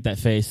hovering. Look at that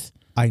face.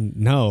 I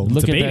know.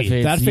 Look at that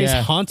face. That face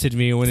haunted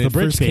me when it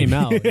first came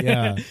out.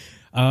 Yeah.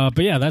 But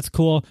yeah, that's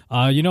cool.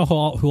 You know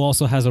who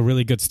also has a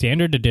really good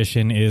standard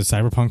edition is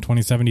Cyberpunk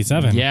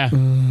 2077. Yeah.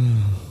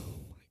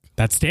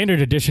 That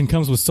standard edition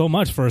comes with so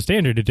much for a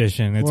standard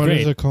edition. It's great. What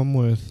does it come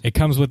with? It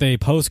comes with a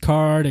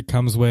postcard. It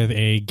comes with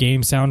a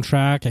game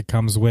soundtrack. It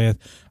comes with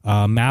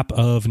a map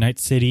of Night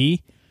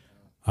City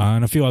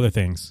and a few other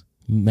things.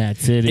 Night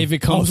City. If it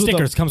comes with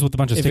stickers, comes with a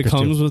bunch of stickers. If it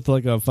comes with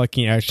like a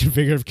fucking action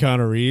figure of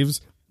Keanu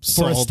Reeves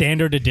for a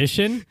standard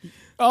edition.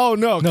 Oh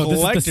no, collectors. This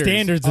is the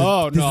standards.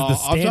 I'm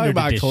talking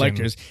about edition.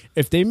 Collectors.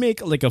 If they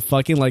make like a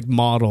fucking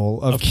model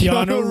of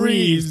Keanu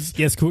Reeves,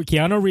 yes,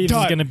 Keanu Reeves is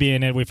going to be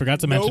in it. We forgot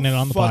to mention it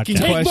on the podcast.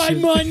 Take my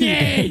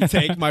money.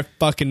 Take my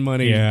fucking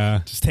money. Yeah,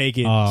 just take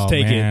it. Oh, just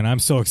take man, it. I'm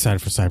so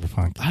excited for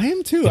Cyberpunk. I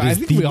am too. I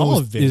think we all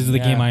have been. This is the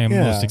game I am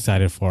most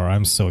excited for.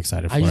 I'm so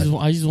excited for it.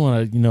 I just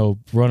want to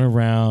run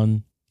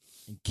around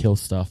and kill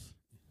stuff.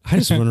 I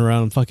just run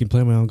around and fucking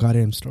play my own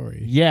goddamn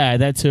story. Yeah,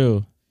 that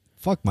too.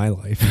 Fuck my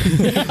life.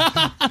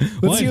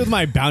 Let's see what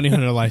my bounty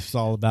hunter life is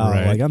all about.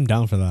 Right. I'm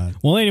down for that.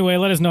 Well, anyway,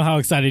 let us know how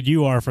excited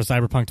you are for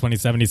Cyberpunk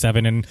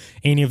 2077 and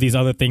any of these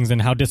other things,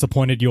 and how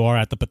disappointed you are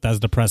at the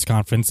Bethesda press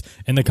conference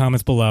in the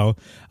comments below.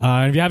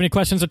 And if you have any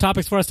questions or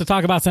topics for us to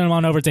talk about, send them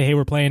on over to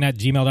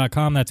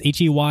heyweplaying@gmail.com. That's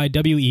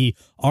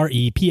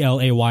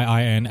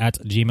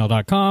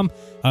HEYWEREPLAYIN@gmail.com.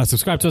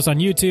 Subscribe to us on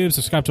YouTube.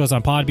 Subscribe to us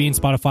on Podbean,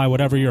 Spotify,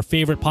 whatever your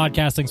favorite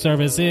podcasting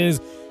service is.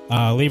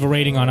 Leave a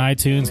rating on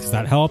iTunes because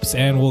that helps,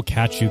 and we'll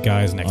catch you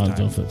guys next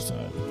time.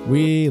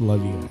 We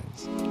love you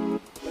guys. See you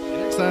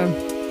next time.